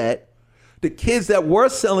did that, the kids that were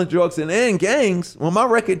selling drugs and in gangs, when my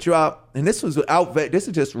record dropped, and this was this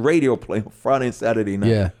is just radio play on Friday and Saturday night.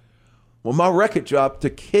 Yeah. When my record dropped, the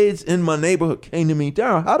kids in my neighborhood came to me,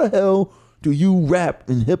 Darryl, how the hell do you rap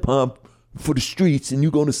in hip hop for the streets and you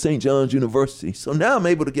go to St. John's University? So now I'm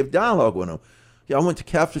able to give dialogue with them. Yeah, I went to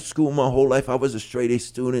Catholic school my whole life. I was a straight A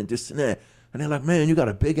student, this and that. And they're like, man, you got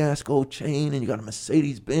a big ass gold chain and you got a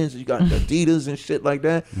Mercedes Benz, you got Adidas and shit like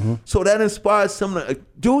that. Mm-hmm. So that inspired some of the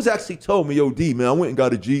dudes actually told me, yo, D, man, I went and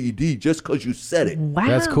got a GED just because you said it. Wow.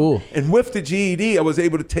 That's cool. And with the GED, I was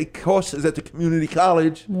able to take courses at the community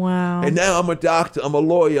college. Wow. And now I'm a doctor, I'm a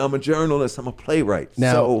lawyer, I'm a journalist, I'm a playwright.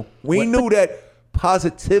 Now, so we knew that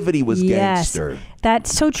positivity was gangster.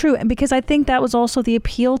 That's so true, and because I think that was also the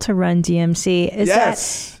appeal to Run DMC. Is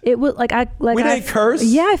that it was we didn't curse.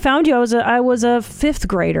 Yeah, I found you. I was a fifth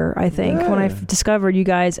grader, I think, when I discovered you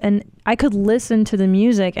guys, and I could listen to the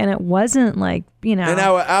music, and it wasn't like And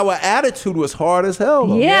our attitude was hard as hell.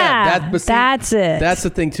 Though. Yeah, that's it. That's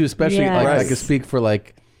the thing too, especially I can speak for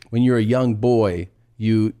when you're a young boy.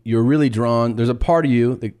 You're really drawn. There's a part of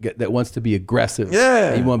you that wants to be aggressive.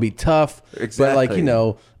 Yeah, you want to be tough. Exactly.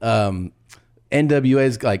 But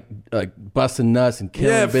NWA's like busting nuts and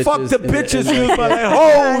killing bitches. Fuck the bitches,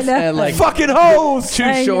 hoes and fucking hoes.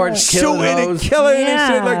 Too short, shooting and killing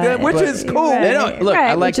and shit like that, which is cool. Look,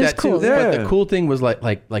 I like that too. Cool. But the cool thing was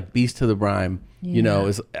like Beast to the Rhyme. Yeah.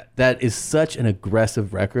 That is such an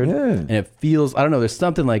aggressive record, and it feels. I don't know. There's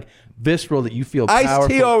something like visceral that you feel powerful.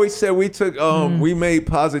 Ice-T always said we took we made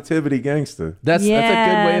positivity gangster. That's a good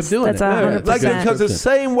way of doing it. Because the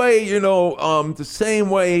same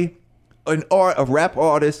way a rap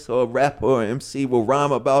artist or a rapper or MC will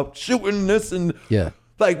rhyme about shooting this and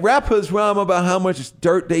like rappers rhyme about how much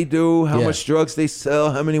dirt they do, how much drugs they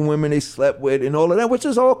sell, how many women they slept with, and all of that, which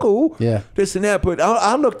is all cool. Yeah, this and that. But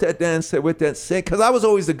I looked at that and said, with that said, because I was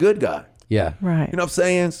always the good guy. Yeah. Right. You know what I'm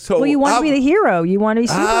saying? So you want to be the hero. You want to be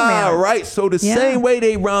Superman. Right. So the same way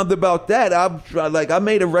they rhymed about that, I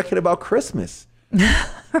made a record about Christmas.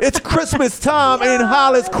 It's Christmas time in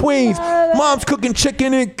Hollis, Queens. Mom's cooking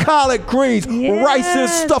chicken and collard greens, rice and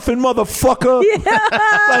stuffing, motherfucker.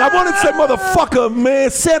 I wanted to say motherfucker, man,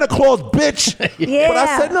 Santa Claus, bitch. But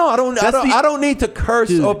I said no. I don't need to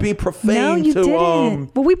curse or be profane. No, you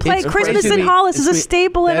didn't. But we play Christmas in Hollis is a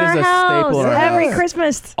staple in our house every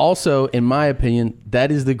Christmas. Also, in my opinion,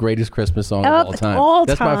 that is the greatest Christmas song of all time.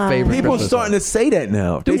 That's my favorite. People Christmas starting to say that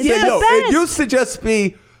now. They say, it used to just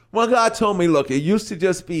be. One guy told me, look, it used to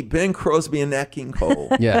just be Ben Crosby and Nat King Cole.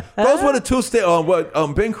 Yeah. Those were the two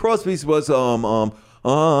Ben Crosby's was I'm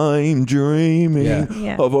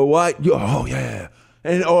dreaming of a white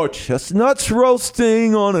and chestnuts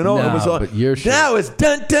roasting on and on. No, it was but you're sure. Now it's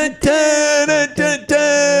dun dun dun dun dun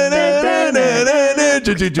dun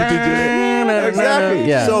dun dun. Exactly.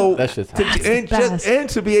 Yeah, so that's just and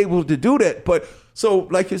to be able to do that. But so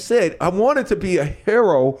like you said, I wanted to be a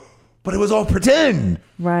hero. But it was all pretend.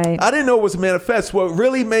 Right. I didn't know it was manifest. What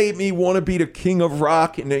really made me want to be the king of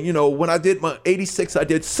rock, and then, when I did my 86, I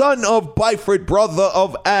did Son of Byford, Brother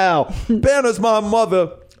of Al. Banner's my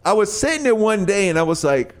mother. I was sitting there one day and I was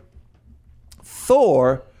like,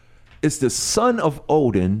 Thor is the son of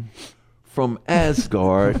Odin from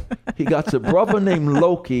Asgard. He got a brother named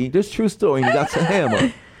Loki. This is true story. He got a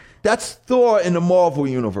hammer. That's Thor in the Marvel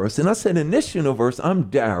universe. And I said, in this universe, I'm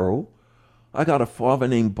Daryl. I got a father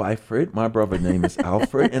named Byford. My brother's name is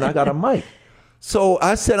Alfred. And I got a Mike. So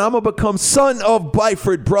I said, I'm going to become Son of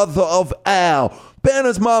Byford, Brother of Al.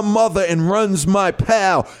 Banner's my mother and runs my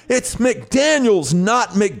pal. It's McDaniels,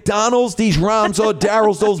 not McDonald's. These rhymes are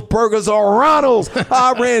Daryl's. Those burgers are Ronald's.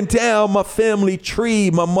 I ran down my family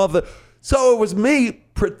tree, my mother. So it was me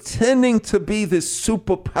pretending to be this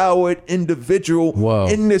superpowered individual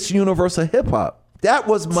in this universe of hip hop. That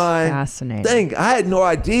was my thing. I had no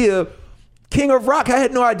idea. King of Rock, I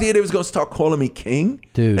had no idea they was gonna start calling me King.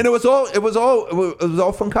 Dude. And it was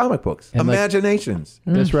all from comic books. And, like, Imaginations.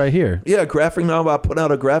 This right here. Yeah, graphic novel. I put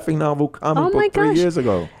out a graphic novel comic book 3 years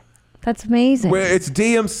ago. That's amazing. Where it's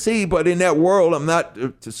DMC, but in that world, I'm not a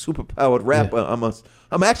superpowered rapper. Yeah.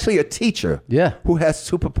 I'm actually a teacher. Yeah. Who has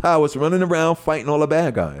superpowers, running around fighting all the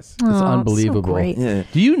bad guys. It's unbelievable. So great. Yeah.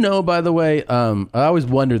 Do you know, by the way, I always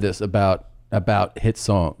wonder this about hit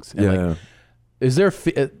songs. And Yeah. like, is there?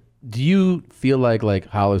 Do you feel like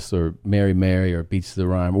Hollis or Mary Mary or Beats to the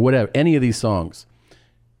Rhyme or whatever, any of these songs?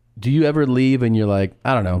 Do you ever leave and you're like,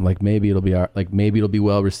 I don't know, like maybe it'll be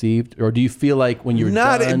well received, or do you feel like when you're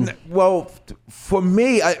done? Well, for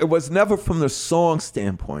me, it was never from the song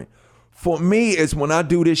standpoint. For me, it's when I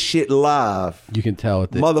do this shit live. You can tell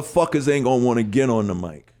it. Motherfuckers ain't gonna want to get on the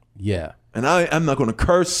mic. Yeah. And I'm not gonna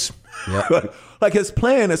curse. Yeah. Like it's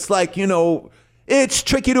playing. It's like, it's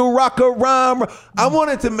tricky to rock a rhyme. I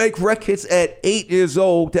wanted to make records at 8 years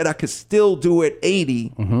old that I could still do at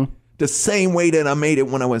 80, the same way that I made it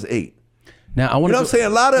when I was 8. Now I want you know what I'm saying?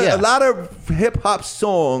 A lot of hip hop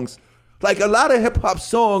songs,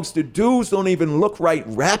 the dudes don't even look right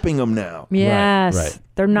rapping them now. Yes. Right.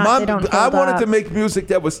 They're not. They don't I hold wanted up. to make music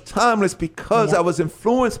that was timeless because I was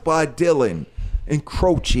influenced by Dylan and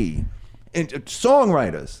Croce and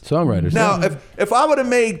songwriters. Now, if I would have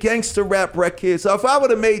made gangster rap records, or if I would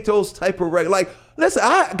have made those type of records, like, listen,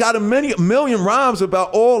 I got a million rhymes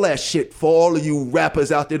about all that shit for all of you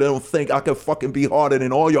rappers out there that don't think I could fucking be harder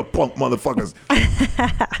than all your punk motherfuckers.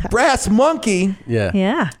 Brass Monkey.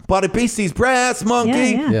 Yeah. By the Beasties, Brass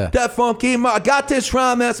Monkey. Yeah. That funky. I got this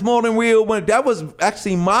rhyme that's more than real. That was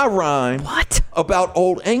actually my rhyme. What? About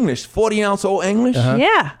Old English, 40 ounce Old English.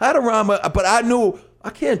 Yeah. I had a rhyme, but I knew I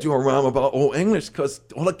can't do a rhyme about Old English because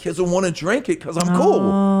all the kids will want to drink it because I'm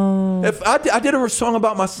cool. If I did a song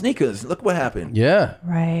about my sneakers, look what happened. Yeah.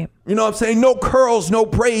 Right. You know what I'm saying? No curls, no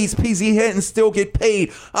braids, PZ head and still get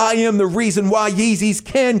paid. I am the reason why Yeezys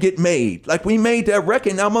can get made. Like we made that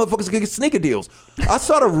record, now motherfuckers can get sneaker deals. I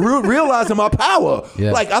started realizing my power.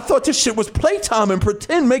 Yeah. Like I thought this shit was playtime and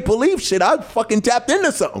pretend make-believe shit. I fucking tapped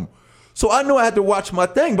into something. So I knew I had to watch my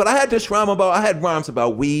thing, but I had rhymes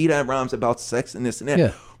about weed, I had rhymes about sex and this and that.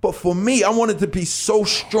 Yeah. But for me, I wanted to be so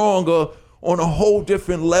stronger on a whole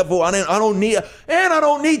different level. I don't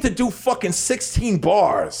need to do fucking 16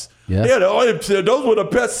 bars. Yeah, those were the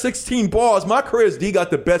best 16 bars. My career is D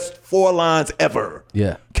got the best 4 lines ever.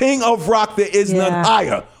 Yeah. King of Rock, there is none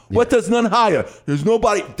higher. What does none higher? There's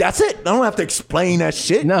nobody. That's it. I don't have to explain that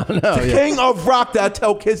shit. No. The King of Rock that I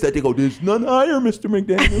tell kids that they go, there's none higher, Mr.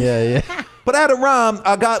 McDaniel. Yeah. But I had a rhyme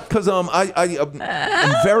I got because I'm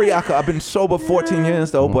very I've been sober 14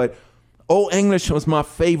 years though, but Old English was my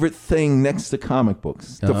favorite thing next to comic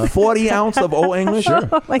books. The 40 ounce of Old English. Sure.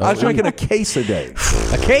 I was drinking a case a day.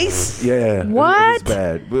 A case? Yeah. What? It was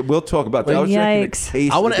bad. We'll talk about that. I was drinking a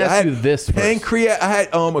case. I want to ask you this first. I had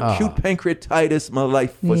acute pancreatitis. My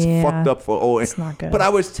life was fucked up for Old English. It's not good. But I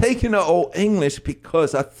was taking the Old English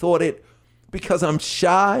because I thought because I'm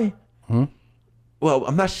shy. Well,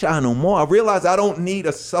 I'm not shy no more. I realized I don't need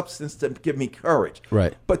a substance to give me courage.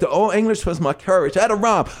 Right. But the Old English was my courage. I had a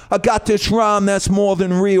rhyme. I got this rhyme that's more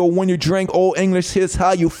than real. When you drink Old English, here's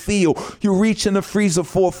how you feel. You reach in the freezer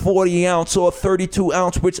for a 40 ounce or a 32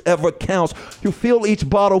 ounce, whichever counts. You fill each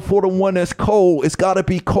bottle for the one that's cold. It's got to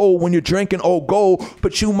be cold when you're drinking Old Gold,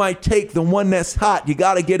 but you might take the one that's hot. You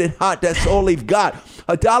got to get it hot. That's all they've got.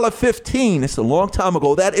 $1.15. It's a long time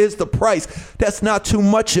ago. That is the price. That's not too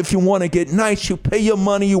much if you want to get nice. You pay your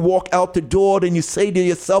money, you walk out the door, then you say to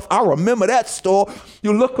yourself, I remember that store.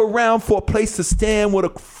 You look around for a place to stand with a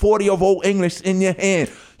 40 of Old English in your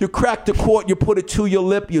hand. You crack the quart, you put it to your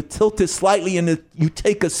lip, you tilt it slightly, and you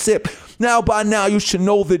take a sip. Now, by now, you should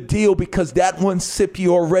know the deal because that one sip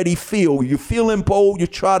you already feel. You're feeling bold, you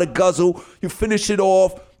try to guzzle, you finish it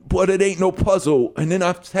off, but it ain't no puzzle. And then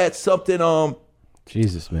I've had something,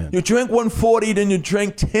 Jesus, man. You drink 140, then you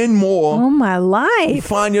drink 10 more. Oh, my life. You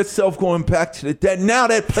find yourself going back to now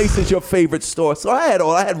that place is your favorite store. So I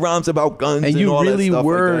had rhymes about guns and you all really that stuff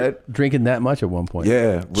were like that. drinking that much at one point.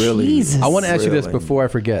 Yeah, really. Jesus. I want to ask you this before I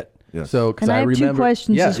forget. Yes. So, because And I have remember, 2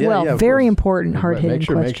 questions as well. of Very course. important, hard-hitting Make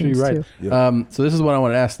sure you're right. questions, too. Yeah. So this is what I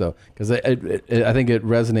want to ask though, because I think it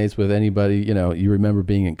resonates with anybody. You remember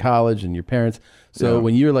being in college and your parents. So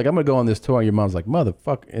when you're like, I'm gonna go on this tour, and your mom's like,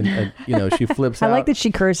 motherfucker, and she flips out. I like that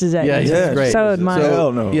she curses at you. Yeah, great. So admire.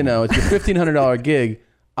 Hell no. It's your $1,500 gig.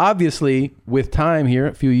 Obviously, with time here,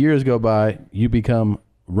 a few years go by, you become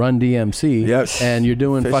Run DMC. Yes. And you're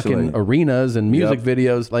doing Officially. fucking arenas and music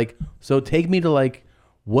videos. Like, so take me to like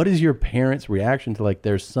What is your parents' reaction to like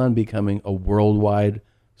their son becoming a worldwide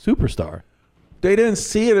superstar? They didn't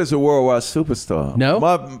see it as a worldwide superstar.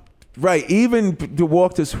 No? Right. Even to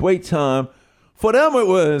walk this wait time, for them it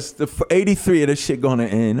was the 83 of this shit going to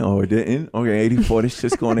end. Oh, it didn't? Okay, 84, this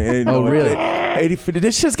shit's going to end. Oh, really? 84,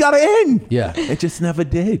 this shit's got to end. Yeah. It just never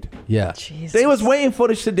did. Yeah. Jesus. They was waiting for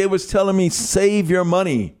this shit. They was telling me, save your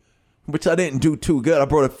money, which I didn't do too good. I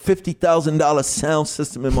brought a $50,000 sound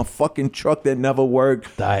system in my fucking truck that never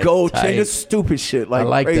worked. Gold chain, this stupid shit, like, I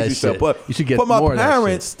like crazy that stuff. shit. But you should get for my more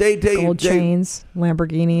parents, of that shit. they Gold chains,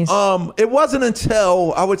 Lamborghinis. It wasn't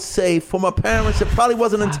until, I would say, for my parents, it probably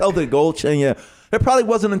wasn't until the gold chain, yeah. It probably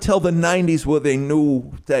wasn't until the 90s where they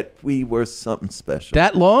knew that we were something special.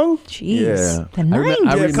 That long? Jeez. Yeah. The 90s.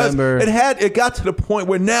 I remember. It got to the point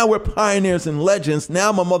where now we're pioneers and legends.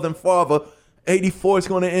 Now my mother and father, 84 is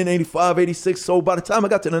going to end, 85, 86. So by the time I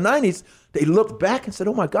got to the 90s, they looked back and said,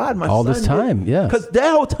 oh my God, my all son. this time, yeah. Because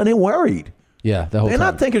that whole time they worried. Yeah, the whole They're time.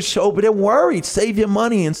 not thinking show, but they're worried. Save your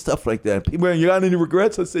money and stuff like that. People, you got any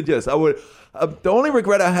regrets? I said, yes, I would. The only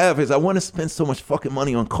regret I have is I want to spend so much fucking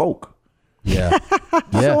money on coke. Yeah. That's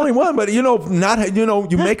the only one. But, you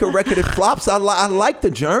make a record that flops. I like the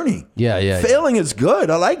journey. Yeah. Failing is good.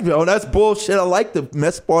 I like, that's bullshit. I like the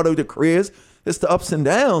best part of the careers. It's the ups and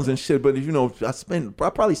downs and shit. But, I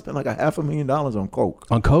probably spent like $500,000 on coke.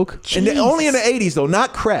 On coke? And only in the 80s, though,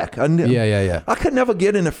 not crack. Yeah. I could never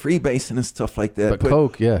get into freebasing and stuff like that. But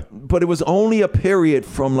coke, yeah. But it was only a period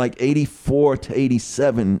from like 84 to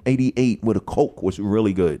 87, 88 where the coke was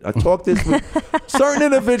really good. I talked this with certain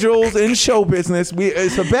individuals in show business.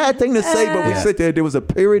 It's a bad thing to say, but we sit there. There was a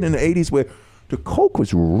period in the 80s where the coke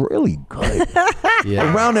was really good.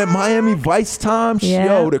 Around that Miami Vice time,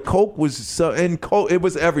 the coke was so, and coke, it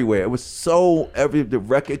was everywhere. It was so the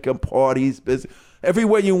record parties, business.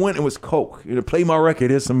 Everywhere you went, it was coke. Play my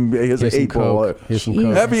record. Here's an 8 ball. Here's some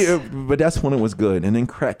coke. But that's when it was good. And then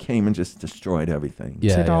crack came and just destroyed everything.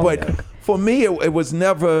 But for me, it was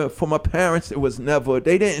never, for my parents, it was never,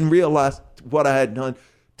 they didn't realize what I had done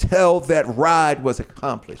till that ride was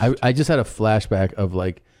accomplished. I just had a flashback of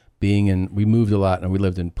like we moved a lot and we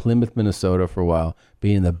lived in Plymouth, Minnesota for a while,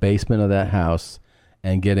 being in the basement of that house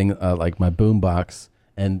and getting like my boombox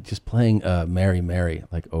and just playing Mary Mary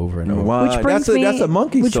like over and over. Wow. Which brings that's a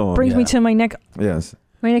monkey song. Which brings me to my next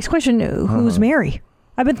question. Who's Mary?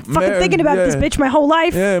 I've been fucking thinking about this bitch my whole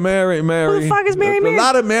life. Yeah, Mary. Who the fuck is Mary Mary? A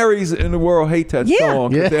lot of Marys in the world hate that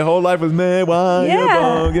song because their whole life was Mary.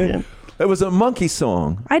 It was a monkey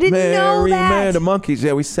song. I didn't know that. Mary, the monkeys.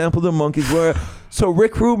 Yeah, we sampled the monkeys. So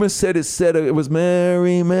Rick Rubin said it was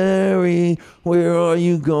Mary, Mary, where are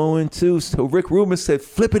you going to? So Rick Rubin said,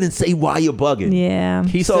 flip it and say why you're bugging. Yeah.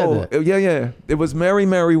 He said that. Yeah. It was Mary,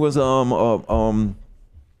 Mary was a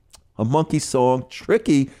monkey song.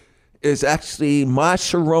 Tricky is actually My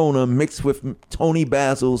Sharona mixed with Tony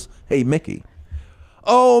Basil's Hey Mickey.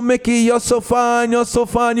 Oh, Mickey, you're so fine,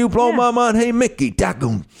 you blow my mind. Hey, Mickey,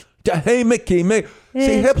 dagoon. Hey, Mickey.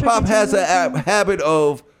 See, hip-hop has a habit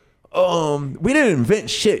of, we didn't invent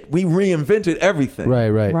shit. We reinvented everything.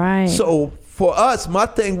 Right. So for us, my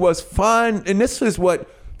thing was find, and this is what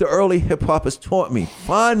the early hip-hoppers taught me,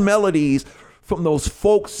 find melodies from those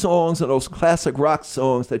folk songs and those classic rock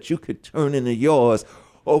songs that you could turn into yours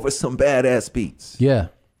over some badass beats. Yeah.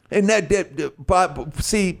 And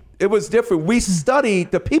see, it was different. We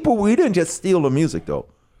studied the people. We didn't just steal the music, though.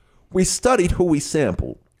 We studied who we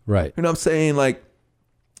sampled. Right. You know what I'm saying? Like,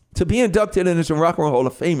 to be inducted into the Rock and Roll Hall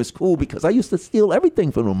of Fame is cool because I used to steal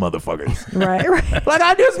everything from them motherfuckers. Right.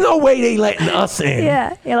 Like, there's no way they letting us in.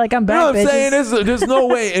 Yeah, like I'm back, you know what I'm bitches. saying? There's no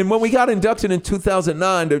way. And when we got inducted in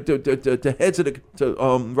 2009, the heads of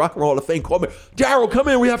the Rock and Roll Hall of Fame called me, Daryl, come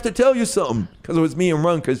in. We have to tell you something. Because it was me and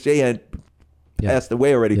Run because Jay had passed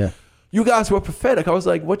away already. Yeah. You guys were prophetic. I was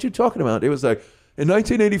like, what you talking about? It was like, in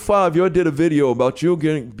 1985, you did a video about you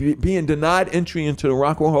being denied entry into the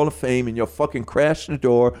Rock and Roll Hall of Fame and you fucking crashed the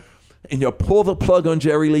door and you pull the plug on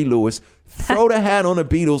Jerry Lee Lewis, throw the hat on the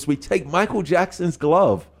Beatles. We take Michael Jackson's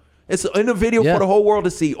glove. It's in a video for the whole world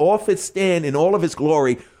to see, off its stand in all of its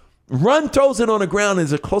glory. Run throws it on the ground and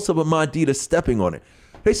there's a close-up of my Adidas stepping on it.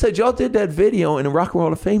 They said, y'all did that video and the Rock and Roll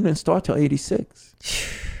Hall of Fame didn't start till 86.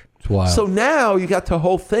 It's wild. So now you got the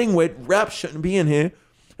whole thing with rap shouldn't be in here.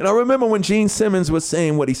 And I remember when Gene Simmons was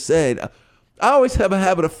saying what he said, I always have a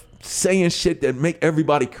habit of saying shit that make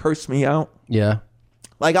everybody curse me out. Yeah.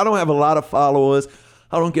 Like, I don't have a lot of followers.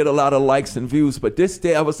 I don't get a lot of likes and views. But this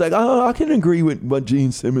day I was like, I can agree with what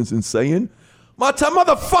Gene Simmons is saying. My time,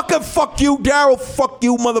 motherfucker, fuck you, Daryl, fuck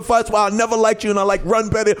you, motherfucker. That's why I never liked you and I like Run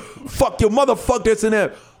Better. Fuck you, motherfucker, this and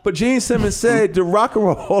that. But Gene Simmons said the Rock and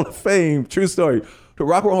Roll Hall of Fame, true story, the the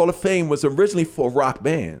Rock and Roll Hall of Fame was originally for rock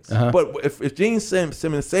bands. But if Gene Simmons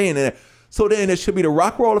is saying that, so then it should be the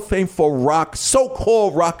Rock and Roll Hall of Fame for rock,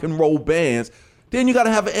 so-called rock and roll bands. Then you got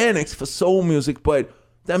to have an annex for soul music, but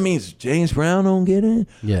that means James Brown don't get in.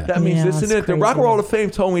 Yeah. That means this and that. The Rock and Roll Hall of Fame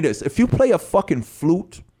told me this. If you play a fucking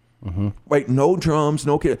flute, right, no drums,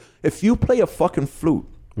 no kid. If you play a fucking flute,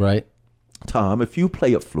 right, Tom, if you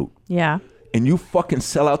play a flute, Yeah. and you fucking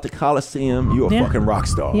sell out the Coliseum, you're a Yeah. fucking rock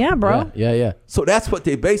star. Yeah, bro. Yeah. So that's what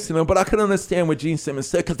they based it on. But I could understand what Gene Simmons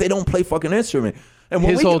said because they don't play fucking instrument. And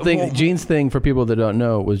when His whole thing, Gene's thing, for people that don't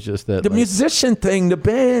know, was just that the musician thing, the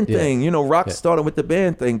band Yeah. thing. You know, rock started with the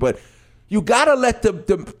band thing, but you gotta let the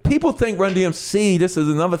people think Run DMC. This is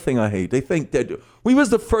another thing I hate. They think that we was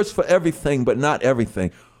the first for everything, but not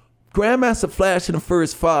everything. Grandmaster Flash and the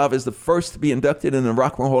Furious 5 is the first to be inducted in the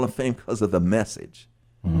Rock and Roll Hall of Fame because of the message.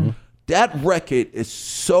 That record is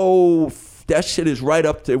that shit is right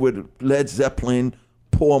up there with Led Zeppelin,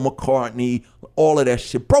 Paul McCartney, all of that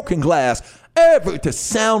shit. Broken Glass, the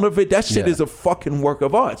sound of it, that shit is a fucking work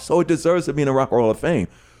of art. So it deserves to be in the Rock and Roll Hall of Fame.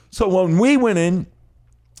 So when we went in,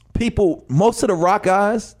 most of the rock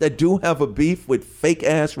guys that do have a beef with fake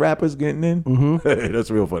ass rappers getting in,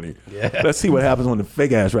 that's real funny. Yeah. Let's see what happens when the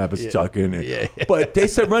fake ass rappers chuck in there. Yeah. But they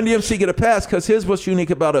said Run DMC get a pass because here's what's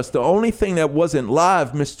unique about us. The only thing that wasn't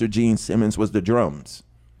live, Mr. Gene Simmons, was the drums.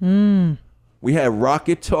 We had rock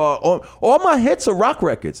guitar. All my hits are rock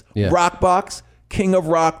records. Yeah. Rock Box, King of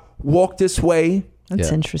Rock, Walk This Way.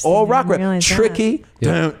 That's interesting. All I rock didn't records. realize Tricky.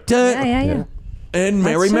 that. Yeah. And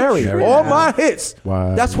Mary That's so Mary. true. All my hits.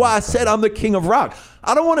 Wow. That's why I said I'm the king of rock.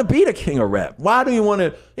 I don't want to be the king of rap. Why do you want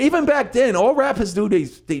to? Even back then, all rappers do,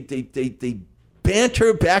 they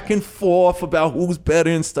banter back and forth about who's better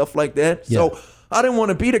and stuff like that. Yeah. So I didn't want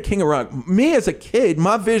to be the king of rock. Me as a kid,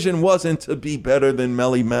 my vision wasn't to be better than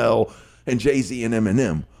Melly Mel and Jay-Z and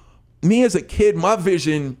Eminem. Me as a kid, my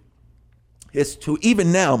vision is to,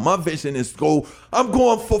 even now, my vision is I'm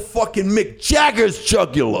going for fucking Mick Jagger's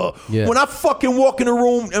jugular. Yeah. When I fucking walk in the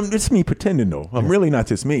room, and it's me pretending though, I'm really not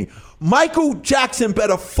just me. Michael Jackson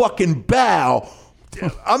better fucking bow.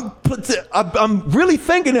 I'm really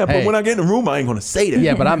thinking that, but Hey. when I get in the room, I ain't gonna say that.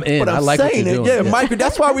 Yeah, but I'm in. But I'm I like what saying you're it. doing. Yeah, Michael.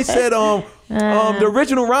 That's why we said the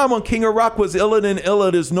original rhyme on King of Rock was iller than iller.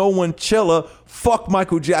 There's no one chiller. Fuck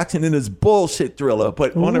Michael Jackson and his bullshit Thriller.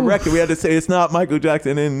 But on the record, we had to say it's not Michael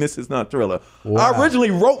Jackson and this is not Thriller. Wow. I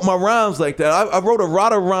originally wrote my rhymes like that. I wrote a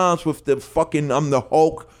lot of rhymes with the fucking I'm the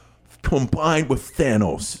Hulk combined with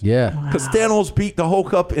Thanos. Yeah. Because Thanos beat the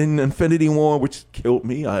Hulk up in Infinity War, which killed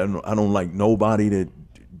me. I don't like nobody that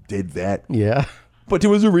did that. Yeah. But there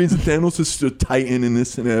was a reason Thanos is still Titan and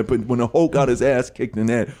this and that. But when the Hulk got his ass kicked in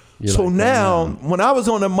that. You're so like, now, oh, no. when I was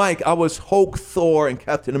on the mic, I was Hulk, Thor, and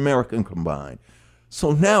Captain America combined.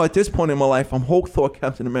 So now at this point in my life, I'm Hulk, Thor,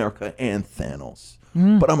 Captain America, and Thanos.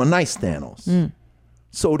 But I'm a nice Thanos.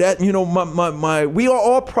 So that, you know, we are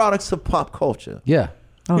all products of pop culture. Yeah.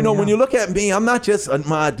 When you look at me, I'm not just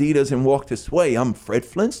my Adidas and Walk This Way. I'm Fred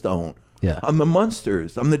Flintstone. Yeah. I'm the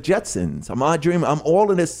Munsters. I'm the Jetsons. I'm I Dream. I'm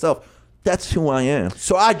all of this stuff. That's who I am.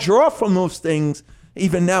 So I draw from those things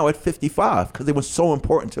even now at 55 because it was so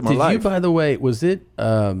important to my life. Did you, by the way, was it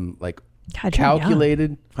like God, you're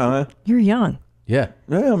calculated? Huh? You're young. Yeah.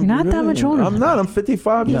 Yeah, You're not that much older. I'm not. I'm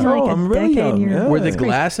 55 years You're like old. a I'm really decade young. younger. Yeah. Were the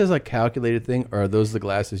glasses a calculated thing, or are those the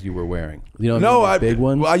glasses you were wearing? You know, No, the big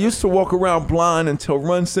ones. I used to walk around blind until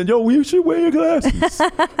Run said, "Yo, you should wear your glasses."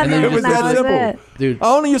 And then it was that simple. it. Dude, I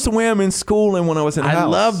only used to wear them in school and when I was in the I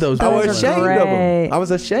house. love those. I was Those are ashamed of them. great. I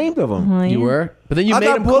was ashamed of them. You were, but then you I made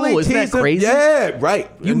got them bullied, cool. Isn't that teased them. crazy? Yeah,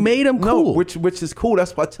 right. You made them No, cool. which is cool.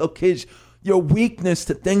 That's why I tell kids. Your weakness,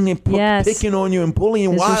 the thing they Yes. picking on you and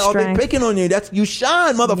bullying. Is Why your are they strength. picking on you? That's you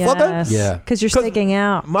shine, motherfucker. Yes. Yeah. Because you're sticking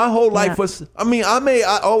out. My whole life Yeah. was.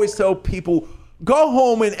 I always tell people, go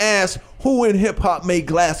home and ask who in hip hop made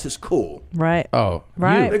glasses cool. Right. Oh,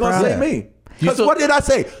 Right. They're gonna bro. say me. Because what did I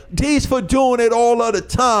say? D's for doing it all of the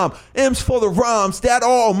time. M's for the rhymes. That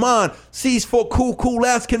all mine. C's for cool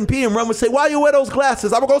as can be. And Run would say, why you wear those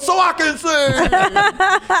glasses? I would go, so I can sing.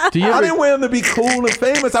 I didn't wear them to be cool and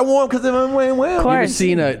famous. I wore them because I'm wearing them. You ever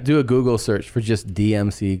seen do a Google search for just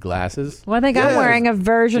DMC glasses? Well, I think I'm wearing a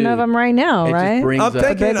version of them right now, it just right? brings I'm up-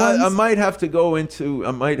 thinking I ones? might have to go into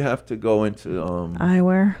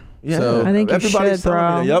Eyewear. yeah. So- I think you everybody's should, bro.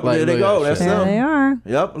 telling me that. Yep, Like, there they look go. at That's that There them. they are.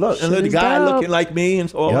 Yep, look. And Shit look, the is guy dope. looking like me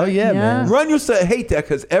and all Oh that. yeah, man. Run used to hate that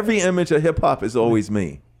because every image of hip hop is always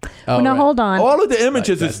me. Oh, Well, now right. hold on. All of the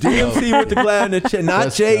images is that's DMC with the glass and the chin. Not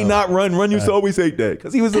That's Jay, dope. not Run. Run used to always hate that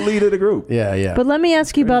because he was the leader of the group. Yeah, yeah. But let me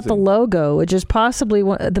ask you about the logo, which is possibly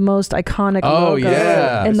the most iconic Oh, logo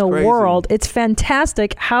yeah. in It's the crazy. world. It's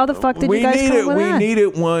fantastic. How the fuck did you guys come up with we that?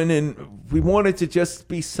 needed one, and we wanted to just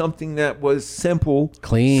be something that was simple,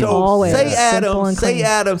 clean. So Always. Say Simple and Adams, Say clean.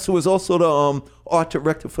 Adams, who was also the art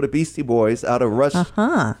director for the Beastie Boys out of Rush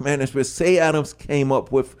Management. Say Adams came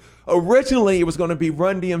up with, originally it was going to be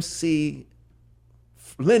Run DMC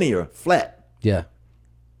linear, flat. Yeah.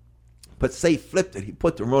 But Say flipped it. He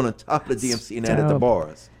put the run on top of the DMC and added the dope.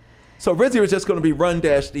 bars. So originally it was just going to be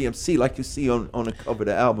Run-DMC like you see on the cover of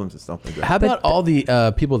the albums and stuff like that. How about all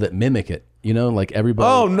the people that mimic it? You know, like everybody.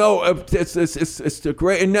 Oh no, it's the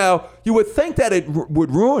great. And now you would think that it would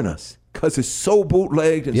ruin us because it's so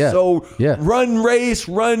bootlegged and so run race,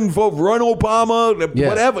 run Obama,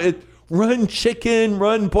 whatever. Run chicken,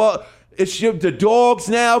 run bar. It's the dogs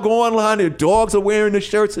now go online. The dogs are wearing the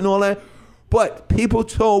shirts and all that. But people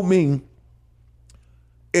told me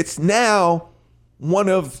it's now one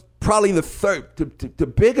of probably the third, the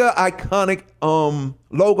bigger iconic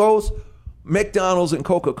logos. McDonald's and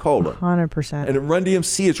Coca-Cola. 100%. And Run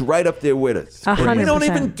DMC is right up there with us.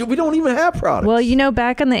 100%. We don't even have products. Well, you know,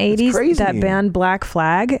 back in the 80s, crazy. that band Black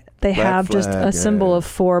Flag, they have just a symbol of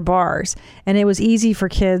 4 bars. And it was easy for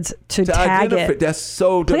kids to tag identify. it. That's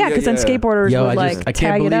so Yeah, because then skateboarders would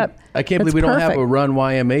tag it up. I can't believe we don't have a Run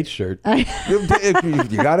YMH shirt.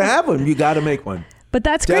 You got to have one. You got to make one. But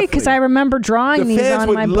that's great because I remember drawing these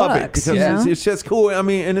on my books. Because it's just cool. I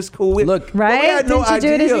mean, and it's cool. Look, right? We had no Didn't you do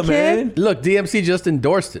it as a idea, kid? man. Look, DMC just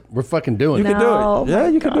endorsed it. We're fucking doing it. You can do it. Yeah,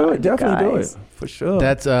 you can do it. Definitely do it. For sure.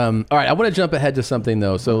 That's all right. I want to jump ahead to something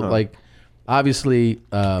though. So like, obviously,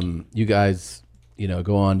 you guys,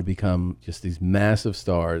 go on to become just these massive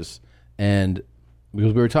stars, and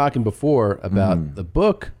because we were talking before about the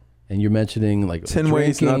book, and you're mentioning like 10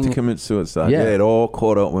 Ways Not to Commit Suicide. Yeah, it all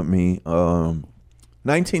caught up with me.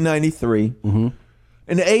 1993. In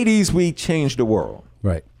the 80s, we changed the world.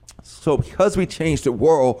 Right. So because we changed the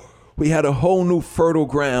world, we had a whole new fertile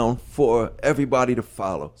ground for everybody to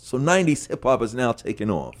follow. So 90s hip hop is now taking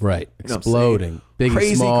off. Right. You know Exploding. Biggie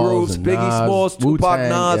Crazy Smalls groups, Biggie Nas, Smalls, Tupac, Wu-Tang,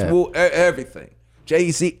 Nas, everything.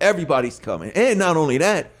 Jay-Z, everybody's coming. And not only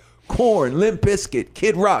that, Korn, Limp Bizkit,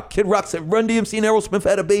 Kid Rock. Kid Rock said Run DMC and Aerosmith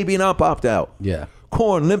had a baby and I popped out. Yeah.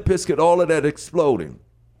 Korn, Limp Bizkit, all of that exploding.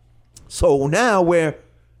 So now we're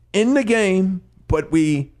in the game, but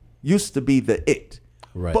we used to be the it.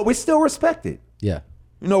 Right. But we still respect it. Yeah.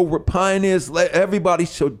 We're pioneers. Everybody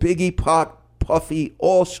showed Biggie, Pac, Puffy,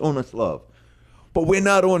 all showing us love. But we're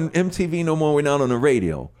not on MTV no more. We're not on the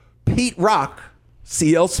radio. Pete Rock,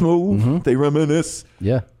 CL Smooth, they reminisce.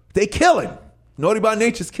 Yeah. They killing. Naughty by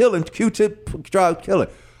Nature's killing. Q-Tip Drive killing.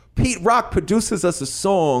 Pete Rock produces us a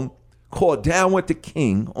song called Down with the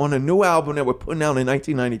King on a new album that we're putting out in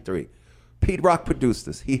 1993. Pete Rock produced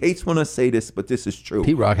this. He hates when I say this, but this is true.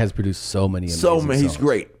 Pete Rock has produced so many amazing songs. He's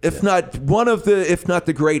great. If not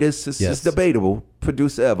the greatest, it's debatable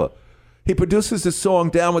producer ever. He produces the song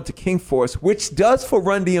Down with the King for us, which does for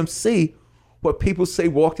Run DMC what people say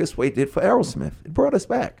Walk This Way did for Aerosmith. It brought us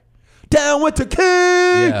back. Down with the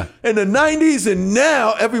King in the 90s, and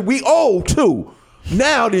now we old too.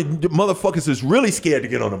 Now the motherfuckers is really scared to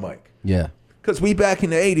get on the mic. Yeah. Because we back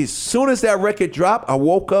in the 80s, soon as that record dropped, I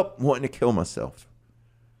woke up wanting to kill myself.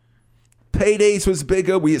 Paydays was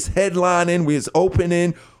bigger. We was headlining. We was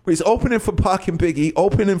opening. We was opening for Pac and Biggie,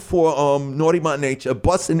 opening for Naughty by Nature,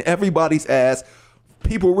 busting everybody's ass.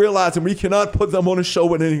 People realizing we cannot put them on a show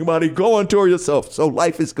with anybody. Go on tour yourself. So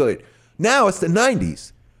life is good. Now it's the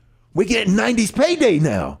 90s. We getting 90s payday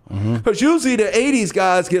now. Because usually the 80s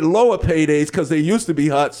guys get lower paydays because they used to be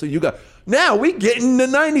hot. So now we getting the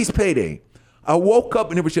 90s payday. I woke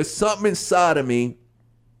up and it was just something inside of me.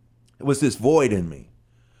 It was this void in me.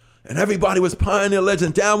 And everybody was Pioneer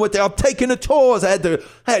Legend down with it. I'm taking the tours. I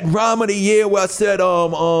had Rhyme of the Year where I said,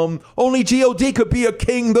 only G.O.D. could be a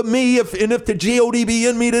king but me. If the G.O.D. be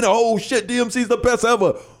in me, then oh shit, DMC's the best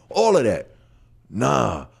ever. All of that.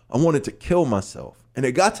 Nah, I wanted to kill myself. And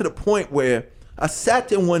it got to the point where I sat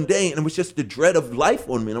there one day and it was just the dread of life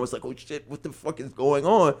on me. And I was like, oh shit, what the fuck is going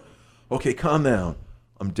on? Okay, calm down.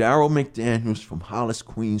 I'm Daryl McDaniels from Hollis,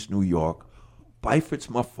 Queens, New York. Byford's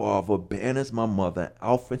my father, Banner's my mother,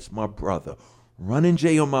 Alfred's my brother. Running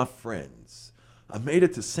J are my friends. I made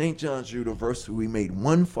it to St. John's University. We made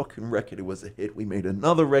one fucking record, it was a hit. We made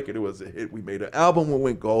another record, it was a hit. We made an album, we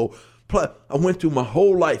went gold. Plus, I went through my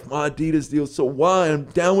whole life, my Adidas deal. So why I'm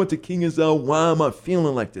down with the King is out, why am I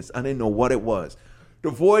feeling like this? I didn't know what it was.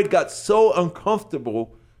 The void got so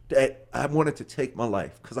uncomfortable that I wanted to take my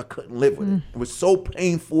life because I couldn't live with it. It was so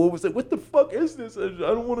painful. It was like, what the fuck is this? I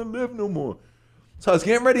don't want to live no more. So I was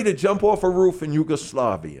getting ready to jump off a roof in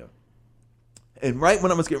Yugoslavia. And right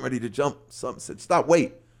when I was getting ready to jump, something said, stop,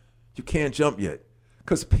 wait. You can't jump yet.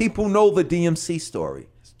 Because people know the DMC story.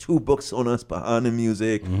 It's 2 books on us, Behind the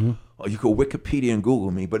Music, or you could Wikipedia and Google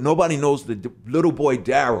me, but nobody knows the little boy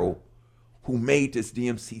Daryl who made this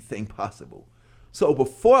DMC thing possible. So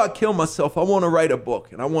before I kill myself, I want to write a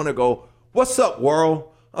book, and I want to go, what's up, world?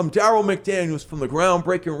 I'm Daryl McDaniels from the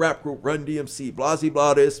groundbreaking rap group Run DMC, Blasey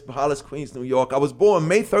Blah this, Hollis, Queens, New York. I was born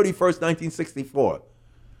May 31st, 1964.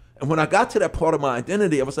 And when I got to that part of my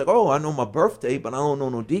identity, I was like, oh, I know my birthday, but I don't know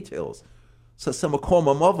no details. So I'm going to call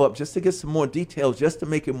my mother up just to get some more details, just to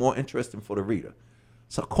make it more interesting for the reader.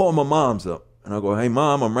 So I call my mom's up, and I go, hey,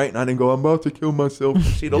 Mom, I'm writing. I didn't go, I'm about to kill myself.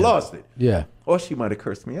 She'd have lost it. Yeah. Or she might have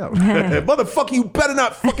cursed me out. Motherfucker, you better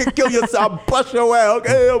not fucking kill yourself. I'll bust your ass.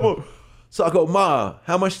 Okay. So I go, Ma,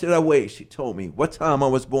 how much did I weigh? She told me. What time I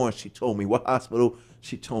was born? She told me. What hospital?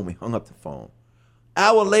 She told me. Hung up the phone.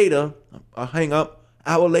 Hour later, I hang up.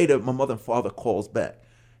 Hour later, my mother and father calls back.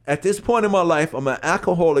 At this point in my life, I'm an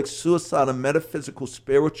alcoholic, suicidal, metaphysical,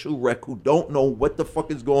 spiritual wreck who don't know what the fuck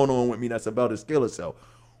is going on with me that's about to kill itself.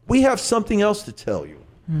 We have something else to tell you.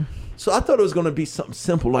 So I thought it was going to be something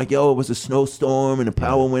simple like, yo, it was a snowstorm and the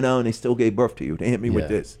power went out and they still gave birth to you. They hit me with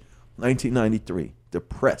this. 1993,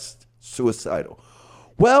 depressed, suicidal.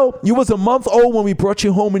 Well, you was a month old when we brought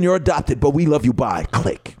you home and you're adopted, but we love you. Bye.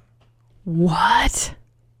 Click. What?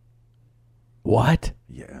 What?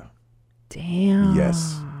 Yeah. Damn.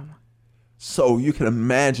 Yes. So you can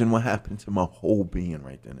imagine what happened to my whole being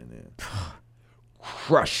right then and there.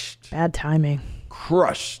 Crushed. Bad timing.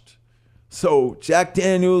 Crushed. So Jack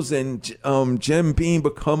Daniels and Jim Beam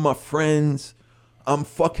become my friends. I'm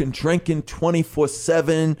fucking drinking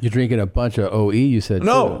 24/7. You're drinking a bunch of OE, you said.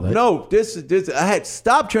 No, too, right? no. This I had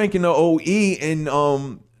stopped drinking the OE in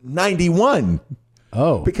 91.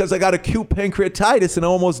 Oh. Because I got acute pancreatitis and I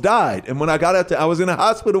almost died. And when I got out there, I was in a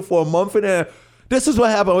hospital for a month and a half. This is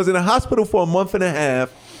what happened. I was in a hospital for a month and a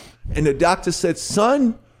half, and the doctor said,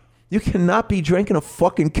 son, you cannot be drinking a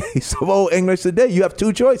fucking case of Old English a day. You have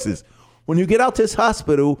 2 choices. When you get out this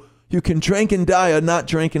hospital, you can drink and die or not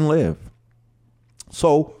drink and live.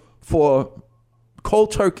 So for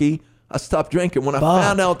cold turkey, I stopped drinking. When I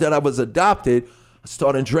found out that I was adopted, I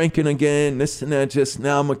started drinking again, this and that, just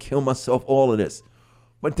now I'm going to kill myself, all of this.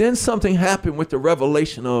 But then something happened with the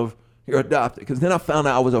revelation of you're adopted, because then I found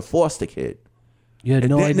out I was a foster kid. You had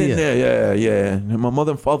no idea. Yeah. And my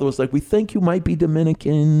mother and father was like, we think you might be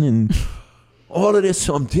Dominican and all of this.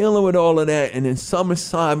 So I'm dealing with all of that. And then some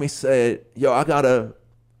inside me said, yo, I gotta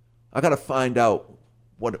find out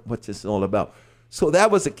what this is all about. So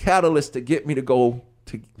that was a catalyst to get me to go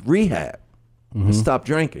to rehab and stop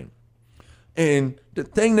drinking. And the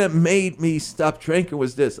thing that made me stop drinking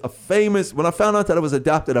was this. When I found out that I was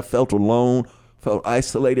adopted, I felt alone, felt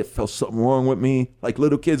isolated, felt something wrong with me. Like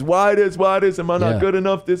little kids, why this? Am I not good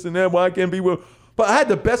enough? This and that, why I can't be with? But I had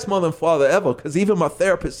the best mother and father ever, because even my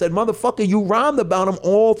therapist said, motherfucker, you rhymed about them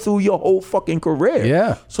all through your whole fucking career.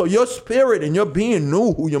 Yeah. So your spirit and your being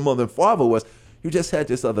knew who your mother and father was. You just had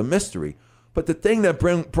this other mystery. But the thing that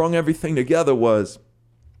brung everything together was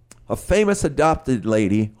a famous adopted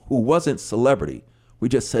lady who wasn't celebrity. We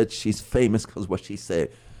just said she's famous because what she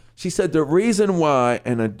said. She said the reason why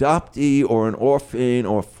an adoptee or an orphan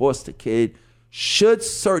or a foster kid should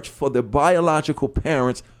search for their biological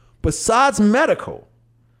parents besides medical.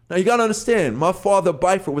 Now you got to understand, my father,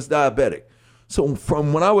 Byford, was diabetic. So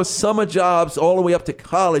from when I was summer jobs all the way up to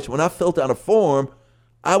college, when I filled out a form,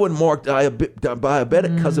 I would mark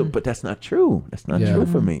diabetic because of, but that's not true. That's not true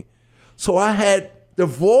for me. So I had, the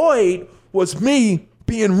void was me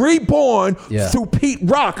being reborn through Pete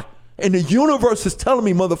Rock. And the universe is telling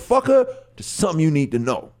me, motherfucker, there's something you need to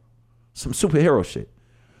know. Some superhero shit.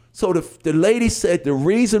 So the lady said the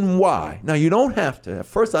reason why, now you don't have to. At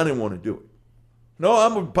first I didn't want to do it. No,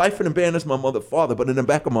 I'm a Byford and Band, that's my mother, father. But in the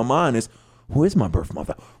back of my mind is, who is my birth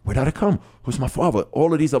mother? Where did I come? Who's my father?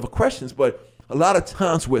 All of these other questions. But a lot of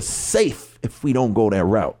times we're safe if we don't go that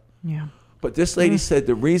route. Yeah. But this lady said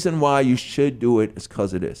the reason why you should do it is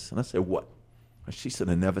because of this. And I said, what? And she said,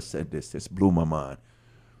 I never said this. This blew my mind.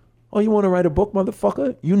 Oh, you want to write a book,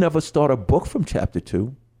 motherfucker? You never start a book from chapter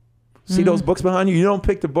 2. See those books behind you? You don't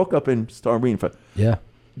pick the book up and start reading. Yeah.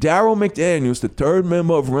 Daryl McDaniels, the 3rd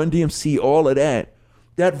member of Run DMC, all of that,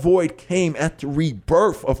 that void came at the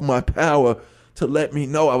rebirth of my power to let me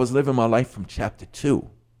know I was living my life from chapter 2.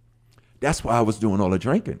 That's why I was doing all the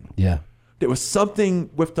drinking. Yeah. There was something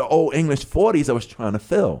with the Old English 40s I was trying to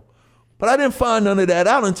fill. But I didn't find none of that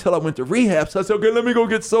out until I went to rehab. So I said, okay, let me go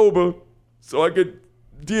get sober so I could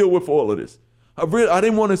deal with all of this. I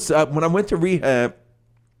didn't want to, when I went to rehab,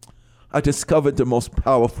 I discovered the most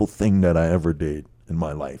powerful thing that I ever did in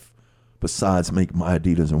my life, besides make my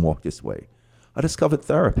Adidas and walk this way. I discovered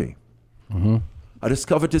therapy. I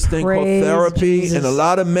discovered this thing called therapy, and a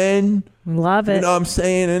lot of men love it. You know what I'm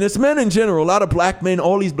saying? And it's men in general. A lot of black men,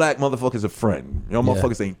 all these black motherfuckers are friend. You know,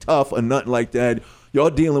 motherfuckers ain't tough or nothing like that. Y'all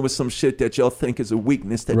dealing with some shit that y'all think is a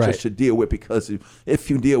weakness that you should deal with, because if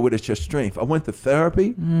you deal with it, it's your strength. I went to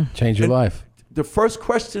therapy. Change your life. The first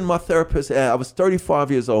question my therapist had, I was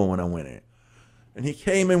 35 years old when I went in. And he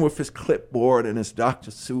came in with his clipboard and his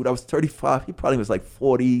doctor suit. I was 35. He probably was like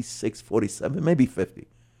 46, 47, maybe 50.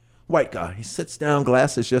 White guy. He sits down,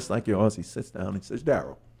 glasses just like yours. He sits down and he says,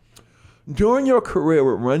 Daryl, during your career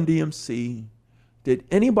with Run DMC, did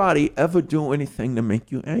anybody ever do anything to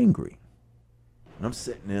make you angry? And I'm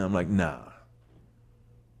sitting there, I'm like, nah.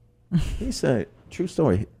 He said, true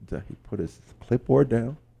story. He put his clipboard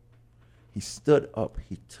down. He stood up.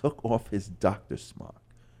 He took off his doctor's smock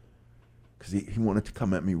because he wanted to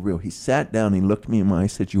come at me real. He sat down. He looked me in my eye. He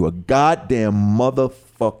said, you a goddamn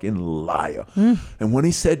motherfucking liar. And when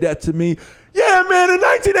he said that to me, yeah, man, in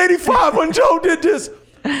 1985 when Joe did this,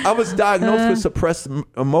 I was diagnosed with suppressed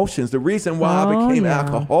emotions. The reason why I became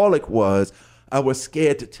alcoholic was I was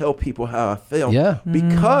scared to tell people how I felt. Yeah.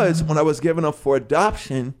 Because when I was given up for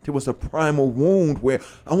adoption, there was a primal wound where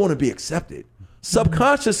I want to be accepted.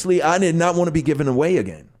 Subconsciously, I did not want to be given away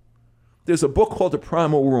again. There's a book called The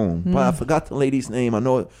Primal Wound, but I forgot the lady's name. I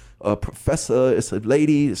know a professor, it's a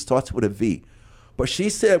lady, it starts with a V. But she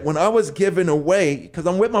said, when I was given away, because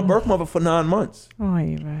I'm with my birth mother for 9 months.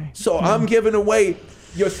 So I'm giving away,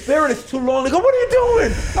 your spirit is too long. They go, what are you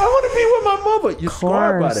doing? I want to be with my mother. You're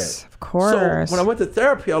scarred by that. Of course. So when I went to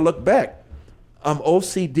therapy, I look back. I'm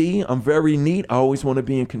OCD. I'm very neat. I always want to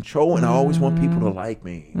be in control, and I always want people to like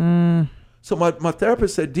me. So my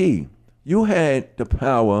therapist said, D, you had the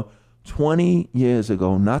power 20 years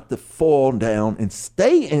ago not to fall down and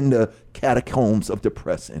stay in the catacombs of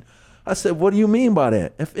depression. I said, what do you mean by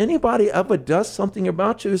that? If anybody ever does something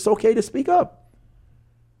about you, it's okay to speak up.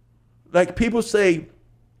 Like people say,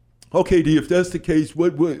 okay, D, if that's the case,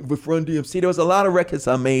 what with Run DMC? There was a lot of records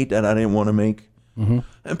I made that I didn't want to make.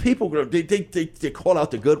 And people, they call out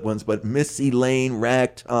the good ones, but Missy Lane,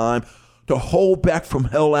 Ragtime, the whole Back from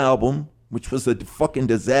Hell album, which was a fucking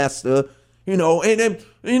disaster, you know, and then,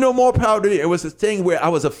 you know, more power to it. It was a thing where I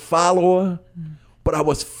was a follower, but I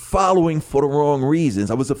was following for the wrong reasons.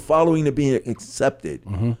 I was following to be accepted.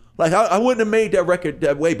 Like, I wouldn't have made that record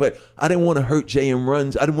that way, but I didn't want to hurt JM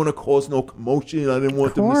Runs. I didn't want to cause no commotion. I didn't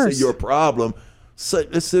want them to say you're a problem. So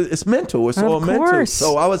it's mental. It's all mental.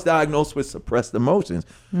 So I was diagnosed with suppressed emotions.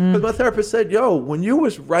 Because my therapist said, yo, when you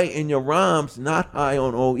was writing your rhymes not high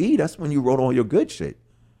on OE, that's when you wrote all your good shit.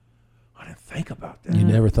 I didn't think about that. You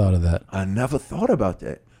never thought of that. I never thought about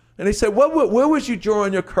that. And they said, where was you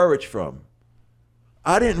drawing your courage from?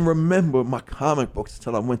 I didn't remember my comic books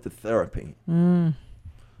until I went to therapy.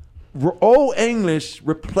 Old English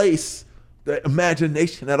replaced the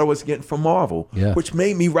imagination that I was getting from Marvel, which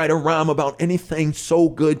made me write a rhyme about anything so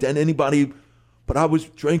good that anybody, but I was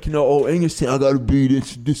drinking the Old English saying, I gotta be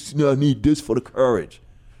this, I need this for the courage.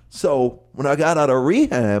 So when I got out of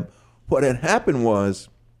rehab, what had happened was,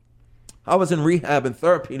 I was in rehab and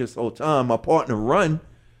therapy this whole time. My partner, Run,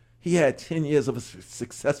 he had 10 years of a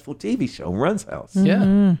successful TV show, Run's House.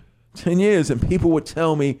 10 years, and people would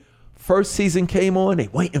tell me, first season came on, they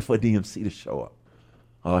waiting for DMC to show up.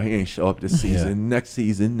 Oh, he ain't show up this season. Next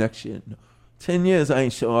season, next year. 10 years I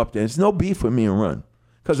ain't show up there. There's no beef with me and Run.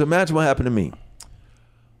 Because imagine what happened to me.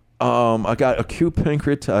 I got acute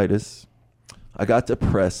pancreatitis. I got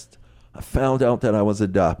depressed. I found out that I was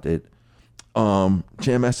adopted. Jam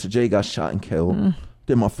Master Jay got shot and killed.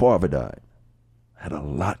 Then my father died. I had a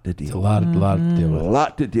lot to deal with. A lot to deal with. A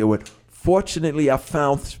lot to deal with. Fortunately, I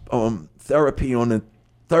found therapy on the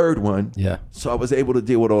third one. So I was able to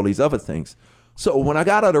deal with all these other things. So when I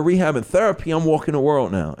got out of rehab and therapy, I'm walking the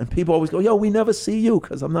world now. And people always go, yo, we never see you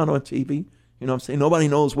because I'm not on TV. You know what I'm saying? Nobody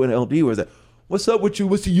knows where the LD was at. What's up with you?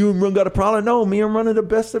 What's you and Run got a problem? No, me and Run are the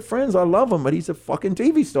best of friends. I love him, but he's a fucking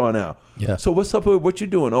TV star now. So what's up with what you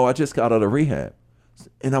doing? Oh, I just got out of rehab.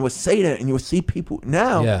 And I would say that, and you would see people.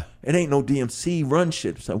 Now, it ain't no DMC Run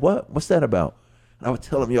shit. So what's that about? And I would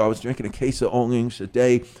tell them, yo, I was drinking a case of Old English a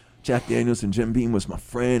day. Jack Daniels and Jim Beam was my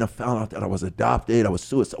friend. I found out that I was adopted. I was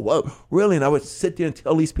suicidal. Whoa, really? And I would sit there and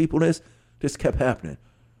tell these people this. This kept happening.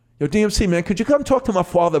 Yo, DMC, man, could you come talk to my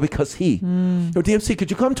father because he? Yo, DMC,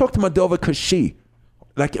 could you come talk to my daughter because she?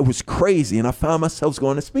 Like, it was crazy. And I found myself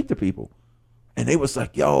going to speak to people. And they was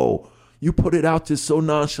like, yo, you put it out there so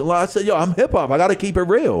nonchalant. I said, yo, I'm hip-hop. I got to keep it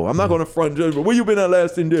real. I'm not going to front judgment. Where you been at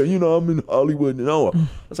last in there? You know, I'm in Hollywood. You know, I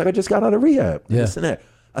was like, I just got out of rehab. This and that.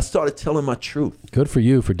 I started telling my truth. Good for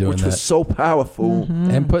you for doing that. Which was so powerful.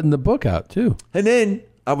 And putting the book out, too. And then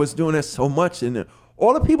I was doing that so much, and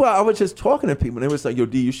All the people, I was just talking to people, and they was like, yo,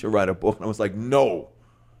 D, you should write a book. And I was like, no,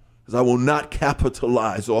 because I will not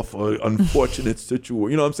capitalize off an unfortunate situation.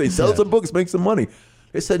 You know what I'm saying? Sell some books, make some money.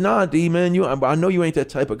 They said, nah, D, man, I know you ain't that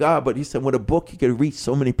type of guy, but he said, with a book, you could reach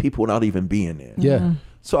so many people without even being there. Yeah.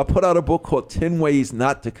 So I put out a book called 10 Ways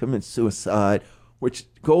Not to Commit Suicide, which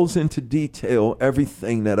goes into detail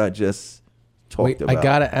everything that I just talked about. I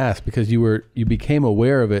got to ask, because you became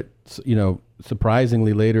aware of it,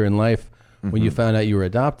 surprisingly later in life when you found out you were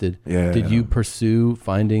adopted. Yeah. Did you pursue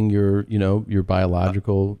finding your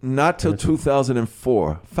biological... Not till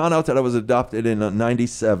 2004. Found out that I was adopted in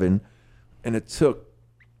 97, and it took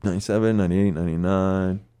 97, 98,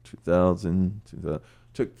 99, 2000,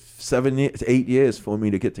 took 8 years for me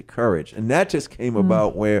to get to courage. And that just came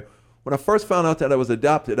about where when I first found out that I was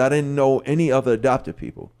adopted, I didn't know any other adopted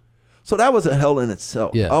people. So that was a hell in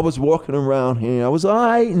itself. Yeah. I was walking around here. I was all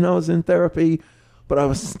right, and I was in therapy, but I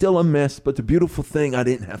was still a mess. But the beautiful thing, I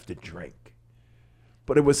didn't have to drink.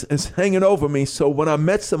 But it's hanging over me. So when I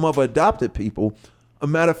met some other adopted people, a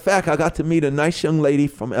matter of fact, I got to meet a nice young lady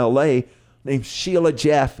from L.A. named Sheila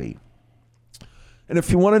Jaffe. And if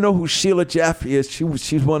you want to know who Sheila Jaffe is,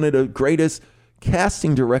 she's one of the greatest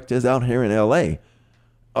casting directors out here in L.A.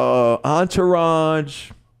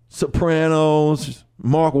 Entourage, Sopranos,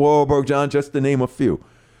 Mark Wahlberg, John, just to name a few.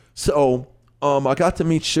 So I got to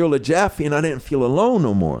meet Sheila Jaffe, and I didn't feel alone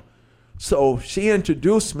no more. So she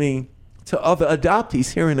introduced me to other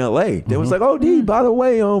adoptees here in L.A. They was like, oh, D, by the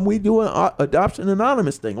way, we do an Adoption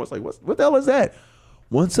Anonymous thing. I was like, what the hell is that?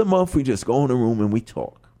 Once a month, we just go in a room and we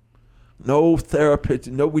talk. No therapist,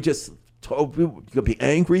 no, we just talk. You could be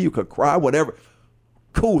angry, you could cry, whatever.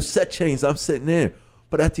 Cool, set change, I'm sitting there.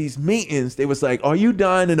 But at these meetings, they was like, are you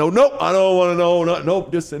dying to know? Nope, I don't want to know.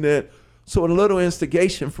 Nope, this and that. So a little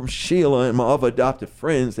instigation from Sheila and my other adopted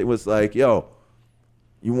friends, they was like, yo,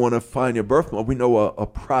 you want to find your birth mother? We know a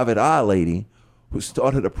private eye lady who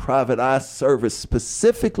started a private eye service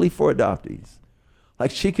specifically for adoptees.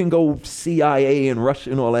 Like she can go CIA and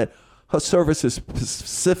Russia and all that. Her service is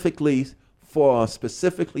specifically for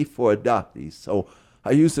adoptees. So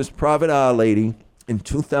I used this private eye lady in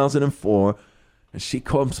 2004. And she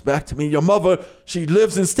comes back to me, your mother, she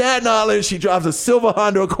lives in Staten Island, she drives a silver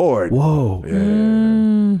Honda Accord. Whoa.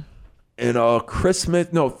 Yeah. And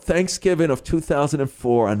Thanksgiving of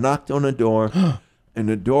 2004, I knocked on the door, and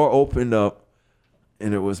the door opened up,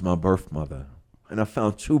 and it was my birth mother. And I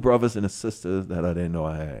found 2 brothers and a sister that I didn't know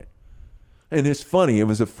I had. And it's funny, it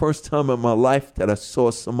was the first time in my life that I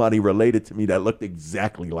saw somebody related to me that looked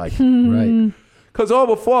exactly like me. Right. Because all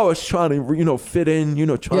before I was trying to, fit in,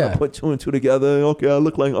 trying to put 2 and 2 together. Okay, I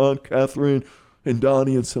look like Aunt Catherine and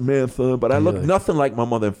Donnie and Samantha, but I look nothing like my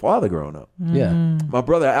mother and father growing up. Yeah. My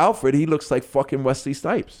brother Alfred, he looks like fucking Wesley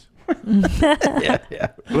Snipes. Yeah.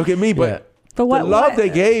 Look at me, but the love they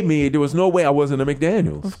gave me, there was no way I wasn't a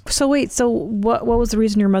McDaniels. So wait, what was the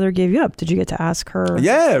reason your mother gave you up? Did you get to ask her?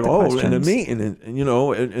 Yeah, in questions? a meeting, and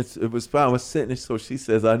it was fine. I was sitting, so she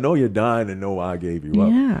says, I know you're dying to know why I gave you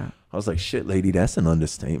up. Yeah. I was like, shit, lady, that's an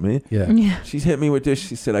understatement. Yeah. She hit me with this.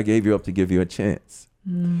 She said, I gave you up to give you a chance.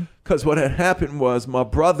 Because what had happened was my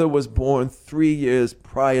brother was born 3 years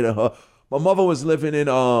prior to her. My mother was living in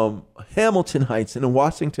Hamilton Heights, in the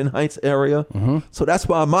Washington Heights area. So that's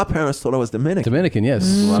why my parents thought I was Dominican. Dominican, yes.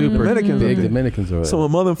 Super Dominicans big Dominicans over there. So my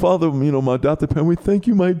mother and father, my adopted parents, we think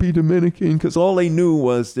you might be Dominican, because all they knew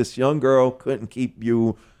was this young girl couldn't keep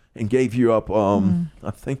you and gave you up,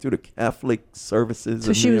 I think, through the Catholic services.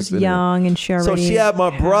 So she was young, and she already... So she had my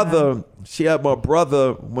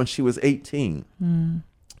brother when she was 18. And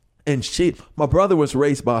my brother was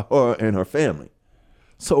raised by her and her family.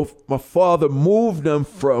 So my father moved them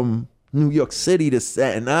from New York City to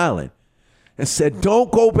Staten Island and said,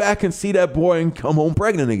 don't go back and see that boy and come home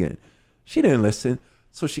pregnant again. She didn't listen.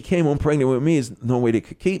 So she came home pregnant with me. There's no way they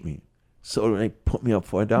could keep me. So they put me up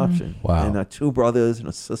for adoption. Wow. And I had 2 brothers and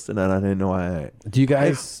a sister that I didn't know I had. Do you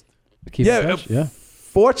guys keep in touch? Yeah.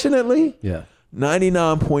 Fortunately,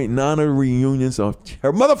 99.9 of the reunions are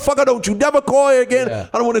terrible. Motherfucker, don't you never call here again. Yeah.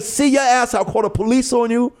 I don't want to see your ass. I'll call the police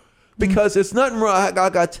on you. Because it's nothing wrong. I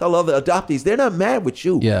got to tell other adoptees, they're not mad with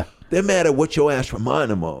you. Yeah. They're mad at what your ass remind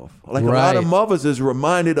them of. Like a lot of mothers is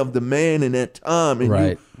reminded of the man in that time.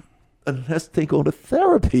 And unless they go to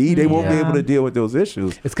therapy, they won't be able to deal with those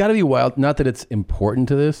issues. It's got to be wild. Not that it's important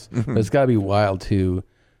to this, but it's got to be wild to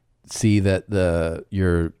see that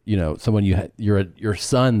your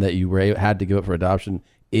son that you had to give up for adoption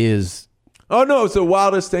is. Oh no, it's the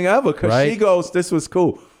wildest thing ever. Because she goes, this was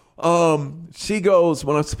cool. She goes,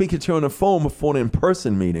 when I'm speaking to her on the phone before an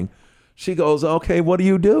in-person meeting, She goes, okay, what do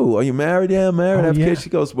you do? Are you married? Yeah, I'm married. I have kids.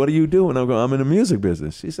 She goes, what do you do? And I go, I'm in the music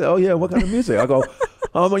business. She said, oh yeah, what kind of music? I go,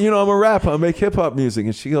 I'm a rapper. I make hip hop music.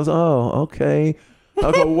 And she goes, oh, okay.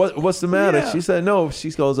 I go, what's the matter? Yeah. She said, no.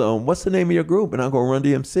 She goes, what's the name of your group? And I go, Run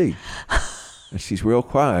DMC. And she's real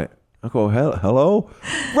quiet. I go, hello?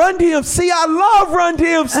 Run DMC. I love Run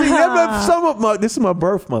DMC. This is my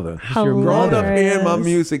birth mother. Growing up hearing my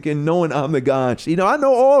music and knowing I'm the guy. I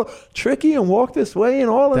know all Tricky and Walk This Way and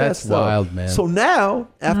all of that stuff. That's wild, man. So now,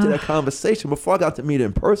 after that conversation, before I got to meet her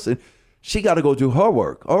in person, she got to go do her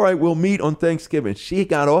work. All right, we'll meet on Thanksgiving. She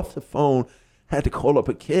got off the phone, had to call up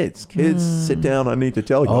her kids. Kids, sit down. I need to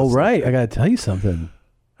tell you. Oh, right. I got to tell you something.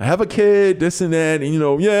 I have a kid, this and that,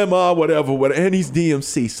 and yeah, ma, whatever, and he's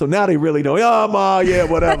DMC. So now they really know, yeah, ma, yeah,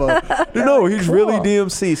 whatever. No, he's cool. really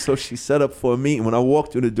DMC. So she set up for a meeting. When I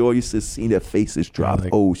walked through the door, you should see their faces drop.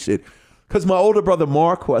 Oh, shit. Because my older brother,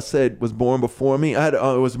 Mark, who I said was born before me, it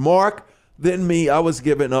was Mark, then me, I was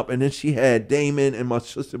giving up, and then she had Damon and my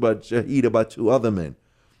sister, Jahida, by 2 other men.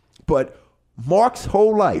 But Mark's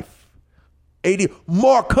whole life,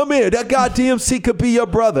 Mark, come here. That guy DMC could be your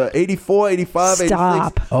brother. 84, 85,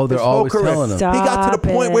 Stop. 86. Oh, they're always telling him. He got to the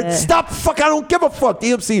point where, stop, fuck, I don't give a fuck.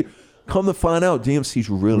 DMC, come to find out,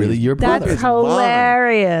 DMC's really your brother. That's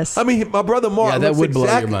hilarious. I mean, my brother Mark that looks would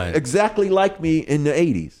blow your mind. exactly like me in the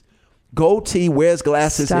 80s. Goatee, wears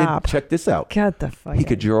glasses. Stop. Check this out. Get the fuck He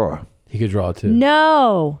could draw. He could draw too.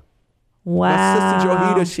 No. Wow. My sister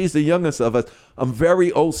Jahida, she's the youngest of us. I'm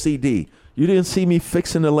very OCD. You didn't see me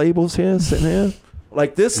fixing the labels here, sitting here?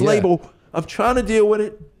 Like this label, I'm trying to deal with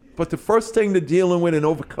it, but the first thing to dealing with and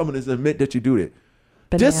overcoming is admit that you do it.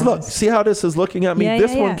 Just look, see how this is looking at me?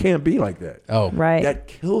 This one can't be like that. Oh, right. That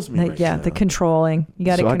kills me. The controlling. You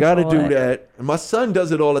got to control I got to do it. that. And my son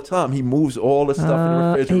does it all the time. He moves all the stuff in the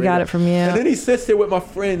refrigerator. He got it from you. And then he sits there with my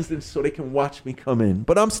friends and so they can watch me come in.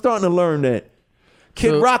 But I'm starting to learn that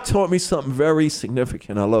Kid Rock taught me something very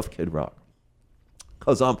significant. I love Kid Rock.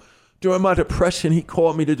 Because during my depression, he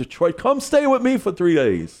called me to Detroit. Come stay with me for 3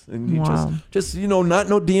 days. And he just not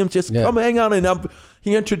no DM, just come hang out. And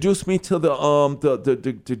he introduced me to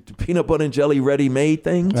the peanut butter and jelly ready-made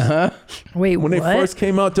things. Wait, when they first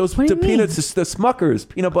came out, the peanuts, the Smuckers,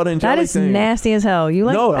 peanut butter and jelly things. That is nasty as hell. You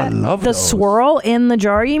like No, that? I love the those. swirl in the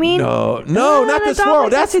jar, you mean? No, not the swirl.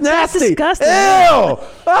 That's nasty. That's disgusting. Ew.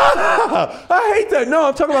 I hate that. No,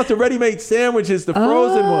 I'm talking about the ready-made sandwiches, the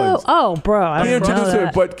frozen ones. Oh, bro. I He didn't know introduced that.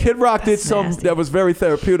 it, but Kid Rock did something that was very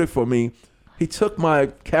therapeutic for me. He took my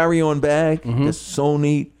carry-on bag, that's so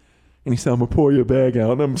neat, and he said, I'm going to pour your bag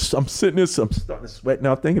out. And I'm sitting there, so I'm starting to sweat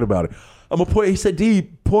now thinking about it. I'm going to pour. He said, D,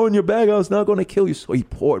 pouring your bag out is not going to kill you. So he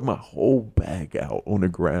poured my whole bag out on the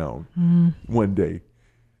ground one day.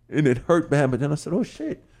 And it hurt bad, but then I said, oh,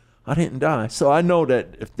 shit. I didn't die. So I know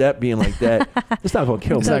that if that being like that, it's not going to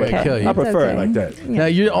kill me. It's not going to kill you. I prefer it like that. Now,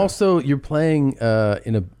 you're playing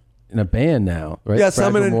in a band now, right? Yes,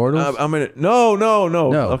 I'm in Immortals? it. No.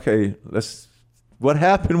 Okay, what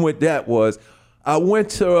happened with that was I went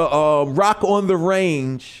to Rock on the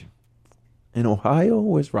Range in Ohio.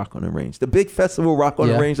 Where's Rock on the Range? The big festival, Rock on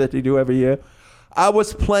the Range, that they do every year. I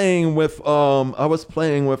was playing with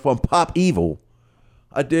Pop Evil.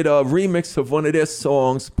 I did a remix of one of their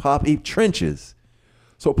songs, Trenches.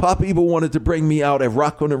 So Pop Evil wanted to bring me out at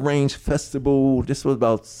Rock on the Range Festival. This was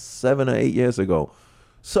about 7 or 8 years ago.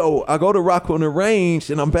 So I go to Rock on the Range,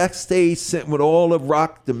 and I'm backstage sitting with all of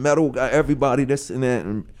rock, the metal guy, everybody, this and that.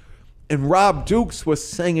 And Rob Dukes was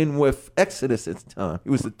singing with Exodus at the time. He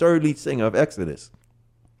was the third lead singer of Exodus.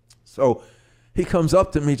 So he comes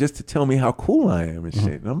up to me just to tell me how cool I am and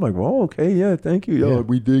shit. And I'm like, well, okay, yeah, thank you. Yo,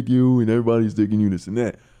 we dig you, and everybody's digging you, this and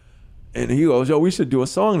that. And he goes, yo, we should do a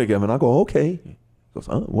song together. And I go, okay. He goes,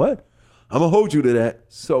 what? I'm going to hold you to that.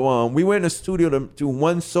 So we went in the studio to do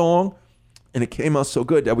one song, and it came out so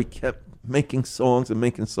good that we kept making songs and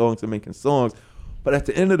making songs and making songs. But at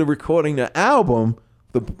the end of the recording, the album,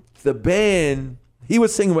 the band, he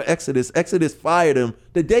was singing with Exodus. Exodus fired him.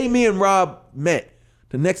 The day me and Rob met,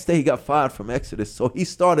 the next day he got fired from Exodus. So he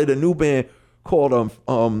started a new band called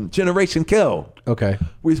Generation Kill. Okay.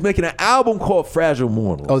 We was making an album called Fragile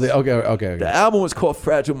Mortals. Oh, okay. The album was called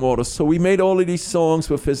Fragile Mortals. So we made all of these songs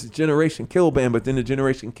with his Generation Kill band, but then the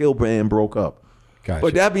Generation Kill band broke up. Gotcha.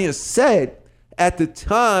 But that being said, at the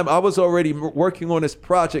time, I was already working on this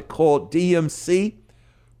project called DMC,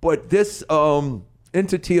 but this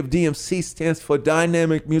entity of DMC stands for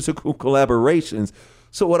Dynamic Musical Collaborations.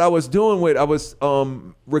 So what I was doing I was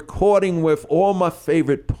recording with all my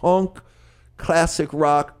favorite punk, classic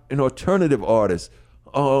rock, and alternative artists.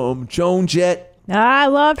 Joan Jett. I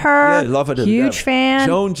love her. Yeah, love her to Huge death. fan.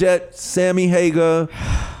 Joan Jett, Sammy Hagar,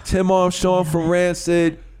 Tim Armstrong from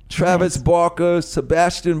Rancid, Travis Barker,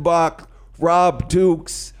 Sebastian Bach, Rob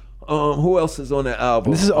Dukes. Who else is on the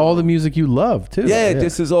album? This is all the music you love too. Yeah,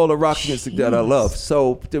 this is all the rock music that I love.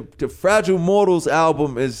 So the Fragile Mortals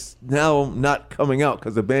album is now not coming out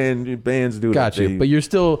because the bands do. Gotcha. But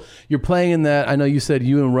you're playing in that. I know you said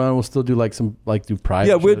you and Ron will still do do private.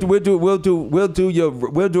 Yeah, we'll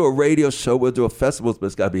do a radio show. We'll do a festival, but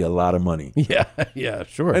it's got to be a lot of money. Yeah,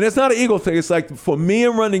 sure. And it's not an ego thing. It's like for me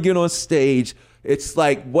and Ron to get on stage. It's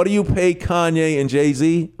like, what do you pay Kanye and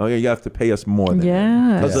Jay-Z? Oh, yeah, you have to pay us more than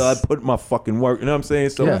that. Because I put my fucking work, you know what I'm saying?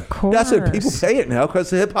 So that's it. People pay it now because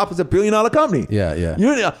hip-hop is a $1 billion company.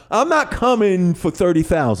 Yeah. I'm not coming for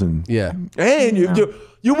 $30,000. Yeah. And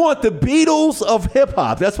you want the Beatles of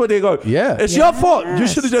hip-hop. That's what they go. Yeah. It's your fault. You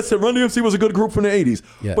should have just said Run DMC was a good group from the 80s.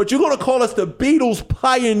 Yeah. But you're going to call us the Beatles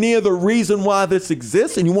pioneer, the reason why this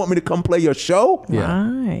exists, and you want me to come play your show?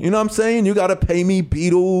 Yeah. You know what I'm saying? You got to pay me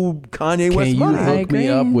Beatle, Kanye West money. Can you hook me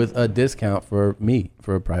up with a discount for me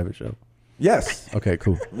for a private show? Yes. Okay,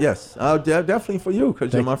 cool. Yes. Definitely for you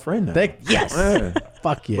because you're my friend now. Yes. Yeah.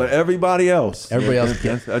 Fuck yeah. But everybody else. I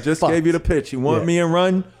just gave you the pitch. You want me and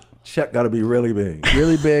Run? Check got to be really big.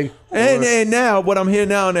 Really big. And now, what I'm here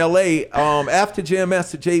now in L.A., after Jam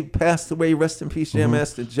Master Jay passed away, rest in peace, Jam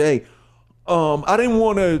Master Jay, I didn't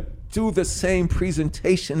want to do the same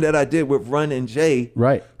presentation that I did with Run and Jay.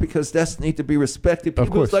 Right. Because that's need to be respected. Of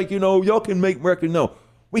People's course. like, y'all can make record. No,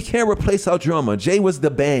 we can't replace our drummer. Jay was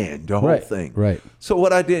the band, the whole thing. Right. So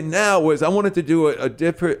what I did now was I wanted to do a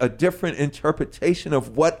different interpretation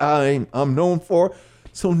of what I'm known for.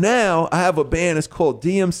 So now I have a band. It's called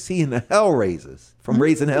DMC and the Hellraisers from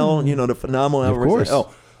Raising Hell. The phenomenal Hellraisers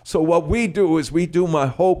Hell. So what we do is we do my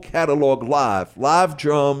whole catalog live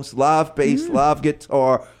drums, live bass, live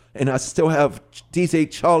guitar, and I still have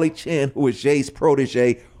DJ Charlie Chan, who is Jay's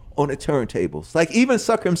protege, on the turntables. Like even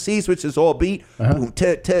Sucker MCs, which is all beat. Boom,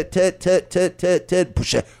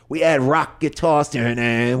 we add rock guitars there,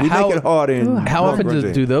 and we make it hard. How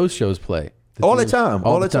often do those shows play? All the time.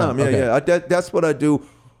 Yeah. That's what I do.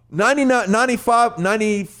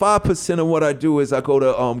 95% of what I do is I go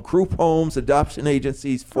to group homes, adoption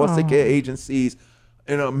agencies, foster care agencies,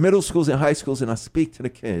 and middle schools and high schools, and I speak to the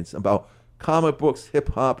kids about comic books,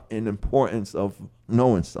 hip hop, and the importance of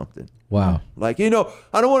knowing something. Wow. Like, I don't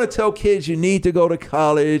want to tell kids you need to go to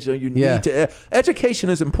college or you need to. Education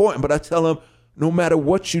is important, but I tell them no matter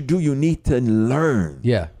what you do, you need to learn.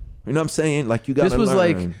 Yeah. You know what I'm saying? Like you got to learn. This was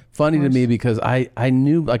like funny to me because I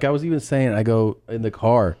knew, like I was even saying, I go in the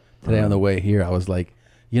car today on the way here, I was like,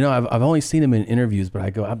 I've only seen him in interviews,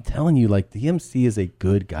 but I'm telling you, like DMC is a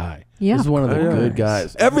good guy. Yeah. This is one of the good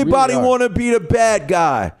guys. Everybody want to be the bad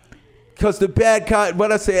guy. Because the bad guy,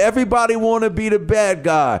 what I say, everybody want to be the bad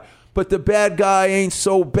guy. But the bad guy ain't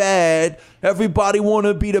so bad. Everybody want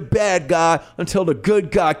to be the bad guy until the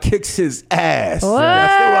good guy kicks his ass. Whoa,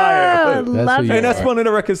 that's who I am. love it. And that's one of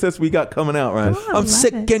the records that we got coming out, right? I'm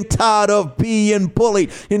sick and tired of being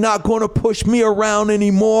bullied. You're not going to push me around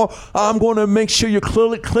anymore. I'm going to make sure you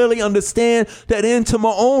clearly understand that into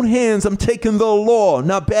my own hands, I'm taking the law.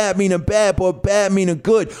 Not bad meaning bad, but bad meaning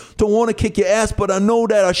good. Don't want to kick your ass, but I know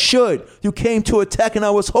that I should. You came to attack and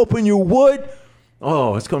I was hoping you would.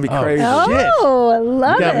 Oh, it's going to be crazy. Oh, I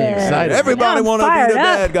love it. You got me excited. Everybody want to be the up.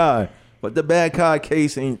 bad guy. But the bad guy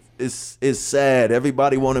case is sad.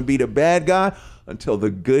 Everybody want to be the bad guy until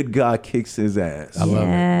the good guy kicks his ass. I love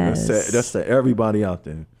it. That's to everybody out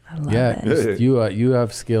there. I love it. You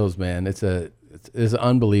have skills, man. It's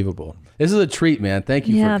unbelievable. This is a treat, man. Thank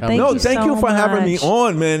you for coming. Thank you for having me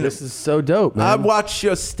on, man. This is so dope, man. I watched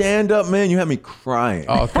your stand-up, man. You had me crying.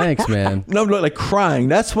 Oh, thanks, man. No, like crying.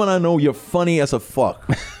 That's when I know you're funny as a fuck.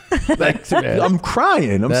 Thanks, man. I'm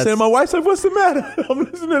crying. I'm saying, my wife's like, what's the matter? I'm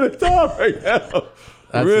listening to Tom right now.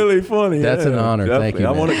 Really funny. That's an honor. Definitely. Thank you,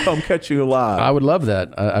 I man. want to come catch you live. I would love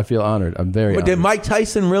that. I feel honored. I'm very honored. Did Mike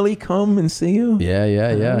Tyson really come and see you? Yeah.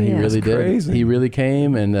 He really did. Crazy. He really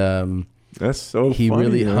came, and that's so he funny,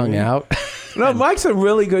 really man. hung out. No, Mike's a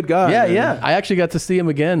really good guy. Yeah, man. yeah. I actually got to see him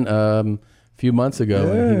again a few months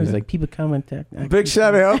ago, and he was like, "People come and talk." Big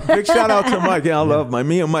shout out to Mike. Yeah, I love Mike.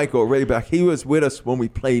 Me and Mike go way back. He was with us when we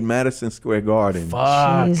played Madison Square Garden.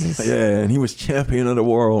 Fuck. Jesus. Yeah, and he was champion of the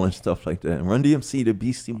world and stuff like that. Run DMC, the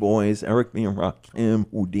Beastie Boys, Eric B. and Rakim,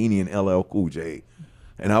 Houdini, and LL Cool J.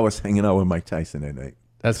 And I was hanging out with Mike Tyson that night.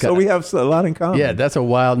 So we have a lot in common. Yeah, that's a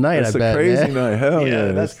wild night. That's I bet, a crazy man. night. Hell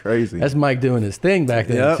yeah, that's crazy. That's Mike doing his thing back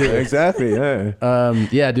then too. Exactly. Yeah.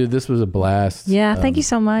 Yeah, dude, this was a blast. Yeah, thank you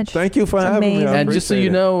so much. Thank you for having me. I And just so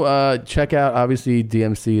you know, check out obviously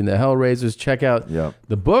DMC and the Hellraisers. Check out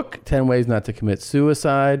the book, 10 Ways Not to Commit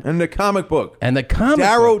Suicide, and the comic book. And the comic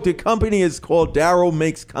Darrow. book. The company is called Darrow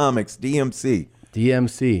Makes Comics. DMC.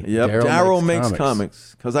 DMC. Yep, Daryl makes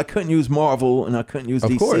comics. Because I couldn't use Marvel and I couldn't use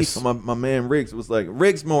DC. course. So my man Riggs was like,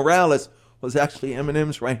 Riggs Morales was actually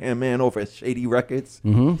Eminem's right-hand man over at Shady Records.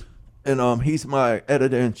 Mm-hmm. And he's my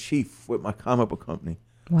editor-in-chief with my comic book company.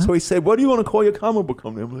 Wow. So he said, what do you want to call your comic book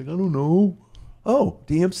company? I'm like, I don't know. Oh,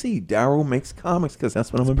 DMC, Daryl makes comics, because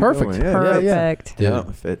that's what I'm going to be Perfect. doing. Perfect. Yeah,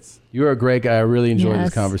 it fits. You're a great guy. I really enjoyed Yes.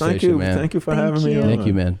 this conversation, Thank you. man. Thank you for having me on. Thank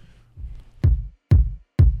you, man.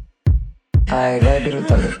 I'd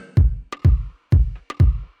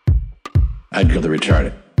kill the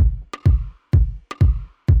retarded.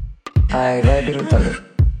 Retarded.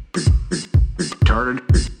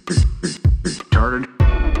 Retarded.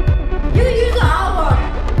 You use the R word.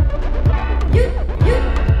 You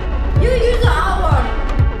use the R word.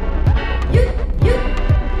 You use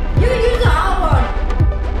the R word.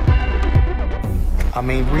 I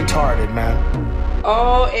mean, retarded, man.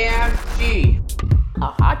 OMG.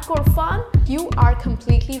 A hardcore fan, you are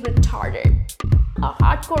completely retarded. A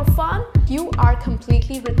hardcore fan, you are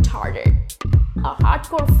completely retarded. A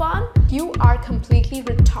hardcore fan, you are completely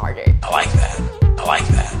retarded. I like that. I like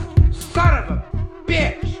that. Son of a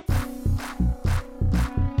bitch.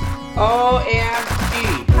 OMG.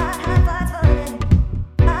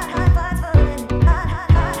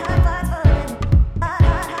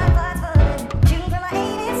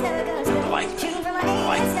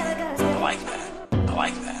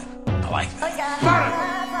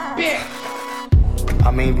 I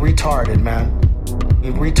mean, retarded, man.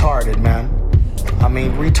 Retarded, man. I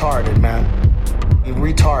mean, retarded, man.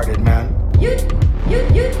 Retarded, man. You use the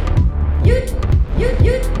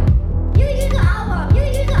R word. You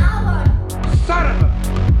use the R word. Son of a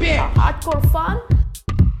bitch. A hardcore fan,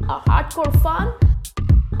 a hardcore fan,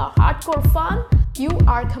 a hardcore fan, you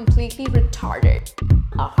are completely retarded.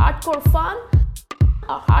 A hardcore fan,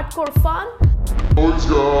 a hardcore fan. It's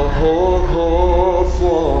got hard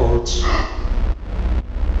thoughts.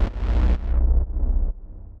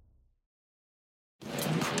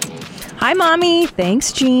 Hi, Mommy.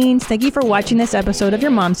 Thanks, Jeans. Thank you for watching this episode of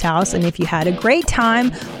Your Mom's House. And if you had a great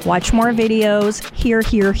time, watch more videos here.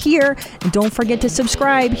 And don't forget to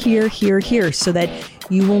subscribe here, so that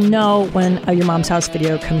you will know when a Your Mom's House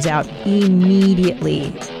video comes out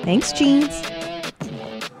immediately. Thanks, Jeans.